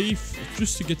the cave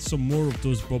just to get some more of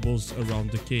those bubbles around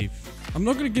the cave. I'm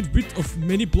not gonna get rid of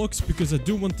many blocks because I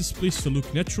do want this place to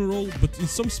look natural, but in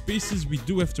some spaces we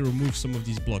do have to remove some of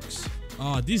these blocks.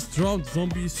 These drowned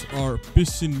zombies are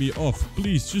pissing me off.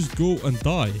 Please, just go and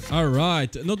die.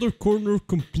 Alright, another corner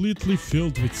completely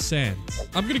filled with sand.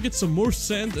 I'm gonna get some more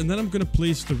sand and then I'm gonna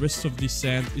place the rest of the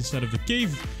sand inside of the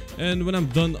cave. And when I'm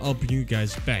done, I'll bring you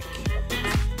guys back.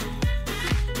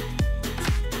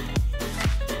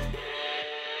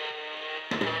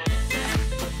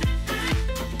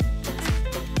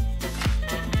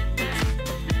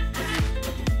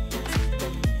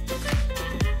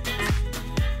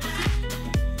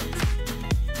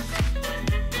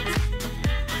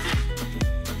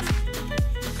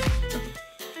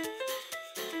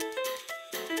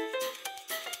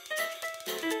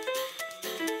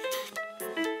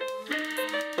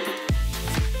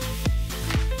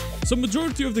 So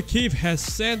majority of the cave has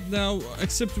sand now,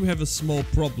 except we have a small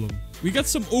problem. We got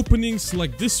some openings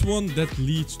like this one that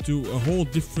leads to a whole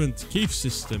different cave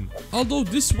system. Although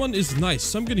this one is nice,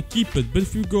 so I'm gonna keep it. But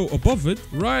if you go above it,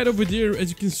 right over there, as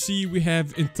you can see, we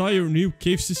have entire new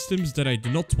cave systems that I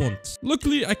do not want.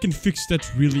 Luckily, I can fix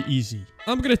that really easy.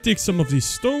 I'm gonna take some of this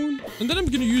stone, and then I'm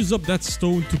gonna use up that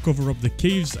stone to cover up the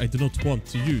caves I do not want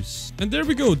to use. And there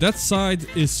we go, that side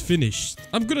is finished.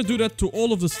 I'm gonna do that to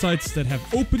all of the sides that have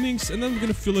openings, and then I'm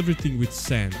gonna fill everything with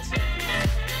sand.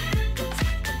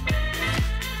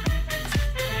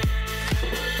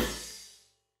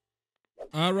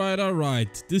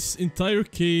 Alright, this entire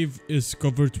cave is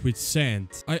covered with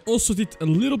sand. I also did a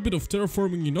little bit of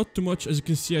terraforming, not too much. As you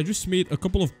can see, I just made a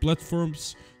couple of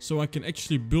platforms so I can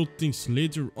actually build things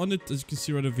later on it. As you can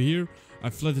see right over here, I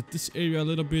flooded this area a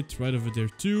little bit, right over there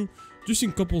too. Just in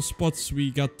a couple spots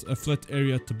we got a flat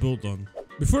area to build on.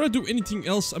 Before I do anything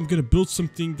else, I'm gonna build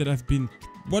something that I've been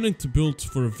wanting to build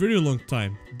for a very long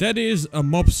time. That is a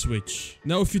mob switch.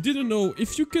 Now, if you didn't know,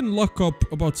 if you can lock up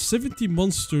about 70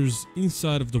 monsters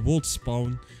inside of the world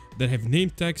spawn that have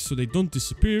name tags so they don't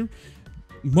disappear,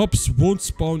 mobs won't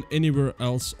spawn anywhere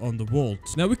else on the world.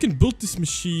 Now, we can build this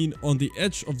machine on the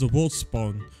edge of the world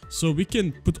spawn. So we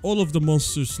can put all of the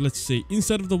monsters, let's say,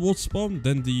 inside of the world spawn,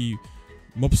 then the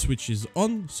mob switch is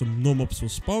on, so no mobs will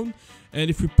spawn.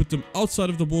 And if we put them outside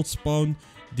of the world spawn,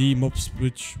 the mob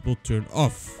switch will turn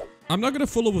off. I'm not gonna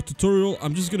follow a tutorial,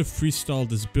 I'm just gonna freestyle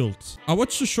this build. I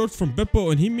watched a short from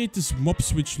Beppo and he made this mob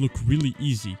switch look really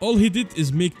easy. All he did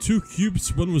is make two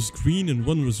cubes, one was green and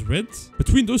one was red.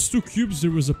 Between those two cubes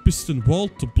there was a piston wall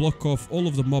to block off all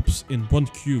of the mobs in one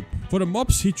cube. For the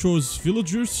mobs he chose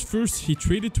villagers. First he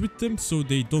traded with them so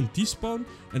they don't despawn,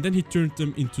 and then he turned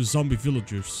them into zombie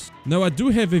villagers. Now I do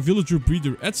have a villager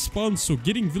breeder at spawn, so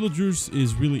getting villagers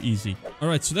is really easy.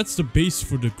 Alright, so that's the base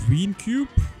for the green cube.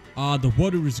 The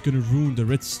water is gonna ruin the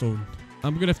redstone.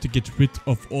 I'm gonna have to get rid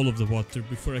of all of the water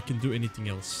before I can do anything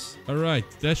else. Alright,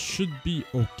 that should be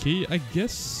okay, I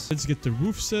guess. Let's get the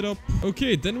roof set up.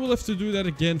 Okay, then we'll have to do that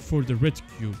again for the red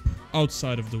cube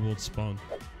outside of the world spawn.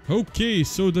 Okay,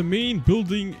 so the main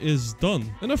building is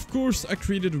done. And of course, I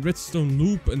created a redstone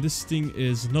loop and this thing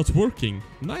is not working.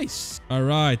 Nice.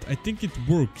 Alright, I think it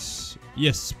works.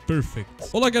 Yes, perfect.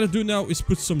 All I gotta do now is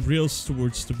put some rails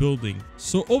towards the building.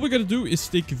 So all we gotta do is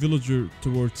take a villager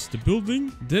towards the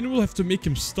building. Then we'll have to make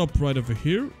him stop right over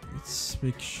here. Let's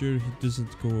make sure he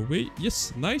doesn't go away.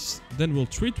 Yes, nice. Then we'll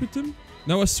trade with him.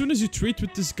 Now, as soon as you trade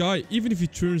with this guy, even if he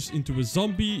turns into a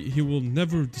zombie, he will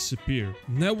never disappear.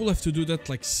 Now we'll have to do that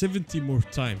like 70 more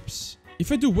times.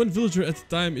 If I do one villager at a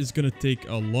time, it's gonna take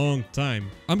a long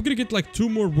time. I'm gonna get like 2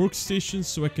 more workstations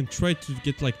so I can try to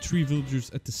get like 3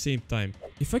 villagers at the same time.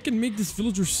 If I can make this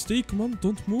villager stay, come on,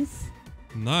 don't move.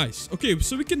 Nice. Okay,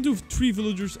 so we can do 3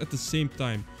 villagers at the same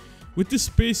time. With this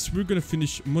pace, we're gonna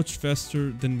finish much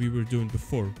faster than we were doing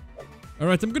before.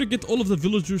 Alright, I'm gonna get all of the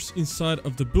villagers inside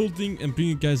of the building and bring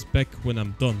you guys back when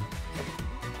I'm done.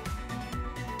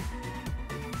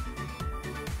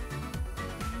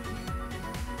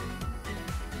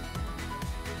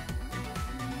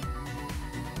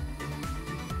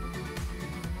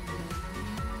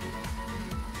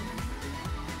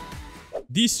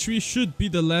 These 3 should be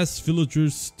the last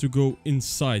villagers to go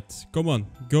inside. Come on,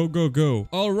 go, go, go.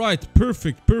 Alright,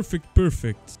 perfect, perfect,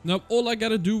 perfect. Now all I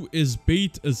gotta do is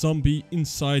bait a zombie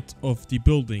inside of the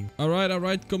building.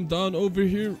 Alright, come down over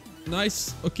here.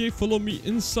 Nice. Okay, follow me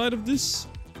inside of this.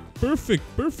 Perfect,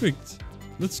 perfect.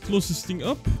 Let's close this thing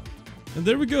up. And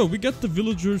there we go. We got the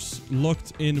villagers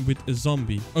locked in with a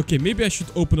zombie. Okay, maybe I should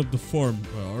open up the farm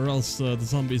or else the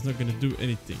zombie is not going to do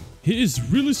anything. He is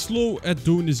really slow at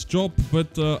doing his job,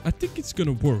 but I think it's going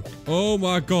to work. Oh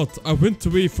my god. I went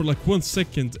away for like 1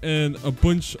 second and a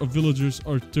bunch of villagers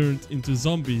are turned into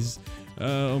zombies.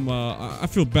 I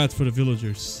feel bad for the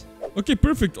villagers. Okay,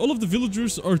 perfect. All of the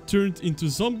villagers are turned into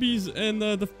zombies and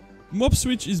the mob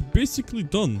switch is basically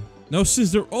done. Now,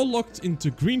 since they're all locked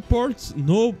into green parts,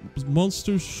 no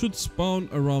monsters should spawn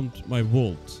around my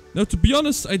world. Now, to be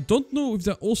honest, I don't know if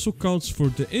that also counts for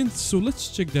the end, so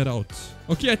let's check that out.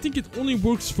 Okay, I think it only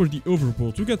works for the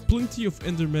overworld. We got plenty of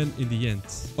endermen in the end.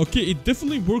 Okay, it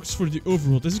definitely works for the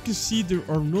overworld. As you can see, there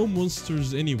are no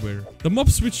monsters anywhere. The mob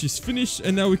switch is finished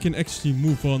and now we can actually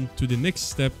move on to the next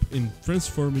step in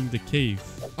transforming the cave.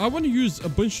 I want to use a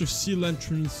bunch of sea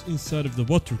lanterns inside of the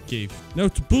water cave. Now,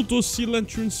 to build those sea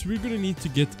lanterns, we're gonna need to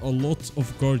get a lot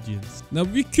of guardians. Now,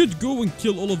 we could go and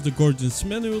kill all of the guardians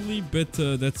manually, but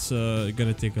that's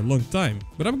gonna take a long time.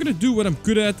 But I'm gonna do what I'm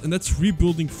good at, and that's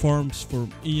rebuilding farms for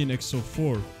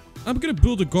ENXO4. I'm gonna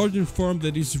build a guardian farm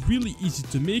that is really easy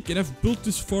to make, and I've built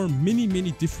this farm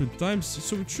many different times,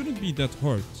 so it shouldn't be that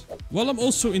hard. While I'm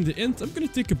also in the end, I'm gonna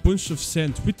take a bunch of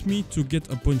sand with me to get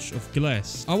a bunch of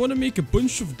glass. I wanna make a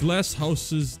bunch of glass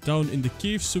houses down in the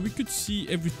cave so we could see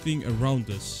everything around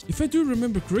us. If I do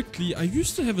remember correctly, I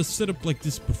used to have a setup like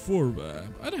this before, but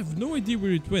I have no idea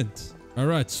where it went.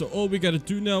 Alright, so all we gotta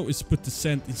do now is put the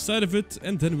sand inside of it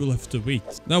and then we'll have to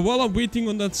wait. Now, while I'm waiting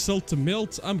on that cell to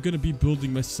melt, I'm gonna be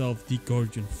building myself the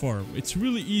guardian farm. It's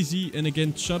really easy, and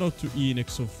again, shout out to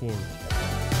ENXO4.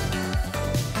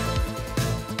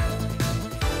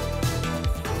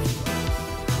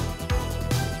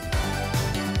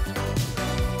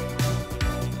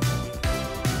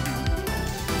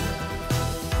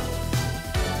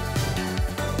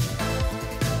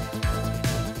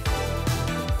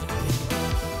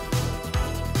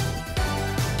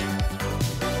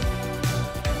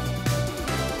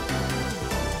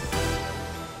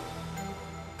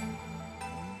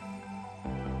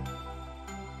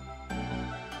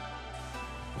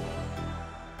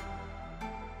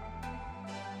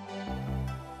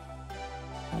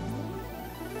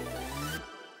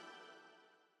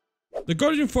 The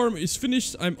guardian farm is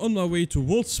finished. I'm on my way to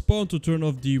world spawn to turn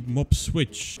off the mob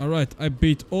switch. Alright, I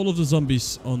bait all of the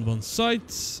zombies on one side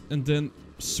and then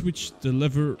switch the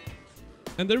lever.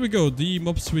 And there we go, the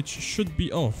mob switch should be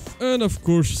off. And of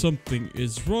course something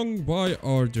is wrong. Why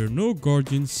are there no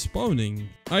guardians spawning?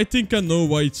 I think I know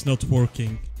why it's not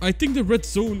working. I think the red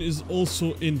zone is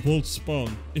also in world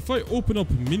spawn. If I open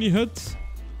up mini hut...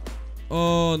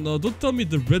 Oh no, don't tell me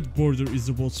the red border is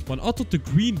the world spawn. I thought the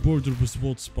green border was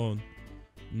world spawn.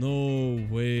 No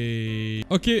way.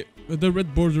 Okay, the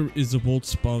red border is the world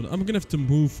spawn. I'm gonna have to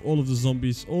move all of the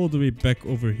zombies all the way back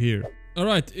over here.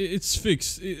 Alright, it's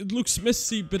fixed. It looks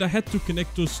messy, but I had to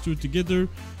connect those two together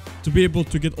to be able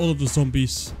to get all of the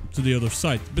zombies to the other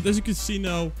side. But as you can see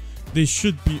now, they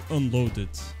should be unloaded.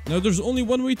 Now, there's only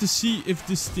one way to see if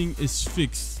this thing is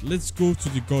fixed. Let's go to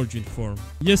the guardian farm.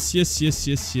 Yes.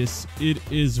 It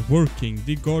is working.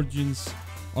 The guardians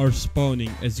are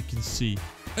spawning, as you can see.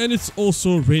 And it's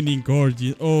also raining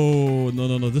guardian. Oh,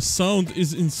 no. The sound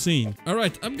is insane.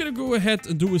 Alright, I'm gonna go ahead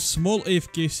and do a small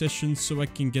AFK session so I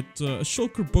can get a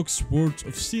shulker box worth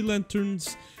of sea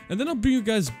lanterns. And then I'll bring you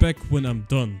guys back when I'm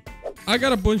done. I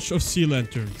got a bunch of sea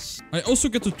lanterns. I also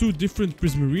got the 2 different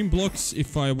prismarine blocks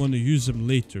if I want to use them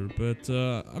later. But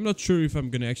I'm not sure if I'm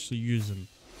gonna actually use them.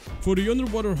 For the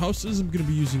underwater houses, I'm gonna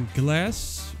be using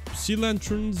glass, sea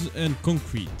lanterns, and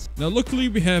concrete. Now, luckily,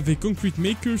 we have a concrete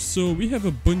maker, so we have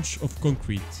a bunch of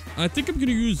concrete. I think I'm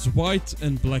gonna use white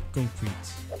and black concrete.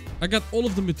 I got all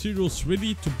of the materials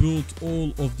ready to build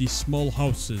all of these small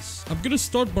houses. I'm gonna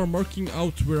start by marking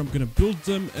out where I'm gonna build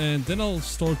them, and then I'll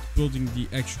start building the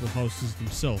actual houses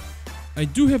themselves. I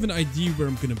do have an idea where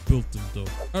I'm gonna build them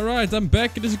though. Alright, I'm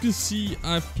back, and as you can see,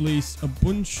 I've placed a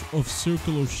bunch of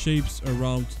circular shapes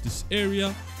around this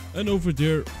area. And over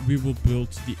there, we will build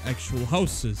the actual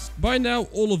houses. By now,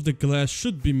 all of the glass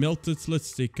should be melted.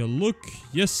 Let's take a look.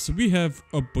 Yes, we have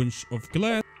a bunch of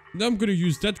glass. Now I'm gonna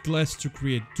use that glass to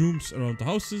create domes around the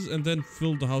houses and then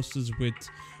fill the houses with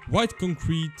white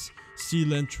concrete, sea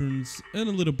lanterns, and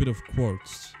a little bit of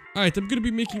quartz. Alright, I'm gonna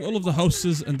be making all of the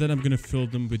houses and then I'm gonna fill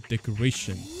them with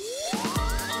decoration.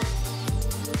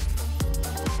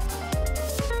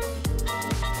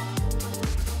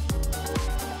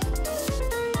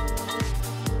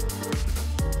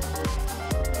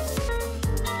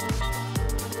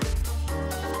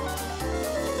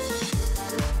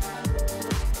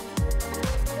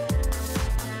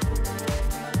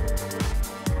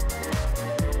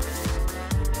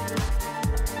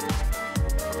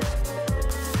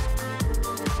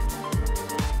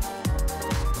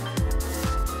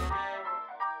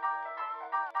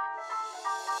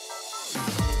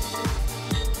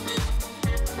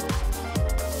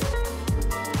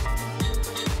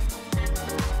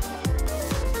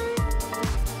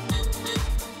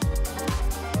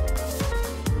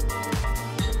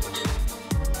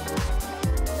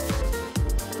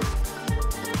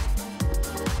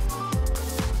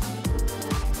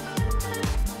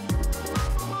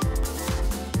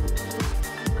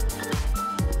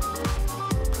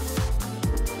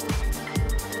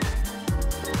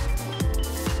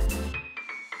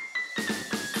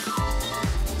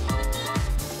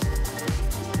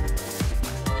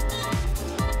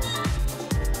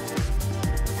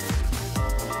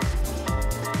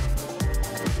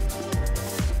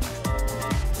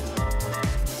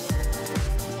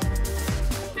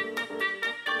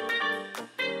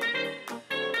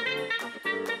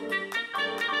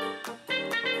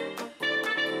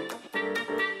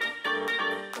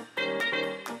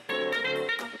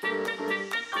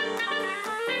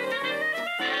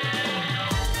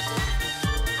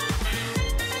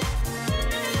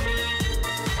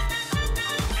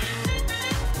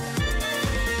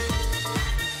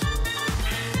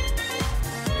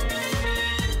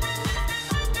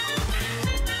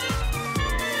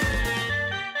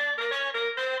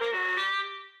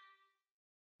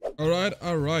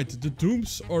 Alright, the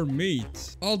dooms are made.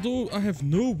 Although I have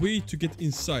no way to get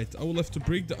inside. I will have to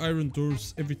break the iron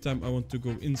doors every time I want to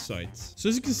go inside. So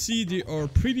as you can see, they are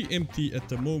pretty empty at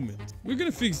the moment. We're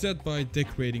gonna fix that by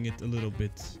decorating it a little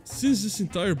bit. Since this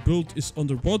entire build is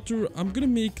underwater, I'm gonna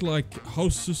make like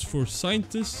houses for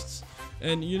scientists.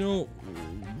 And you know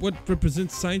what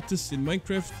represents scientists in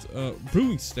Minecraft?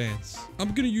 Brewing stands.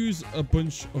 I'm gonna use a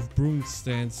bunch of brewing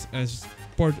stands as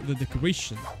part of the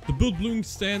decoration. To build brewing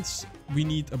stands, we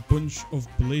need a bunch of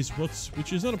blaze rods,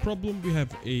 which is not a problem. We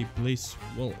have a blaze,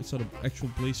 well, it's not an actual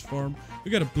blaze farm.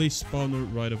 We got a blaze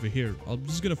spawner right over here. I'm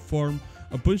just gonna farm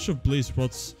a bunch of blaze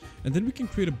rods, and then we can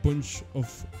create a bunch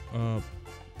of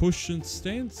potion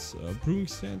stands, brewing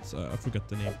stands, I forgot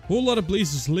the name. Whole lot of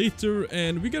blazes later,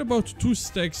 and we got about 2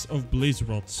 stacks of blaze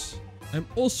rods. I'm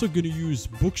also gonna use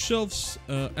bookshelves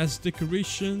as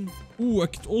decoration. Ooh, I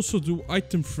could also do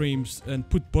item frames and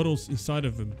put bottles inside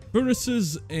of them.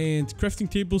 Furnaces and crafting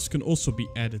tables can also be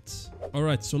added.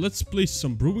 Alright, so let's place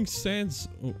some brewing stands.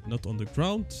 Oh, not on the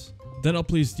ground. Then I'll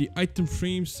place the item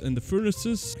frames and the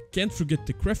furnaces. Can't forget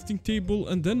the crafting table.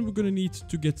 And then we're gonna need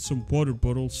to get some water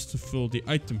bottles to fill the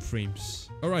item frames.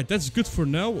 Alright, that's good for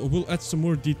now. We'll add some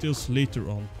more details later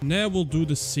on. Now we'll do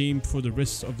the same for the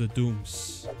rest of the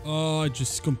dooms. I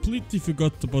just completely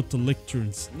forgot about the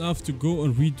lecterns. Now I have to go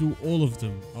and redo all of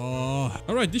them.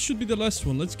 Alright, this should be the last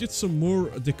one. Let's get some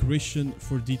more decoration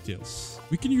for details.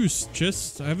 We can use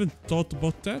chests. I haven't thought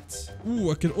about that. Ooh,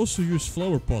 I can also use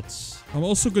flower pots. I'm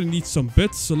also gonna need some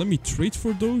beds, so let me trade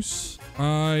for those.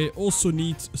 I also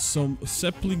need some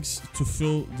saplings to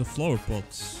fill the flower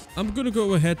pots. I'm gonna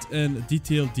go ahead and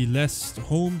detail the last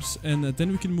homes, and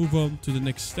then we can move on to the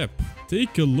next step.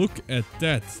 Take a look at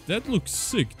that. That looks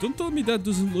sick. Don't tell me that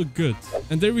doesn't look good.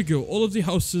 And there we go. All of the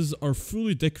houses are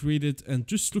fully decorated, and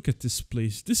just look at this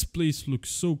place. This place looks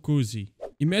so cozy.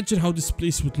 Imagine how this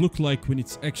place would look like when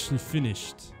it's actually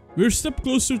finished. We're a step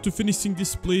closer to finishing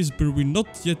this place, but we're not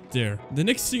yet there. The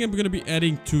next thing I'm going to be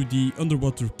adding to the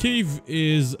underwater cave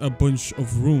is a bunch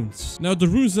of runes. Now, the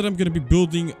runes that I'm going to be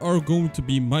building are going to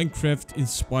be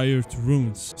Minecraft-inspired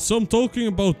runes. So I'm talking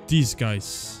about these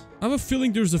guys. I have a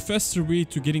feeling there's a faster way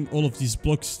to getting all of these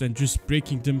blocks than just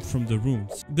breaking them from the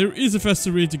runes. There is a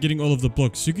faster way to getting all of the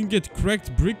blocks. You can get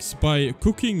cracked bricks by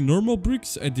cooking normal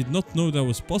bricks. I did not know that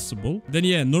was possible. Then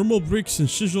yeah, normal bricks and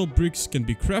chisel bricks can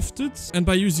be crafted. And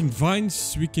by using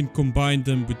vines, we can combine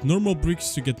them with normal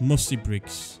bricks to get mossy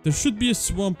bricks. There should be a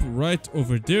swamp right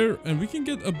over there, and we can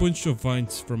get a bunch of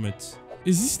vines from it.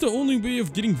 Is this the only way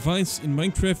of getting vines in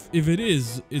Minecraft? If it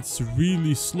is, it's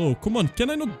really slow. Come on,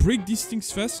 can I not break these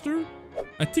things faster?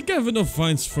 I think I have enough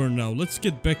vines for now. Let's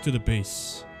get back to the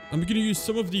base. I'm gonna use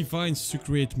some of the vines to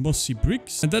create mossy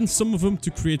bricks, and then some of them to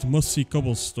create mossy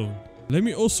cobblestone. Let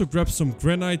me also grab some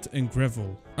granite and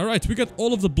gravel. Alright, we got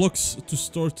all of the blocks to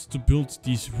start to build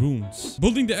these runes.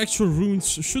 Building the actual runes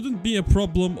shouldn't be a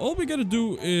problem. All we gotta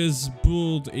do is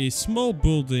build a small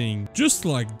building just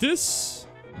like this.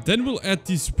 Then we'll add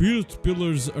these weird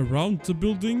pillars around the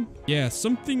building. Yeah,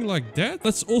 something like that.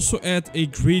 Let's also add a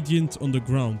gradient on the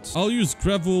ground. I'll use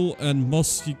gravel and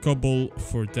mossy cobble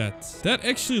for that. That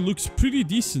actually looks pretty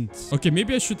decent. Okay,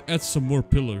 maybe I should add some more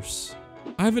pillars.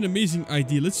 I have an amazing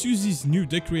idea. Let's use these new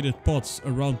decorated pots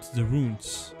around the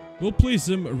runes. We'll place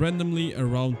them randomly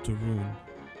around the rune.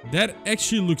 That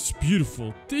actually looks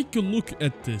beautiful. Take a look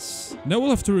at this. Now we'll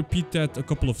have to repeat that a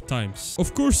couple of times.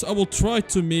 Of course, I will try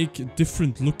to make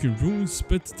different looking runes,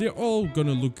 but they're all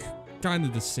gonna look kind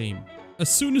of the same. As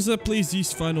soon as I place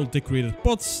these final decorated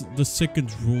pots, the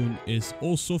second rune is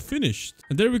also finished.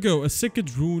 And there we go, a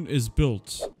second rune is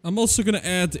built. I'm also gonna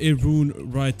add a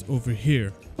rune right over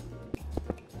here.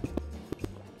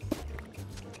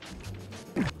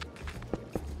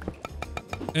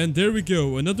 And there we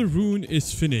go, another rune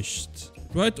is finished.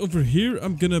 Right over here,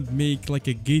 I'm gonna make like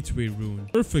a gateway rune.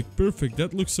 Perfect, perfect,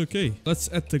 that looks okay. Let's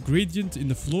add the gradient in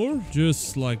the floor,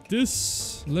 just like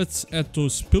this. Let's add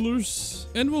those pillars,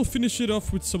 and we'll finish it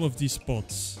off with some of these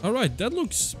pots. Alright, that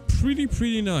looks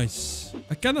pretty nice.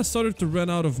 I kinda started to run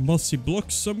out of mossy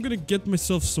blocks, so I'm gonna get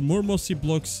myself some more mossy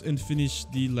blocks and finish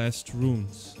the last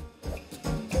runes.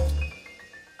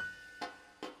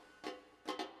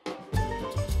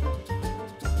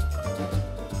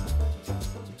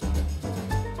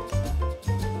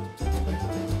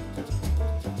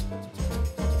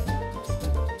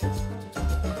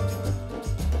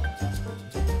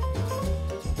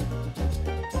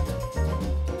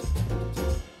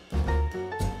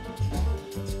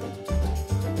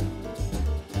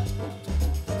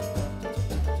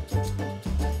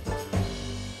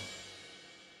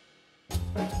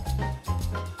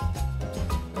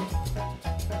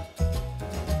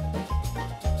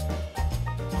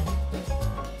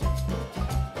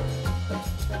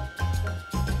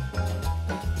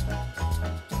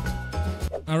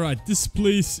 Alright, this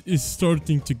place is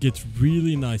starting to get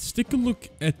really nice. Take a look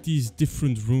at these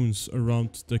different runes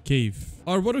around the cave.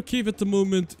 Our water cave at the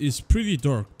moment is pretty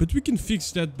dark, but we can fix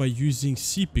that by using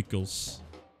sea pickles.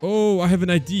 Oh, I have an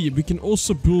idea. We can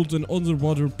also build an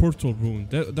underwater portal rune.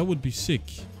 That would be sick.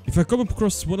 If I come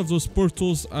across one of those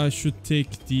portals, I should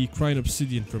take the crying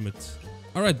obsidian from it.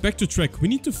 Alright, back to track. We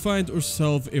need to find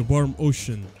ourselves a warm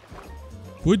ocean.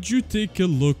 Would you take a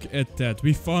look at that?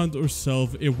 We found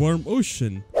ourselves a warm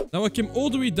ocean. Now I came all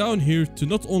the way down here to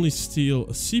not only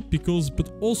steal sea pickles,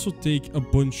 but also take a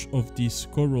bunch of these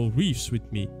coral reefs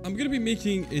with me. I'm gonna be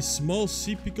making a small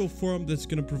sea pickle farm that's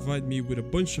gonna provide me with a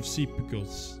bunch of sea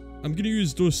pickles. I'm gonna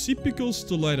use those sea pickles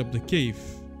to light up the cave.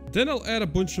 Then I'll add a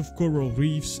bunch of coral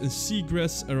reefs and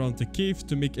seagrass around the cave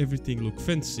to make everything look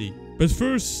fancy. But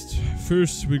first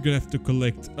we're gonna have to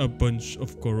collect a bunch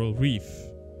of coral reef.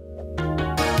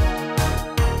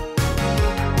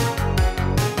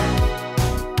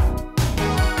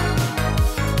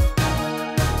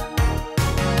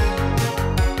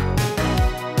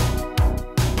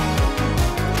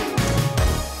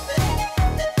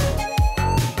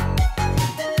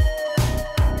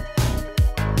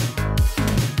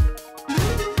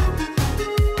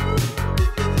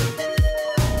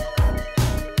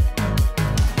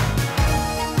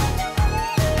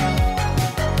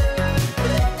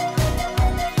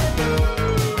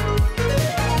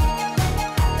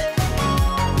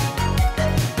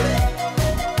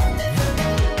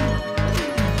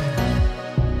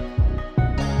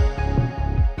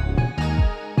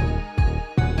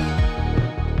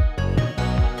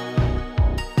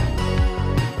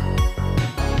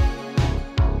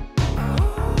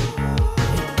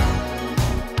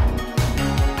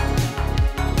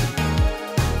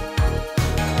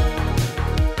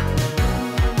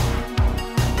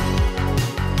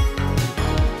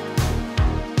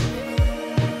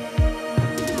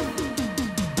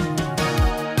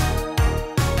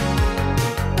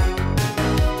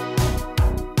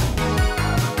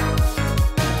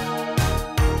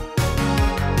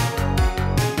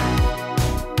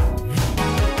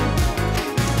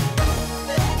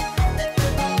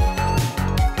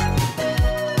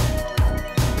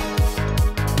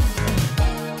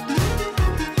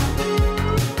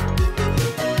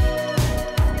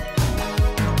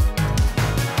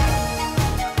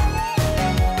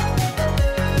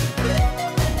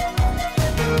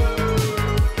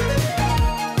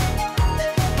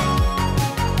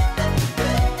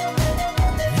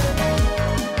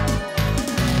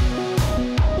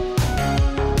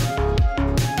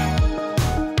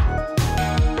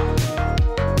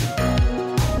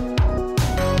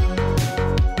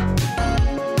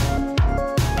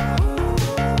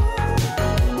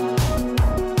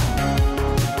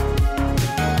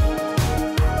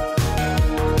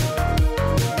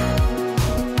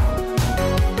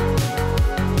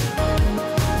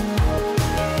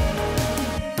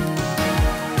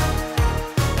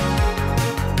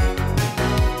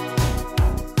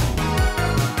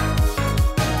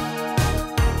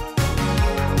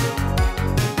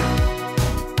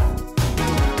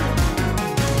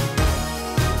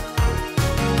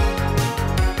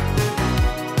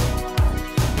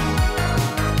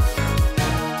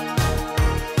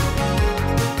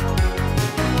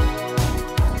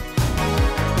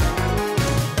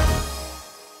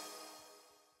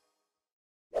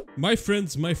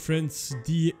 My friends,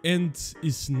 the end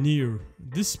is near.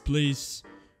 This place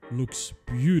looks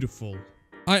beautiful.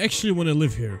 I actually want to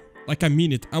live here. Like, I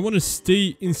mean it. I want to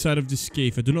stay inside of this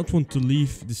cave. I do not want to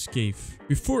leave this cave.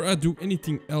 Before I do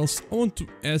anything else, I want to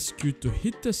ask you to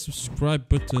hit the subscribe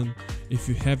button if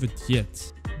you haven't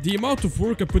yet. The amount of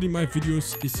work I put in my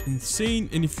videos is insane,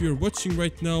 and if you're watching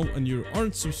right now and you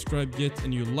aren't subscribed yet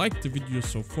and you like the video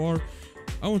so far,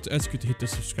 I want to ask you to hit the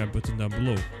subscribe button down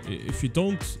below. If you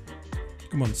don't,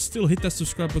 come on, still hit that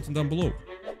subscribe button down below.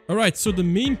 Alright, so the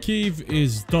main cave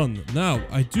is done. Now,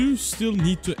 I do still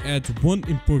need to add one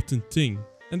important thing.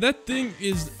 And that thing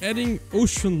is adding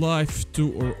ocean life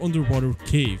to our underwater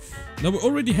cave. Now, we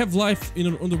already have life in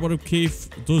an underwater cave.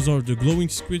 Those are the glowing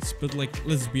squids, but like,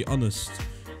 let's be honest,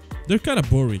 they're kind of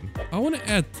boring. I want to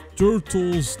add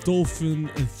turtles,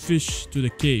 dolphin, and fish to the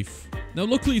cave. Now,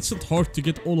 luckily, it's not hard to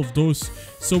get all of those,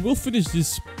 so we'll finish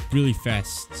this really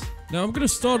fast. Now, I'm gonna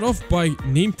start off by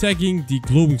name tagging the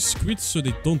glowing squids so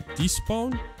they don't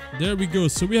despawn. There we go.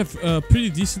 So we have a pretty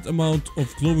decent amount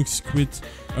of glowing squid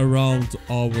around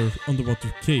our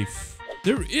underwater cave.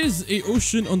 There is an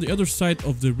ocean on the other side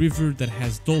of the river that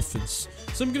has dolphins.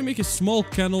 So I'm gonna make a small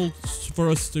canal for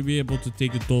us to be able to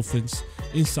take the dolphins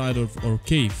inside of our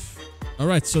cave.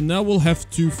 Alright, so now we'll have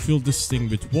to fill this thing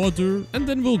with water and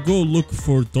then we'll go look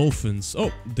for dolphins.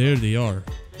 Oh, there they are.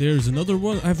 There's another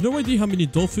one. I have no idea how many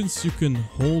dolphins you can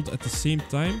hold at the same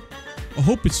time. I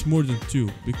hope it's more than 2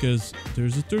 because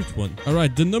there's a third one.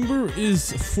 Alright, the number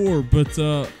is 4, but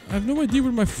I have no idea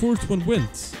where my 4th one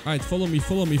went. Alright, follow me,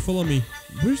 follow me, follow me.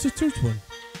 Where's the 3rd one?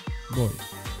 Boy.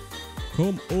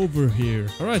 Come over here.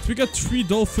 Alright, we got 3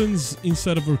 dolphins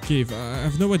inside of our cave. I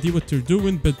have no idea what they're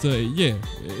doing, but yeah,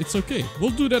 it's okay. We'll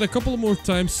do that a couple more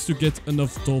times to get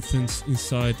enough dolphins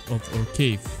inside of our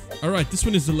cave. Alright, this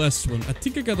one is the last one. I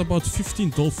think I got about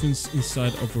 15 dolphins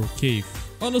inside of our cave.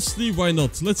 Honestly, why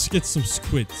not? Let's get some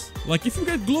squid. Like, if we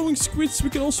get glowing squids, we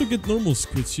can also get normal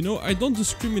squids, you know? I don't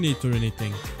discriminate or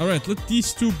anything. Alright, let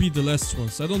these 2 be the last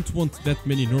ones. I don't want that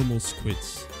many normal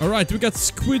squids. Alright, we got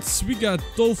squids, we got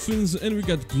dolphins, and we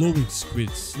got glowing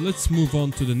squids. Let's move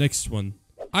on to the next one.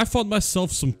 I found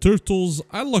myself some turtles,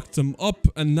 I locked them up,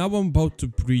 and now I'm about to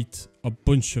breed a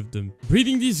bunch of them.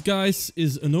 Breeding these guys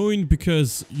is annoying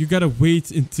because you gotta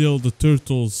wait until the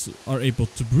turtles are able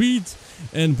to breed,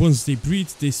 and once they breed,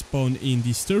 they spawn in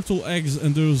these turtle eggs,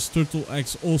 and those turtle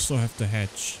eggs also have to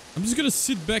hatch. I'm just gonna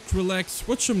sit back, relax,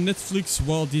 watch some Netflix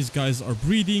while these guys are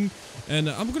breeding, and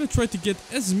I'm gonna try to get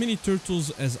as many turtles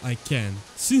as I can.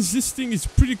 Since this thing is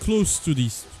pretty close to the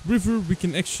river, we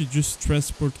can actually just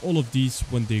transport all of these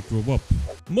when they grow up.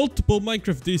 Multiple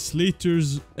Minecraft days later,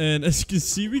 and as you can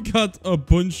see, we got a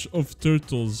bunch of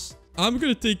turtles. I'm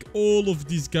gonna take all of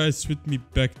these guys with me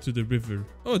back to the river.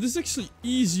 Oh, this is actually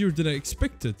easier than I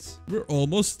expected. We're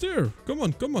almost there. Come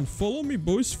on, follow me,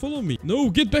 boys, follow me. No,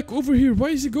 get back over here. Why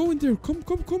is he going there?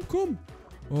 Come.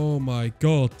 Oh my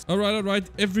god. Alright,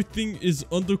 everything is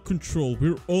under control.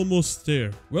 We're almost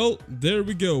there. Well, there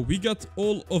we go. We got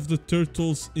all of the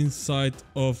turtles inside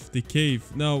of the cave.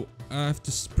 Now, I have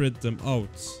to spread them out.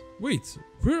 Wait,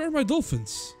 where are my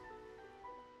dolphins?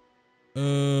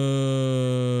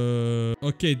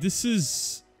 Okay, this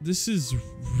is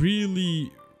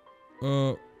really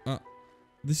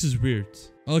this is weird.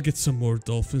 I'll get some more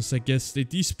dolphins, I guess. They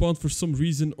despawned for some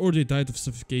reason or they died of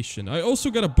suffocation. I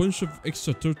also got a bunch of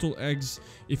extra turtle eggs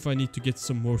if I need to get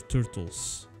some more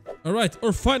turtles. Alright,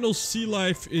 our final sea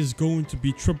life is going to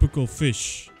be tropical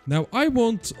fish. Now, I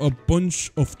want a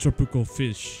bunch of tropical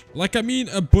fish. Like, I mean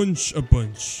a bunch.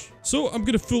 So, I'm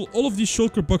gonna fill all of these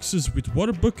shulker boxes with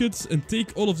water buckets and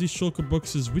take all of these shulker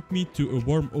boxes with me to a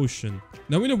warm ocean.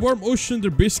 Now, in a warm ocean,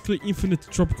 they're basically infinite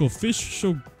tropical fish,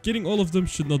 so getting all of them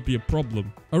should not be a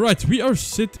problem. Alright, we are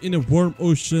set in a warm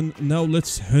ocean. Now,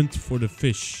 let's hunt for the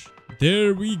fish.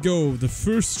 There we go. The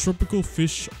first tropical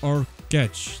fish are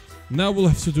catched. Now, we'll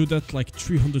have to do that like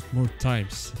 300 more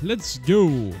times. Let's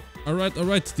go. Alright,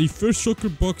 the first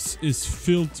shulker box is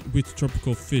filled with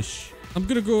tropical fish. I'm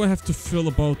gonna go have to fill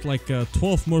about like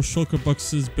 12 more shulker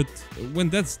boxes, but when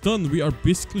that's done, we are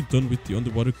basically done with the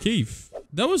underwater cave.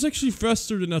 That was actually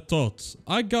faster than I thought.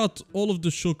 I got all of the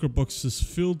shulker boxes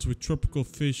filled with tropical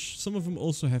fish. Some of them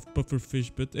also have puffer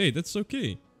fish, but hey, that's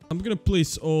okay. I'm gonna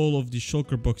place all of the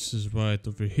shulker boxes right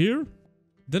over here.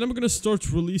 Then I'm gonna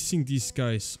start releasing these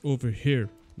guys over here.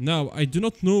 Now, I do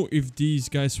not know if these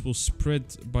guys will spread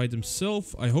by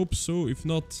themselves. I hope so. If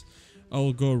not,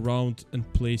 I'll go around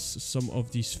and place some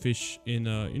of these fish in,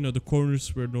 you know, the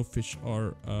corners where no fish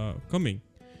are coming.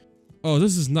 Oh,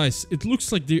 this is nice. It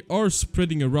looks like they are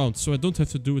spreading around, so I don't have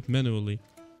to do it manually.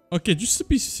 Okay, just to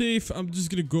be safe, I'm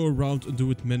just gonna go around and do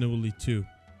it manually too.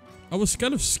 I was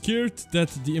kind of scared that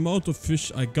the amount of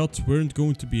fish I got weren't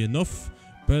going to be enough,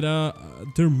 but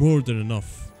they're more than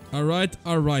enough. Alright,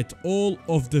 all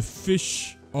of the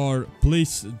fish are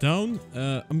placed down.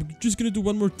 I'm just gonna do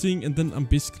one more thing and then I'm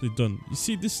basically done. You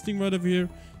see this thing right over here?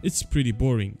 It's pretty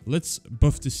boring. Let's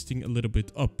buff this thing a little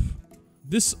bit up.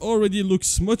 This already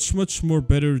looks much more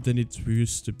better than it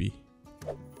used to be.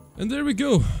 And there we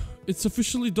go. It's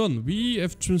officially done. We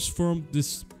have transformed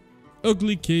this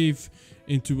ugly cave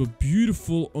into a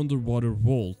beautiful underwater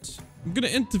world. I'm gonna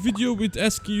end the video with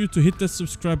asking you to hit that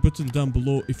subscribe button down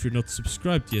below if you're not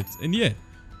subscribed yet. And yeah,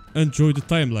 enjoy the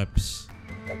time lapse.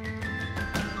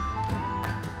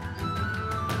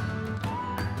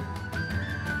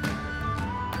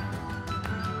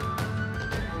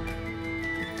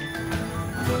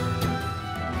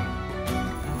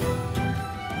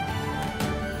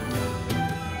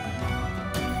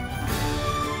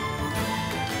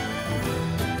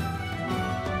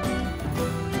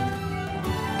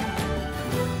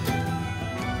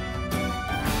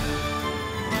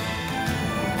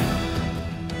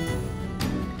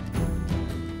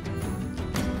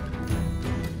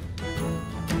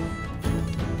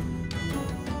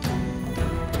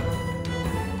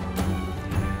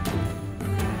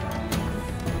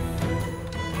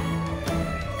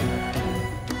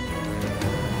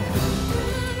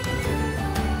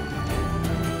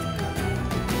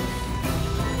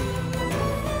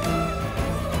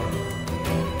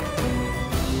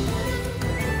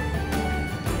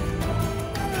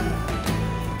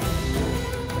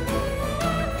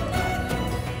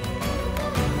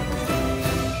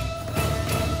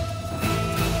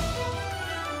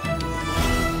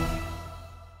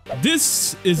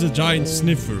 This is a giant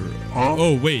sniffer.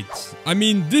 Oh wait, I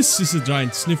mean this is a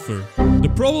giant sniffer.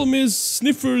 The problem is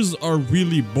sniffers are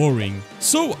really boring.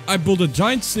 So I built a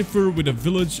giant sniffer with a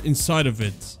village inside of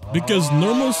it. Because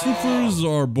normal sniffers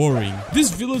are boring. This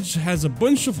village has a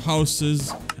bunch of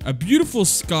houses, a beautiful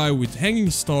sky with hanging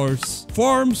stars,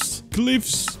 farms,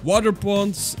 cliffs, water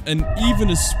ponds, and even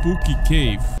a spooky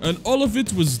cave. And all of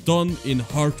it was done in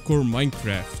hardcore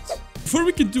Minecraft. Before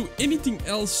we can do anything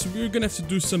else, we're gonna have to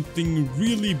do something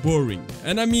really boring.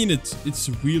 And I mean it, it's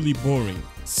really boring.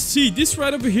 See, this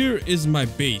right over here is my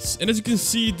base, and as you can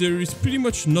see, there is pretty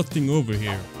much nothing over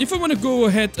here. If I want to go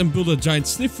ahead and build a giant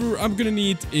sniffer, I'm gonna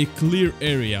need a clear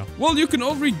area. Well, you can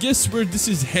already guess where this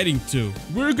is heading to.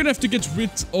 We're gonna have to get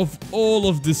rid of all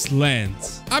of this land.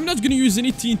 I'm not gonna use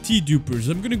any TNT dupers,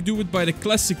 I'm gonna do it by the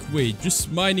classic way,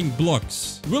 just mining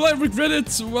blocks. Will I regret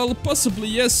it? Well, possibly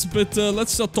yes, but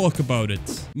let's not talk about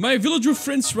it. My villager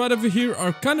friends right over here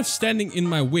are kind of standing in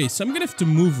my way, so I'm gonna have to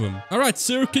move them. Alright,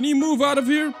 sir, can you move out of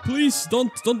here? Please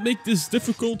don't make this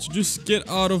difficult. Just get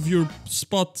out of your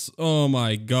spot. Oh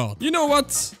my god. You know what?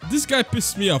 This guy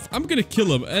pissed me off. I'm gonna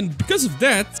kill him, and because of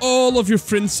that, all of your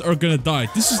friends are gonna die.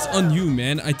 This is on you,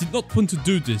 man. I did not want to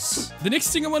do this. The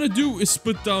next thing I want to do is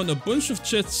put down a bunch of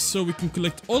chests so we can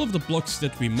collect all of the blocks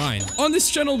that we mine. On this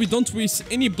channel, we don't waste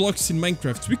any blocks in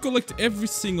Minecraft. We collect every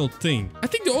single thing. I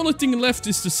think the only thing left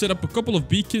is to set up a couple of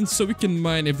beacons so we can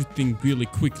mine everything really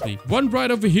quickly. One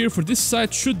right over here for this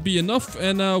side should be enough,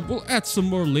 and we'll add some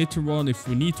more later on if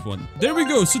we need one. There we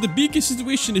go. So the beacon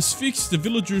situation is fixed, the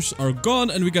villagers are gone,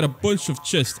 and we got a bunch of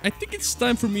chests. I think it's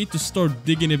time for me to start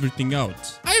digging everything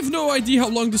out. I have no idea how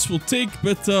long this will take,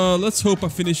 but let's hope I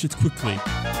finish it quickly.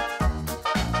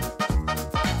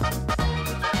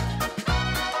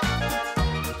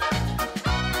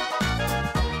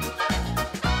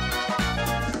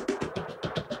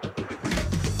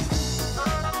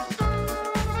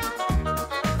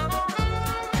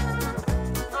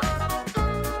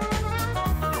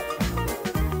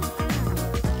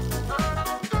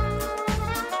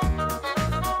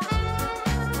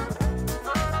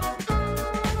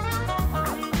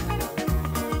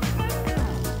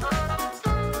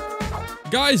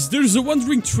 Guys, there's a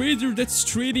wandering trader that's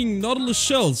trading Nautilus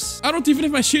shells. I don't even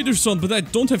have my shaders on, but I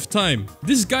don't have time.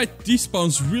 This guy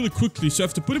despawns really quickly, so I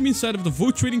have to put him inside of the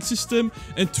vote trading system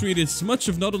and trade as much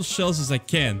of Nautilus shells as I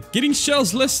can. Getting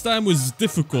shells last time was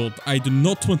difficult. I do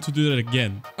not want to do that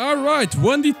again. Alright,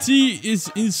 1DT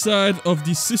is inside of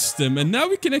the system, and now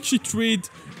we can actually trade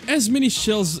as many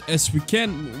shells as we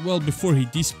can, well, before he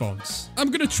despawns. I'm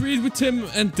gonna trade with him,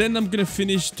 and then I'm gonna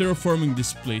finish terraforming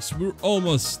this place. We're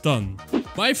almost done.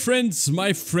 My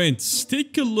friends,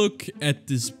 take a look at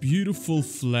this beautiful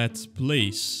flat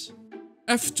place.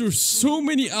 After so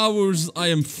many hours, I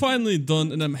am finally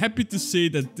done, and I'm happy to say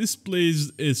that this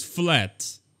place is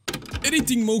flat.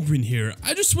 Editing Moguin here.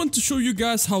 I just want to show you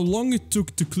guys how long it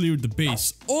took to clear the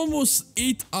base. Almost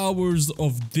 8 hours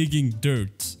of digging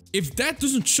dirt. If that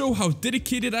doesn't show how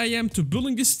dedicated I am to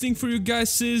building this thing for you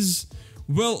guys is,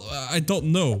 well, I don't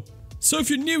know. So if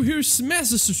you're new here, smash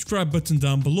the subscribe button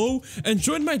down below and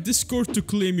join my Discord to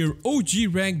claim your OG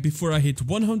rank before I hit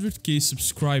 100k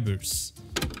subscribers.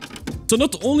 So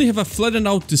not only have I flattened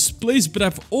out this place, but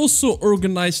I've also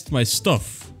organized my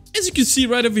stuff. As you can see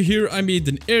right over here, I made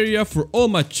an area for all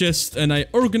my chests and I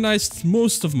organized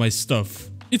most of my stuff.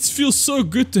 It feels so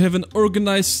good to have an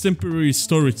organized temporary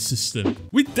storage system.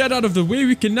 With that out of the way,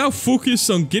 we can now focus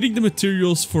on getting the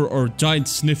materials for our giant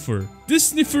sniffer. This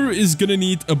sniffer is gonna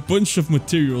need a bunch of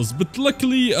materials, but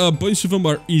luckily a bunch of them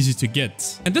are easy to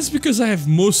get. And that's because I have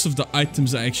most of the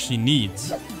items I actually need.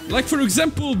 Like for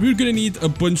example, we're gonna need a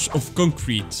bunch of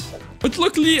concrete. But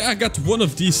luckily I got one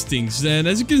of these things, and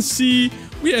as you can see,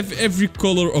 we have every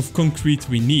color of concrete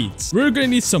we need. We're gonna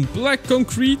need some black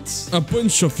concrete, a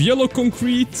bunch of yellow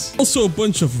concrete, also a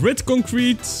bunch of red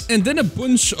concrete, and then a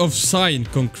bunch of cyan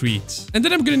concrete. And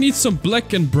then I'm gonna need some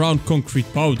black and brown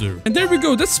concrete powder. And there we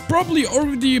go, that's probably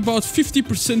already about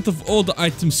 50% of all the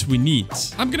items we need.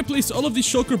 I'm gonna place all of these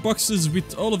shulker boxes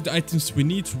with all of the items we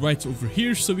need right over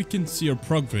here so we can see our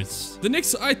progress. The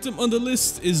next item on the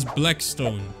list is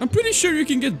blackstone. I'm pretty sure you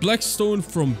can get blackstone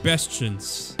from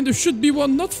bastions. And there should be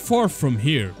one not far from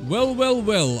here.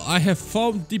 Well, I have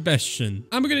found the bastion.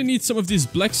 I'm gonna need some of these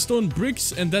blackstone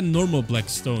bricks and then normal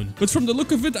blackstone. But from the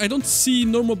look of it, I don't see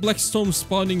normal blackstone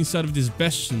spawning inside of this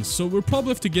bastion, so we'll probably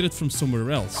have to get it from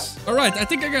somewhere else. Alright, I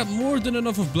think I got more than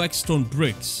enough of blackstone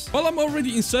bricks. While I'm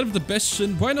already inside of the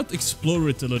bastion, why not explore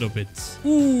it a little bit?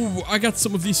 Ooh, I got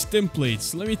some of these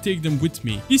templates. Let me take them with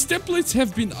me. These templates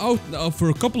have been out now for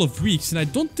a couple of weeks, and I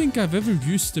don't think I've ever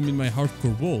used them in my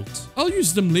hardcore world. I'll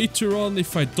use them later on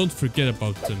if I don't forget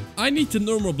about them. I need the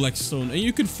normal blackstone, and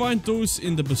you can find those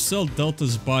in the basalt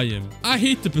deltas biome. I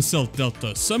hate the basalt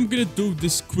delta, so I'm gonna do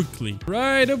this quickly.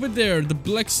 Right over there, the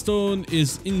blackstone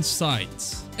is inside.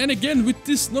 And again, with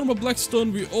this normal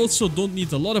blackstone, we also don't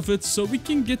need a lot of it, so we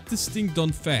can get this thing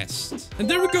done fast. And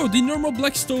there we go, the normal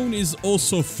blackstone is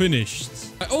also finished.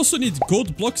 I also need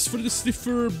gold blocks for the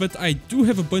sniffer, but I do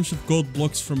have a bunch of gold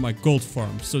blocks from my gold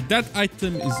farm, so that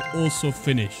item is also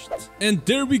finished. And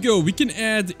there we go, we can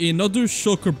add another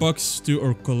shulker box to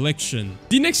our collection.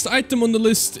 The next item on the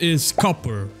list is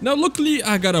copper. Now luckily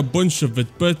I got a bunch of it,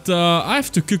 but I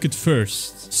have to cook it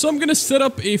first. So I'm gonna set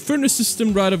up a furnace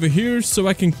system right over here so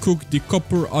I can cook the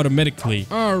copper automatically.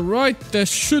 Alright, that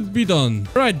should be done.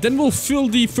 Alright, then we'll fill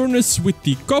the furnace with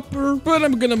the copper, but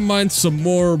I'm gonna mine some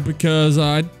more because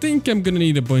I think I'm gonna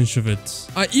need a bunch of it.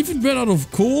 I even ran out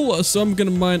of coal, so I'm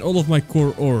gonna mine all of my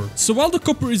core ore. So while the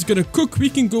copper is gonna cook, we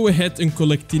can go ahead and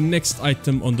collect the next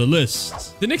item on the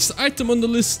list. The next item on the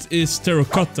list is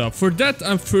terracotta. For that,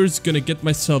 I'm first gonna get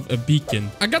myself a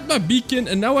beacon. I got my beacon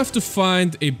and now I have to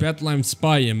find a Badlands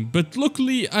biome, but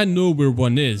luckily I know where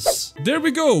one is. There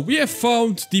we go, we have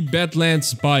found the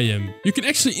Badlands biome. You can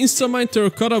actually insta-mine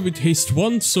terracotta with haste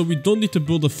 1, so we don't need to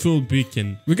build a full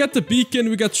beacon. We got the beacon,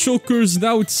 we got shulkers,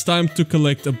 now it's time to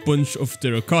collect a bunch of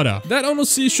terracotta. That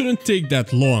honestly shouldn't take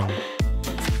that long.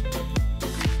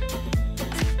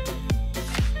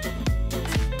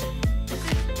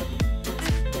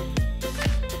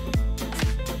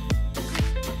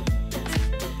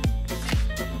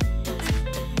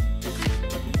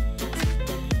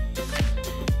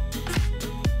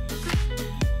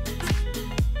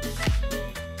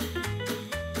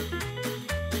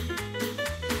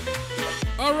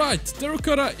 Alright,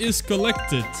 terracotta is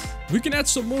collected. We can add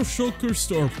some more shulkers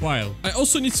to our pile. I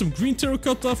also need some green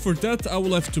terracotta. For that, I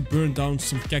will have to burn down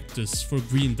some cactus for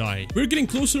green dye. We're getting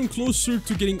closer and closer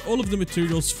to getting all of the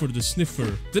materials for the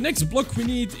sniffer. The next block we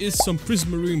need is some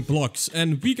prismarine blocks,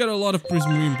 and we got a lot of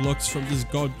prismarine blocks from this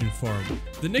guardian farm.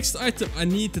 The next item I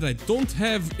need that I don't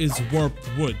have is warped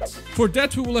wood. For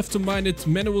that, we will have to mine it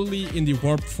manually in the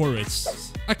warped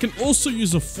forests. I can also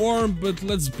use a farm, but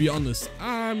let's be honest,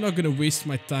 I'm not gonna waste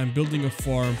my time building a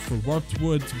farm for warped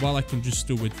wood while I can just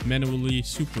do it manually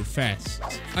super fast.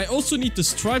 I also need the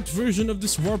striped version of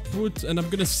this warped wood, and I'm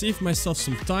gonna save myself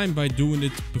some time by doing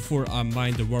it before I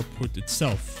mine the warped wood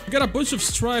itself. We got a bunch of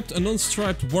striped and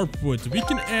non-striped warped wood. We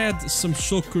can add some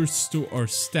shulkers to our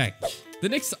stack. The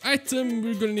next item,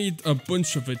 we're gonna need a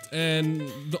bunch of it, and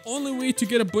the only way to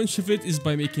get a bunch of it is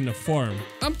by making a farm.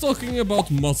 I'm talking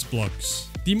about moss blocks.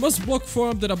 The moss block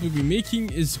farm that I will be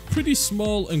making is pretty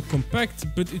small and compact,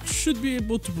 but it should be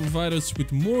able to provide us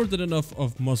with more than enough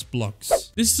of moss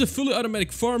blocks. This is a fully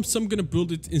automatic farm, so I'm gonna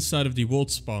build it inside of the world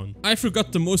spawn. I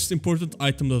forgot the most important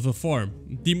item of a farm,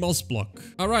 the moss block.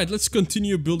 Alright, let's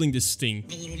continue building this thing.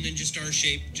 A little ninja star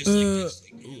shape, just like this.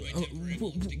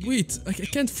 Wait, I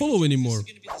can't follow anymore.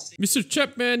 Mr.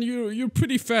 Chapman, you're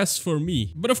pretty fast for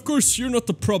me. But of course, you're not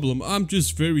the problem. I'm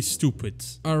just very stupid.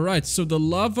 Alright, so the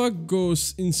lava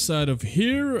goes inside of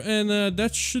here, and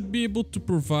that should be able to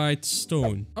provide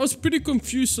stone. I was pretty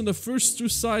confused on the first two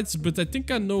sides, but I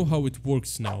think I know how it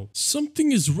works now.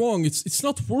 Something is wrong. It's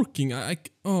not working.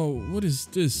 Oh, what is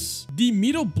this? The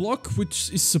metal block,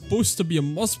 which is supposed to be a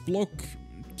moss block,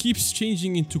 keeps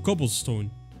changing into cobblestone.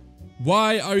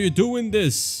 Why are you doing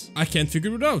this? I can't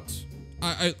figure it out.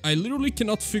 I literally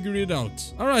cannot figure it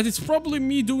out. Alright, it's probably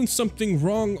me doing something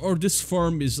wrong, or this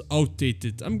farm is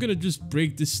outdated. I'm gonna just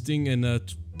break this thing and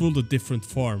build a different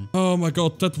farm. Oh my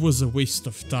god, that was a waste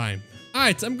of time.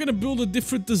 Alright, I'm gonna build a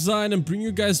different design and bring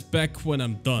you guys back when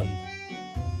I'm done.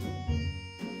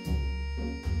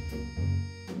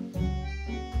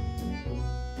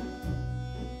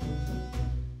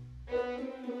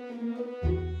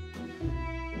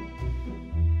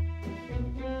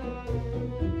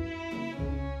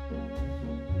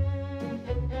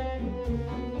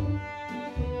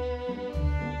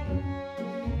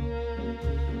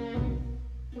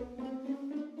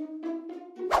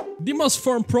 The moss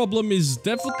farm problem is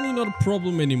definitely not a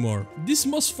problem anymore. This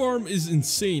moss farm is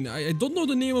insane. I don't know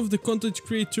the name of the content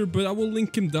creator, but I will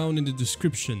link him down in the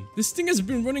description. This thing has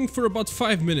been running for about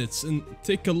 5 minutes, and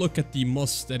take a look at the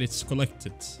moss that it's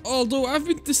collected. Although I've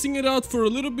been testing it out for a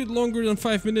little bit longer than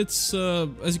 5 minutes,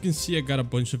 as you can see, I got a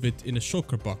bunch of it in a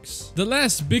shulker box. The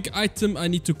last big item I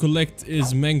need to collect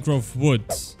is mangrove wood.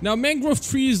 Now, mangrove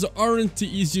trees aren't the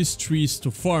easiest trees to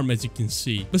farm, as you can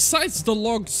see. Besides the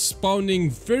logs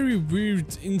spawning very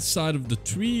weird inside of the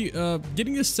tree,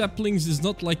 getting a sapling saplings is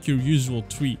not like your usual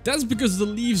tree. That's because the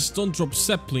leaves don't drop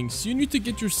saplings. You need to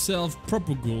get yourself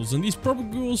propagules, and these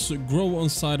propagules grow on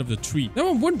side of the tree. Now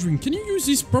I'm wondering, can you use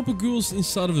these propagules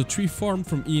inside of the tree farm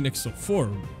from ENX04?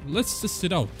 Let's test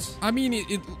it out. I mean,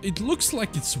 it looks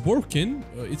like it's working.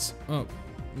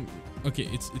 Okay,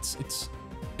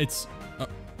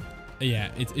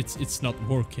 yeah, it's not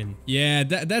working. Yeah,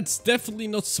 that's definitely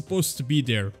not supposed to be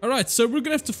there. Alright, so we're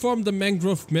gonna have to farm the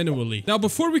mangrove manually. Now,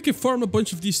 before we can farm a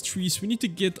bunch of these trees, we need to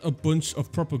get a bunch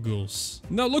of propagules.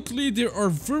 Now, luckily, there are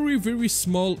very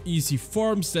small, easy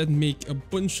farms that make a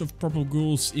bunch of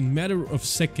propagules in matter of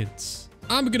seconds.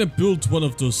 I'm gonna build one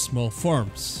of those small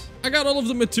farms. I got all of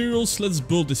the materials, let's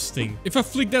build this thing. If I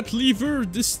flick that lever,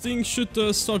 this thing should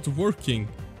start working.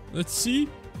 Let's see.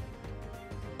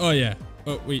 Oh yeah.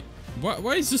 Oh wait.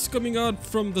 Why is this coming out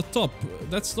from the top?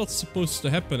 That's not supposed to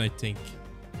happen, I think.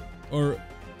 Or,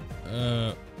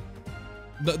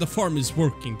 the farm is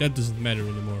working. That doesn't matter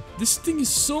anymore. This thing is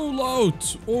so loud.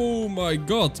 Oh my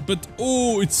god. But,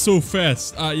 oh, it's so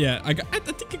fast. Yeah, I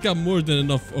think I got more than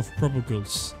enough of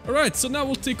propagules. Alright, so now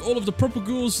we'll take all of the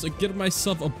propagules, get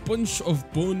myself a bunch of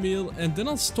bone meal, and then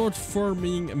I'll start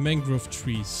farming mangrove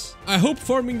trees. I hope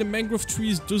farming the mangrove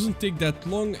trees doesn't take that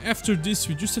long. After this,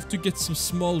 we just have to get some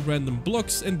small random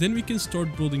blocks, and then we can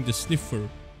start building the sniffer.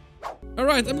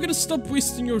 Alright, I'm gonna stop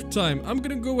wasting your time. I'm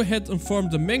gonna go ahead and farm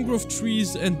the mangrove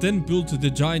trees and then build the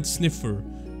giant sniffer.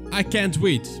 I can't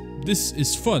wait. This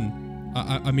is fun.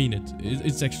 I mean it.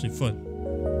 It's actually fun.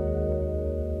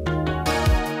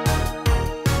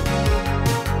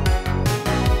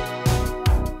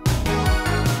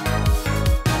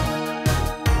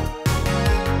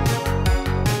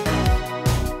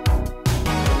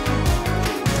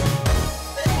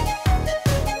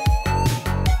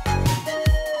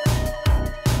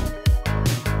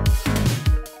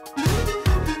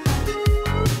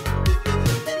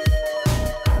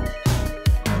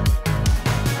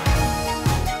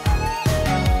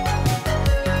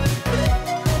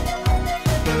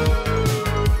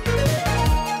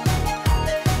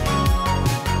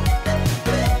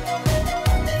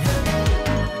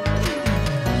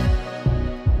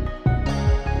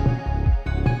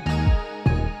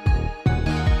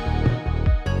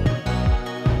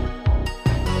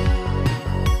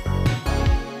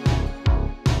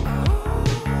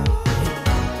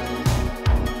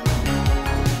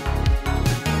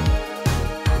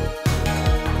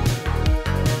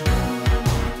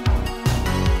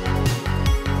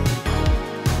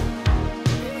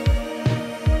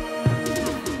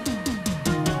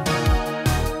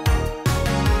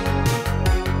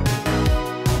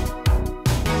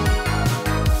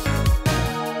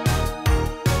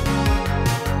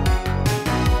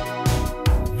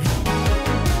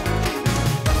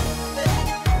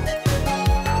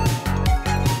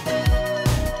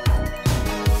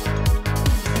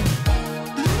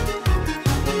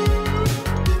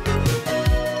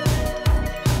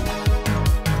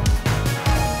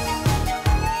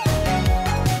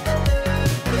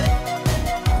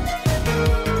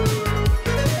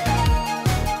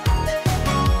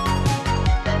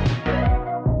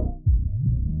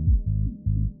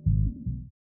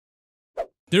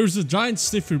 There's a giant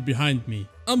sniffer behind me.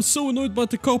 I'm so annoyed by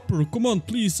the copper. Come on,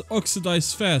 please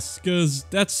oxidize fast, because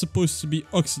that's supposed to be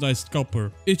oxidized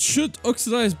copper. It should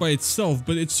oxidize by itself,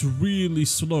 but it's really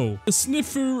slow. The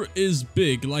sniffer is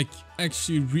big, like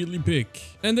actually really big.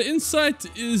 And the inside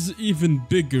is even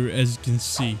bigger, as you can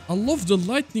see. I love the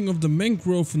lightning of the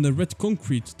mangrove and the red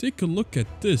concrete. Take a look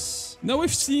at this. Now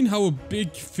we've seen how a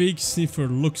big fake sniffer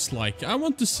looks like. I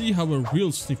want to see how a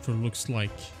real sniffer looks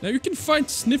like. Now you can find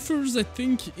sniffers, I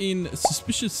think, in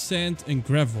suspicious sand and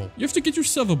gravel. You have to get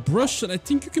yourself a brush, and I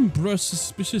think you can brush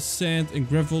suspicious sand and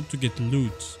gravel to get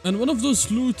loot. And one of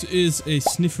those loot is a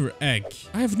sniffer egg.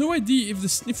 I have no idea if the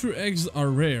sniffer eggs are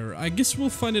rare. I guess we'll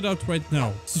find it out right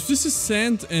now. Suspicious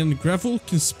sand and gravel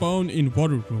can spawn in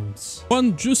water runes.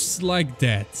 One just like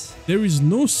that. There is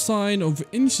no sign of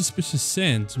any suspicious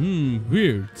sand.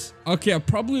 Weird. Okay, I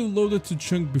probably loaded the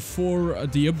chunk before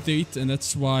the update, and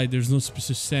that's why there's no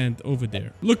suspicious sand over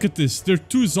there. Look at this. There are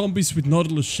two zombies with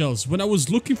nautilus shells. When I was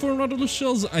looking for nautilus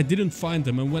shells, I didn't find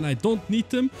them, and when I don't need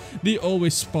them, they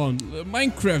always spawn.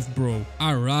 Minecraft, bro.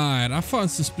 Alright, I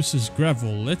found suspicious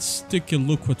gravel. Let's take a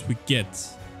look what we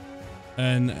get.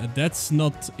 And that's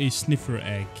not a sniffer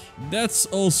egg. That's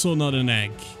also not an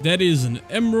egg. That is an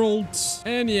emerald.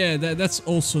 And yeah, that's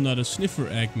also not a sniffer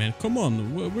egg, man. Come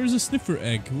on, where's a sniffer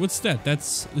egg? What's that?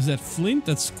 Is that flint?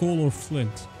 That's coal or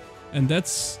flint. And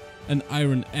that's an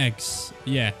iron axe.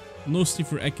 Yeah, No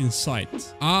sniffer egg in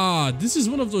sight. Ah, this is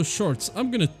one of those shorts.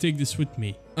 I'm gonna take this with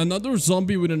me. Another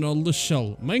zombie with an oldest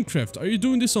shell. Minecraft, are you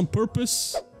doing this on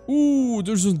purpose? Ooh,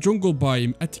 there's a jungle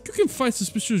biome. I think you can find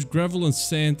suspicious gravel and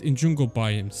sand in jungle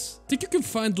biomes. I think you can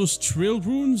find those trail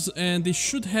runes and they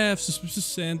should have suspicious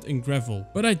sand and gravel.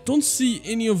 But I don't see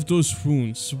any of those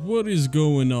runes. What is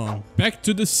going on? Back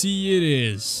to the sea it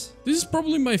is. This is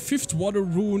probably my 5th water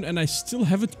rune and I still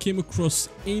haven't came across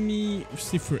any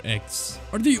sniffer eggs.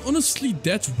 Are they honestly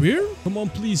that rare? Come on,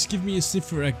 please give me a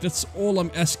sniffer egg. That's all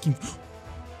I'm asking.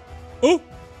 Oh!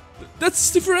 That's a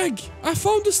sniffer egg! I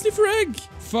found a sniffer egg!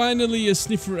 Finally a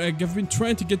sniffer egg. I've been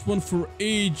trying to get one for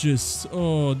ages.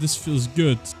 Oh, this feels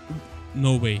good.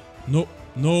 No way. No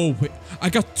way. I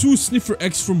got 2 sniffer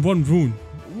eggs from 1 rune.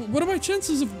 What are my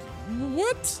chances of...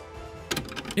 What?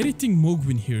 Editing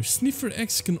Moguin here. Sniffer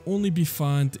eggs can only be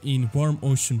found in warm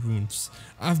ocean runes.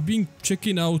 I've been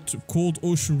checking out cold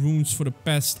ocean runes for the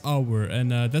past hour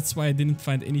and that's why I didn't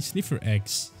find any sniffer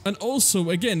eggs. And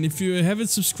also, again, if you haven't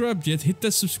subscribed yet, hit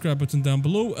that subscribe button down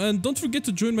below and don't forget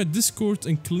to join my Discord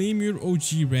and claim your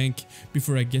OG rank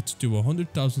before I get to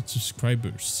 100,000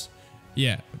 subscribers.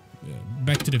 Yeah,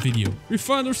 back to the video. We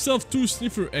found ourselves 2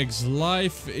 sniffer eggs.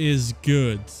 Life is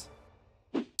good.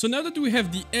 So now that we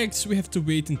have the eggs, we have to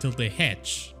wait until they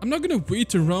hatch. I'm not gonna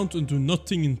wait around and do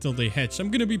nothing until they hatch. I'm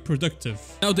gonna be productive.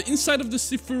 Now the inside of the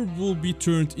sniffer will be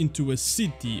turned into a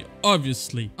city,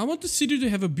 obviously. I want the city to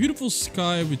have a beautiful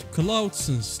sky with clouds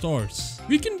and stars.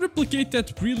 We can replicate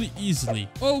that really easily.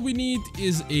 All we need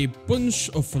is a bunch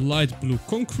of light blue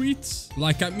concrete.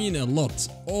 Like, I mean a lot.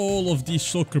 All of these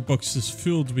shulker boxes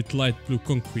filled with light blue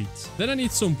concrete. Then I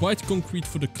need some white concrete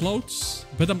for the clouds.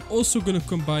 But I'm also gonna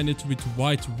combine it with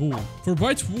white wool. For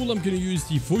white wool, I'm gonna use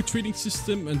the void trading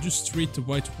system and just trade the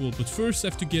white wool. But first, I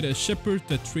have to get a shepherd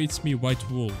that trades me white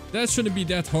wool. That shouldn't be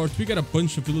that hard. We got a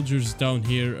bunch of villagers down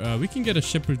here. We can get a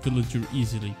shepherd villager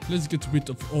easily. Let's get rid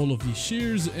of all of these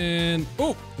shears and...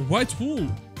 Oh, white wool.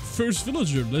 First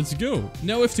villager, let's go.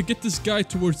 Now we have to get this guy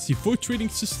towards the void trading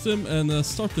system and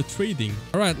start the trading.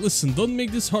 Alright, listen, don't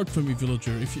make this hard for me,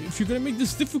 villager. If you're gonna make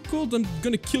this difficult, I'm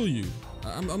gonna kill you.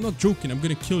 I'm not joking, I'm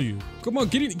gonna kill you. Come on,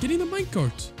 get in the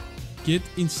minecart. Get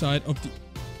inside of the...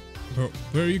 Bro,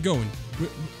 where are you going?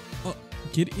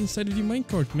 Get inside of the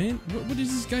minecart, man. What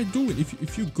is this guy doing?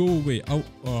 If you go away...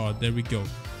 Oh, there we go.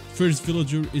 First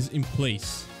villager is in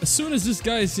place. As soon as this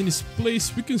guy is in his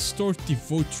place, we can start the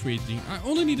void trading. I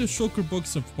only need a shulker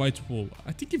box of white wool.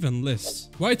 I think even less.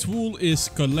 White wool is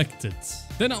collected.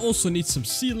 Then I also need some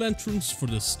sea lanterns for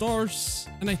the stars.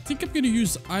 And I think I'm gonna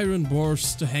use iron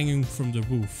bars to hang from the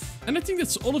roof. And I think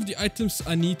that's all of the items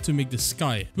I need to make the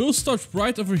sky. We'll start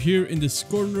right over here in this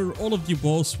corner. All of the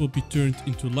walls will be turned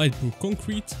into light blue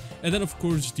concrete. And then of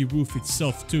course the roof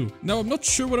itself too. Now I'm not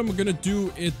sure what I'm gonna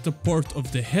do at the part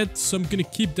of the head. So I'm gonna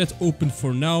keep that open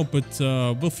for now. But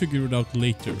we'll figure it out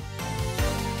later.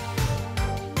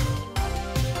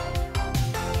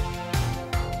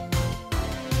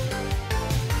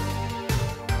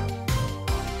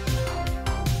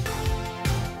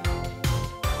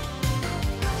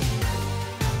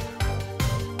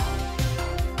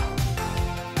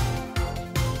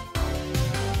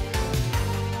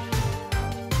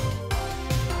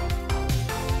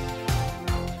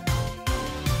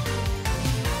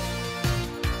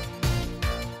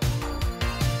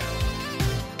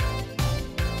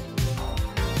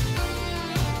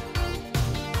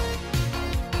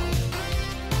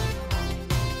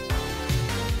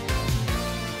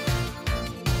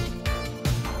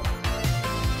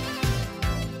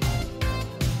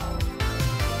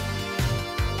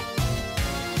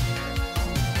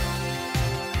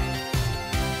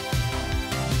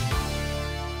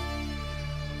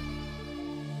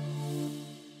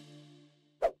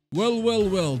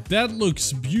 Well, that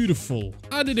looks beautiful.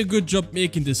 I did a good job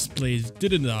making this place,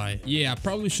 didn't I? Yeah, I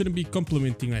probably shouldn't be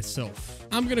complimenting myself.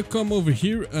 I'm gonna come over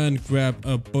here and grab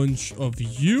a bunch of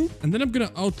you. And then I'm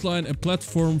gonna outline a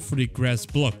platform for the grass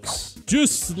blocks.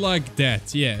 Just like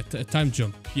that. Yeah, a time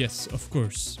jump. Yes, of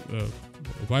course.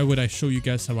 Why would I show you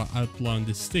guys how I outline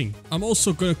this thing? I'm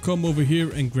also gonna come over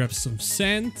here and grab some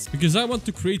sand because I want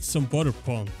to create some water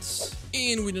ponds.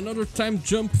 And with another time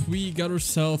jump, we got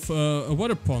ourselves a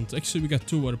water pond. Actually, we got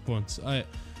 2 water ponds. I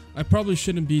probably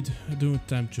shouldn't be doing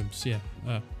time jumps. Yeah,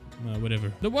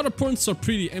 Whatever. The water points are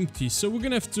pretty empty, so we're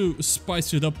gonna have to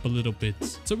spice it up a little bit.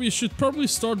 So we should probably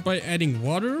start by adding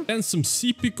water and some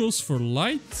sea pickles for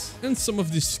light and some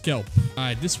of this kelp.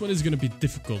 Alright, this one is gonna be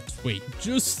difficult. Wait,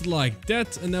 just like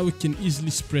that, and now we can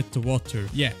easily spread the water.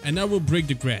 Yeah, and now we'll break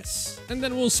the grass. And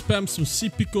then we'll spam some sea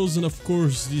pickles, and of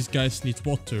course these guys need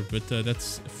water, but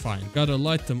that's fine. Gotta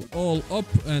light them all up,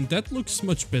 and that looks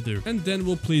much better. And then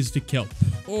we'll place the kelp.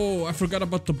 Oh, I forgot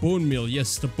about the bone meal.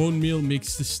 Yes, the bone meal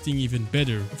makes this thing even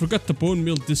better. I forgot to bone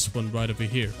meal this one right over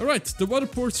here. Alright, the water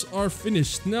ports are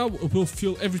finished. Now we'll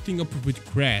fill everything up with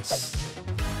grass.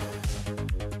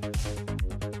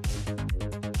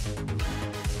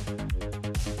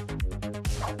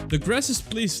 The grass is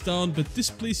placed down, but this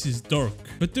place is dark.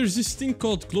 But there's this thing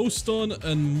called glowstone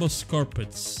and moss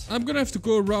carpets. I'm gonna have to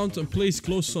go around and place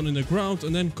glowstone in the ground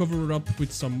and then cover it up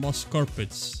with some moss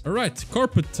carpets. Alright,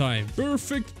 carpet time.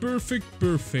 Perfect, perfect,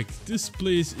 perfect. This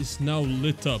place is now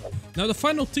lit up. Now the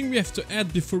final thing we have to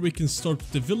add before we can start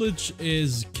the village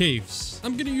is caves.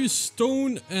 I'm gonna use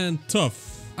stone and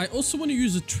tuff. I also want to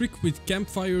use a trick with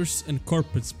campfires and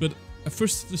carpets, but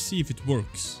first to see if it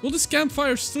works. Will this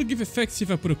campfire still give effects if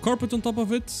I put a carpet on top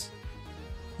of it?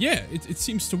 Yeah, it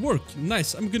seems to work.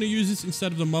 Nice, I'm gonna use this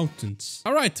instead of the mountains.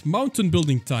 Alright, mountain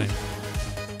building time.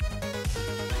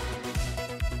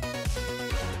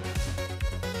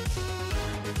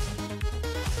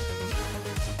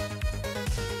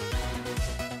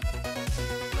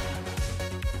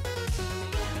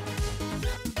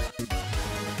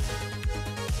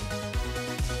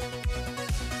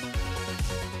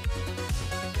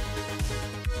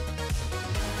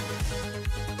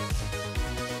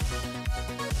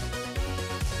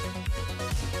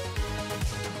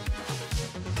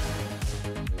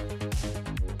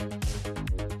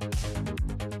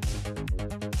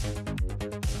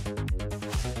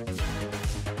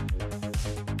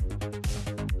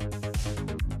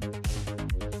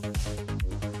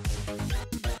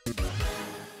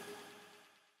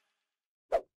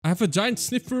 I have a giant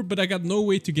sniffer, but I got no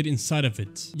way to get inside of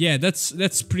it. Yeah,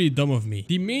 that's pretty dumb of me.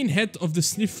 The main head of the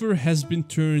sniffer has been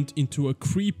turned into a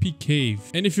creepy cave.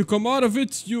 And if you come out of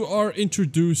it, you are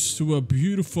introduced to a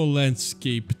beautiful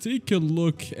landscape. Take a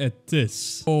look at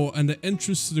this. Oh, and the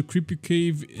entrance to the creepy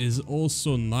cave is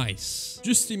also nice.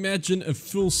 Just imagine a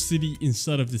full city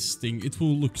inside of this thing. It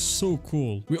will look so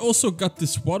cool. We also got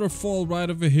this waterfall right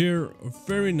over here.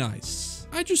 Very nice.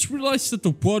 I just realized that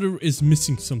the water is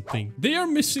missing something. They are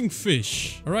missing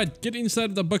fish. Alright, get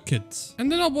inside the bucket.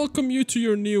 And then I'll welcome you to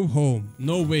your new home.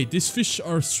 No way, these fish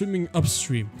are swimming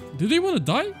upstream. Do they want to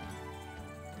die?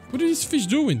 What are these fish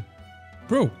doing?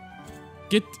 Bro,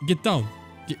 get down.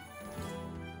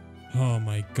 Oh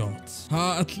my god.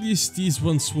 At least these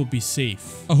ones will be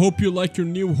safe. I hope you like your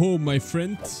new home, my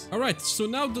friend. Alright, so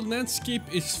now the landscape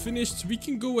is finished. We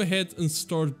can go ahead and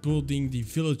start building the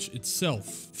village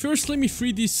itself. First, let me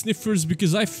free these sniffers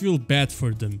because I feel bad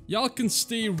for them. Y'all can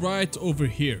stay right over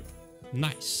here.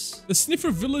 Nice. The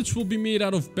sniffer village will be made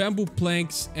out of bamboo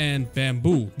planks and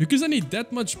bamboo. Because I need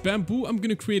that much bamboo, I'm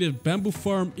gonna create a bamboo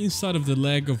farm inside of the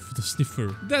leg of the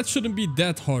sniffer. That shouldn't be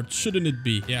that hard, shouldn't it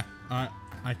be? Yeah,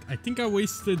 I think I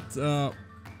wasted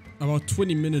about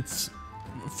 20 minutes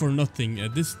for nothing.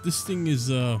 This thing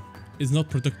is not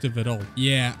productive at all.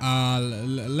 Yeah,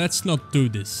 let's not do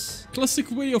this. Classic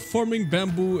way of farming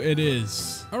bamboo it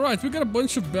is. Alright, we got a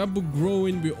bunch of bamboo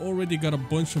growing. We already got a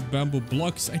bunch of bamboo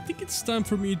blocks. I think it's time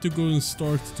for me to go and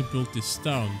start to build this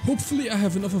town. Hopefully I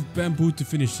have enough of bamboo to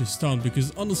finish this town,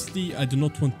 because honestly I do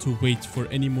not want to wait for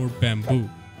any more bamboo.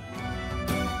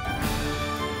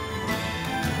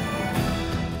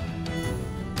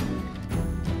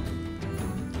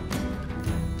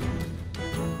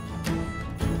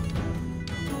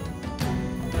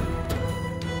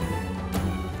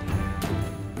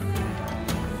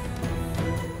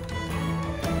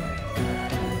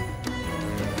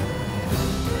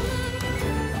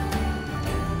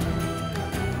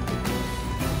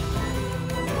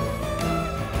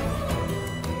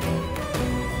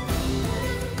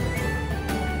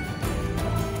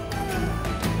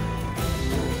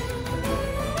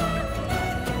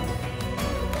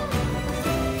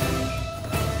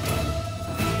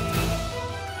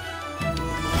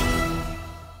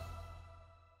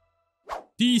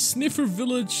 The sniffer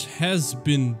village has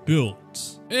been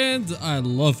built, and I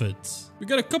love it. We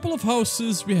got a couple of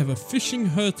houses, we have a fishing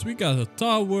hut, we got a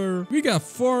tower, we got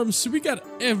farms, we got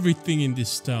everything in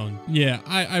this town. Yeah,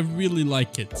 I really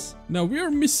like it. Now we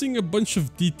are missing a bunch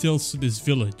of details to this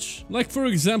village. Like for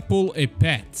example, a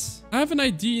pet. I have an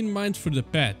idea in mind for the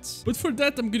pet, but for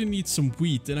that I'm gonna need some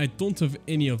wheat and I don't have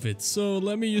any of it, so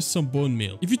let me use some bone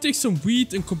meal. If you take some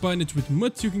wheat and combine it with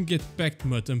mud, you can get packed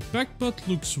mud, and packed mud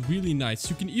looks really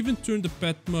nice. You can even turn the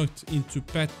packed mud into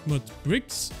packed mud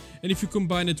bricks, and if you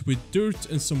combine it with dirt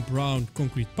and some brown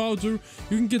concrete powder,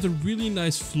 you can get a really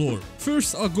nice floor.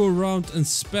 First I'll go around and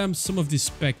spam some of this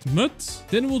packed mud,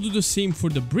 then we'll do the same for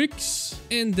the bricks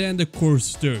and then the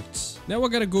coarse dirt. Now I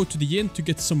gotta go to the end to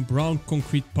get some brown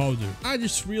concrete powder. I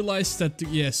just realized that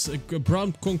yes, a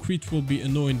brown concrete will be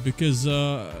annoying because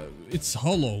it's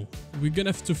hollow. We're gonna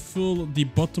have to fill the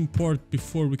bottom part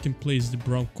before we can place the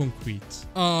brown concrete.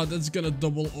 That's gonna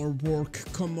double our work,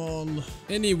 come on.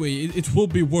 Anyway, it will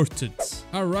be worth it.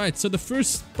 Alright, so the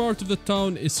first part of the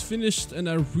town is finished and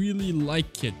I really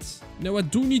like it. Now I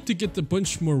do need to get a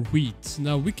bunch more wheat.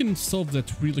 Now we can solve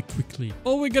that really quickly.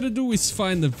 All we gotta do is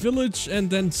find a village and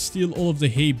then steal all of the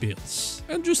hay bales.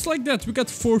 And just like that, we got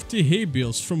 40 hay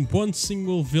bales from one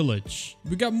single village.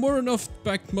 We got more than enough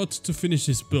packed mud to finish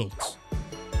this build.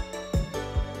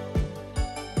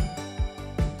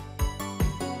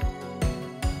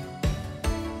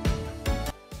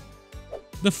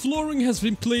 The flooring has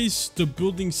been placed, the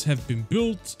buildings have been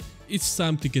built. It's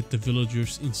time to get the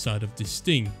villagers inside of this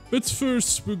thing. But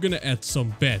first, we're gonna add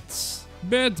some beds.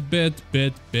 Bed, bed,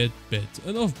 bed, bed, bed.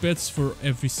 Enough beds for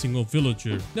every single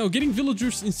villager. Now, getting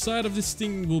villagers inside of this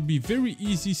thing will be very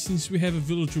easy since we have a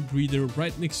villager breeder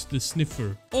right next to the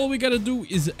sniffer. All we gotta do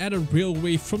is add a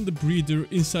railway from the breeder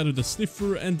inside of the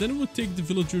sniffer and then we'll take the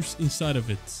villagers inside of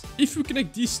it. If we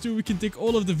connect these two, we can take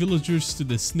all of the villagers to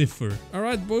the sniffer.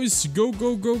 Alright boys, go,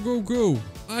 go, go, go, go.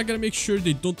 I gotta make sure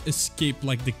they don't escape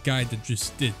like the guy that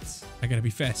just did. I gotta be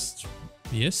fast.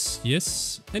 Yes,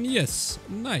 yes, and yes.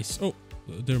 Nice. Oh.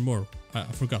 There are more. I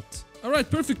forgot. Alright,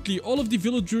 perfectly. All of the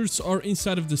villagers are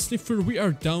inside of the sniffer. We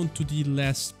are down to the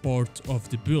last part of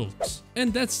the build.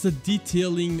 And that's the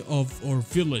detailing of our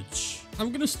village.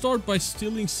 I'm gonna start by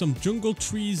stealing some jungle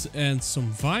trees and some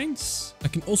vines. I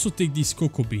can also take these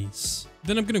cocoa beans.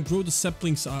 Then I'm gonna grow the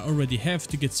saplings I already have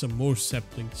to get some more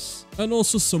saplings. And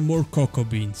also some more cocoa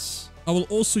beans. I will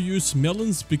also use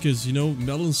melons because, you know,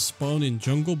 melons spawn in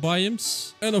jungle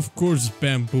biomes. And of course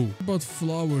bamboo. What about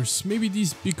flowers? Maybe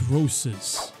these big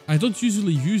roses. I don't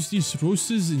usually use these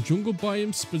roses in jungle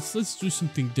biomes, but let's do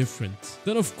something different.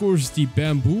 Then of course the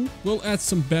bamboo. We'll add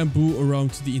some bamboo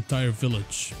around the entire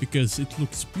village because it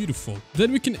looks beautiful.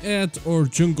 Then we can add our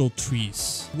jungle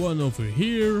trees. One over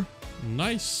here.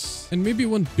 Nice. And maybe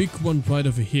one big one right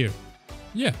over here.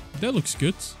 Yeah, that looks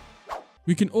good.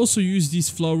 We can also use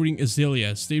these flowering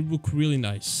azaleas, they look really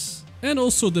nice. And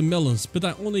also the melons, but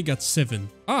I only got 7.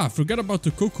 Ah, forgot about the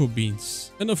cocoa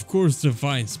beans. And of course the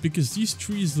vines, because these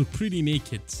trees look pretty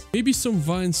naked. Maybe some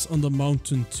vines on the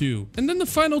mountain too. And then the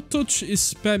final touch is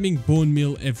spamming bone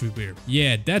meal everywhere.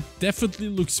 Yeah, that definitely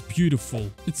looks beautiful.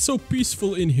 It's so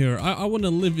peaceful in here. I want to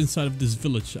live inside of this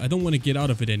village. I don't want to get out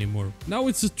of it anymore. Now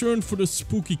it's a turn for the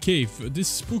spooky cave. This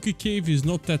spooky cave is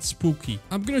not that spooky.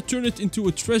 I'm gonna turn it into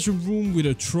a treasure room with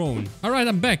a throne. Alright,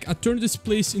 I'm back. I turned this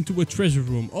place into a treasure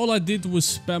room. All I did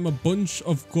was spam a bunch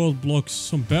of gold blocks,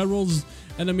 some barrels,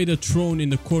 and I made a throne in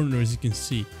the corner as you can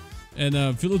see. And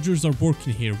villagers are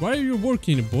working here. Why are you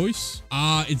working, boys?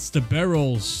 Ah, it's the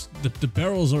barrels. The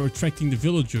barrels are attracting the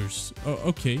villagers. Oh,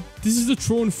 okay. This is the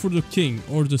throne for the king,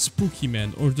 or the spooky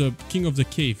man, or the king of the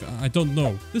cave. I don't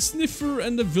know. The sniffer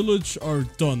and the village are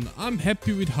done. I'm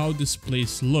happy with how this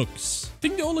place looks. I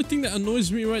think the only thing that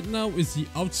annoys me right now is the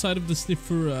outside of the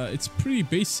sniffer. It's pretty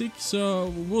basic,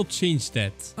 so we'll change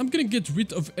that. I'm gonna get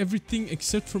rid of everything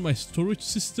except for my storage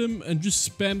system and just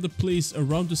spam the place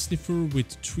around the sniffer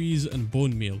with trees and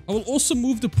bone meal. I will also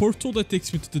move the portal that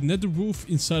takes me to the nether roof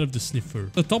inside of the sniffer.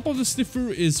 The top of the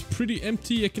sniffer is pretty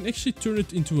empty. I can actually turn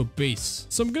it into a base.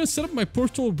 So I'm gonna set up my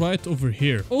portal right over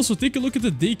here. Also, take a look at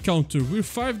the day counter. We're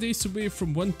 5 days away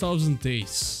from 1000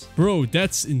 days. Bro,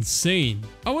 that's insane.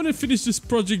 I want to finish this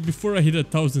project before I hit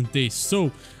 1000 days.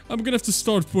 So I'm gonna have to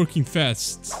start working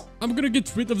fast. I'm gonna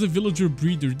get rid of the villager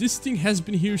breeder. This thing has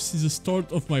been here since the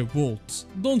start of my vault.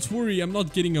 Don't worry, I'm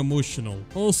not getting emotional.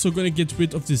 Also gonna get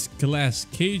rid of this glass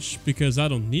cage because I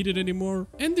don't need it anymore.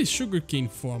 And this sugarcane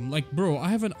farm. Like, bro, I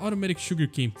have an automatic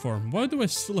sugarcane farm. Why do I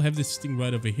still have this thing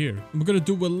right over here? I'm gonna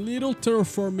do a little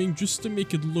terraforming just to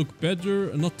make it look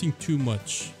better, nothing too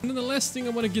much. And then the last thing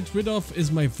I wanna get rid of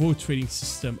is my vote trading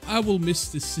system. I will miss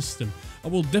this system. I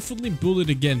will definitely build it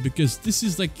again because this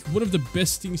is like one of the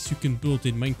best things you can build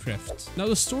in Minecraft. Now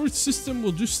the storage system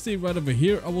will just stay right over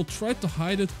here. I will try to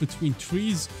hide it between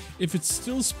trees. If it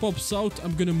still pops out,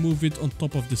 I'm gonna move it on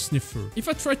top of the sniffer. If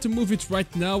I try to move it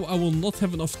right now, I will not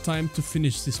have enough time to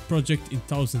finish this project in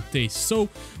 1000 days. So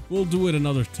we'll do it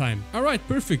another time. Alright,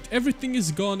 perfect. Everything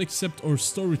is gone except our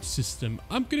storage system.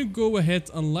 I'm gonna go ahead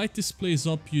and light this place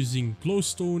up using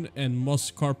glowstone and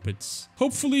moss carpets.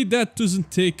 Hopefully that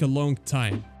doesn't take a long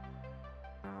time.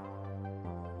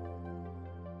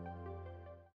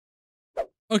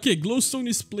 Okay, glowstone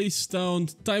is placed down,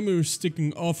 timer is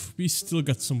ticking off, we still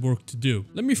got some work to do.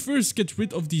 Let me first get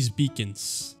rid of these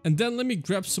beacons. And then let me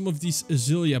grab some of these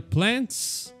azalea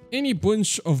plants, any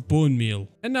bunch of bone meal.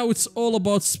 And now it's all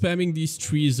about spamming these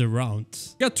trees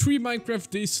around. Got 3 Minecraft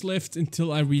days left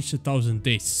until I reach 1000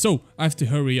 days, so I have to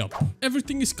hurry up.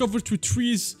 Everything is covered with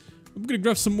trees. I'm gonna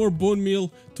grab some more bone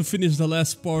meal to finish the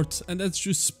last part, and that's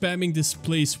just spamming this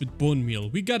place with bone meal.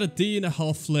 We got a day and a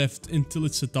half left until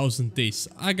it's 1000 days.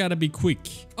 I gotta be quick.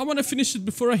 I wanna finish it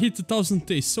before I hit 1000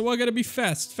 days, so I gotta be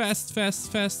fast.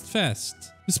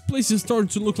 This place is starting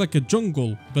to look like a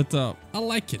jungle, but I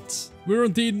like it. We're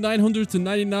on day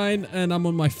 999 and I'm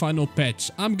on my final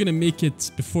patch. I'm gonna make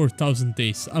it before 1000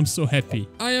 days. I'm so happy.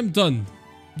 I am done.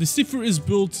 The sniffer is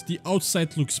built, the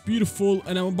outside looks beautiful,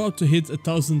 and I'm about to hit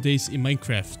 1000 days in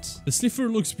Minecraft. The sniffer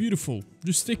looks beautiful.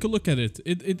 Just take a look at it.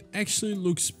 It actually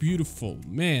looks beautiful.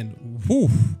 Man, whew.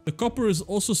 The copper is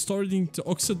also starting to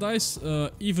oxidize,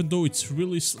 even though it's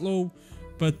really slow.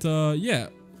 But yeah.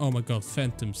 Oh my god,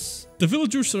 phantoms. The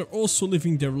villagers are also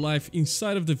living their life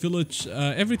inside of the village.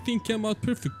 Everything came out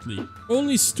perfectly.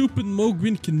 Only stupid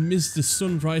Moguin can miss the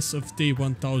sunrise of day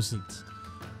 1000.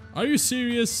 Are you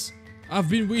serious? I've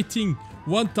been waiting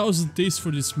 1000 days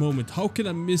for this moment. How can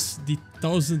I miss the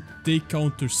 1000 day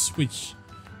counter switch?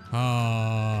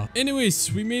 Anyways,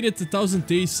 we made it 1000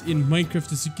 days in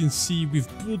Minecraft. As you can see, we've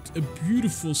built a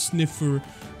beautiful sniffer.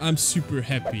 I'm super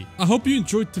happy. I hope you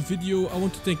enjoyed the video. I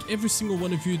want to thank every single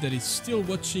one of you that is still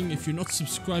watching. If you're not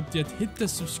subscribed yet, hit that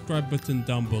subscribe button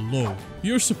down below.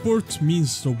 Your support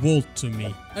means the world to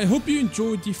me. I hope you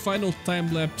enjoyed the final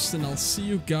time lapse, and I'll see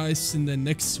you guys in the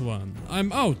next one.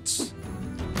 I'm out.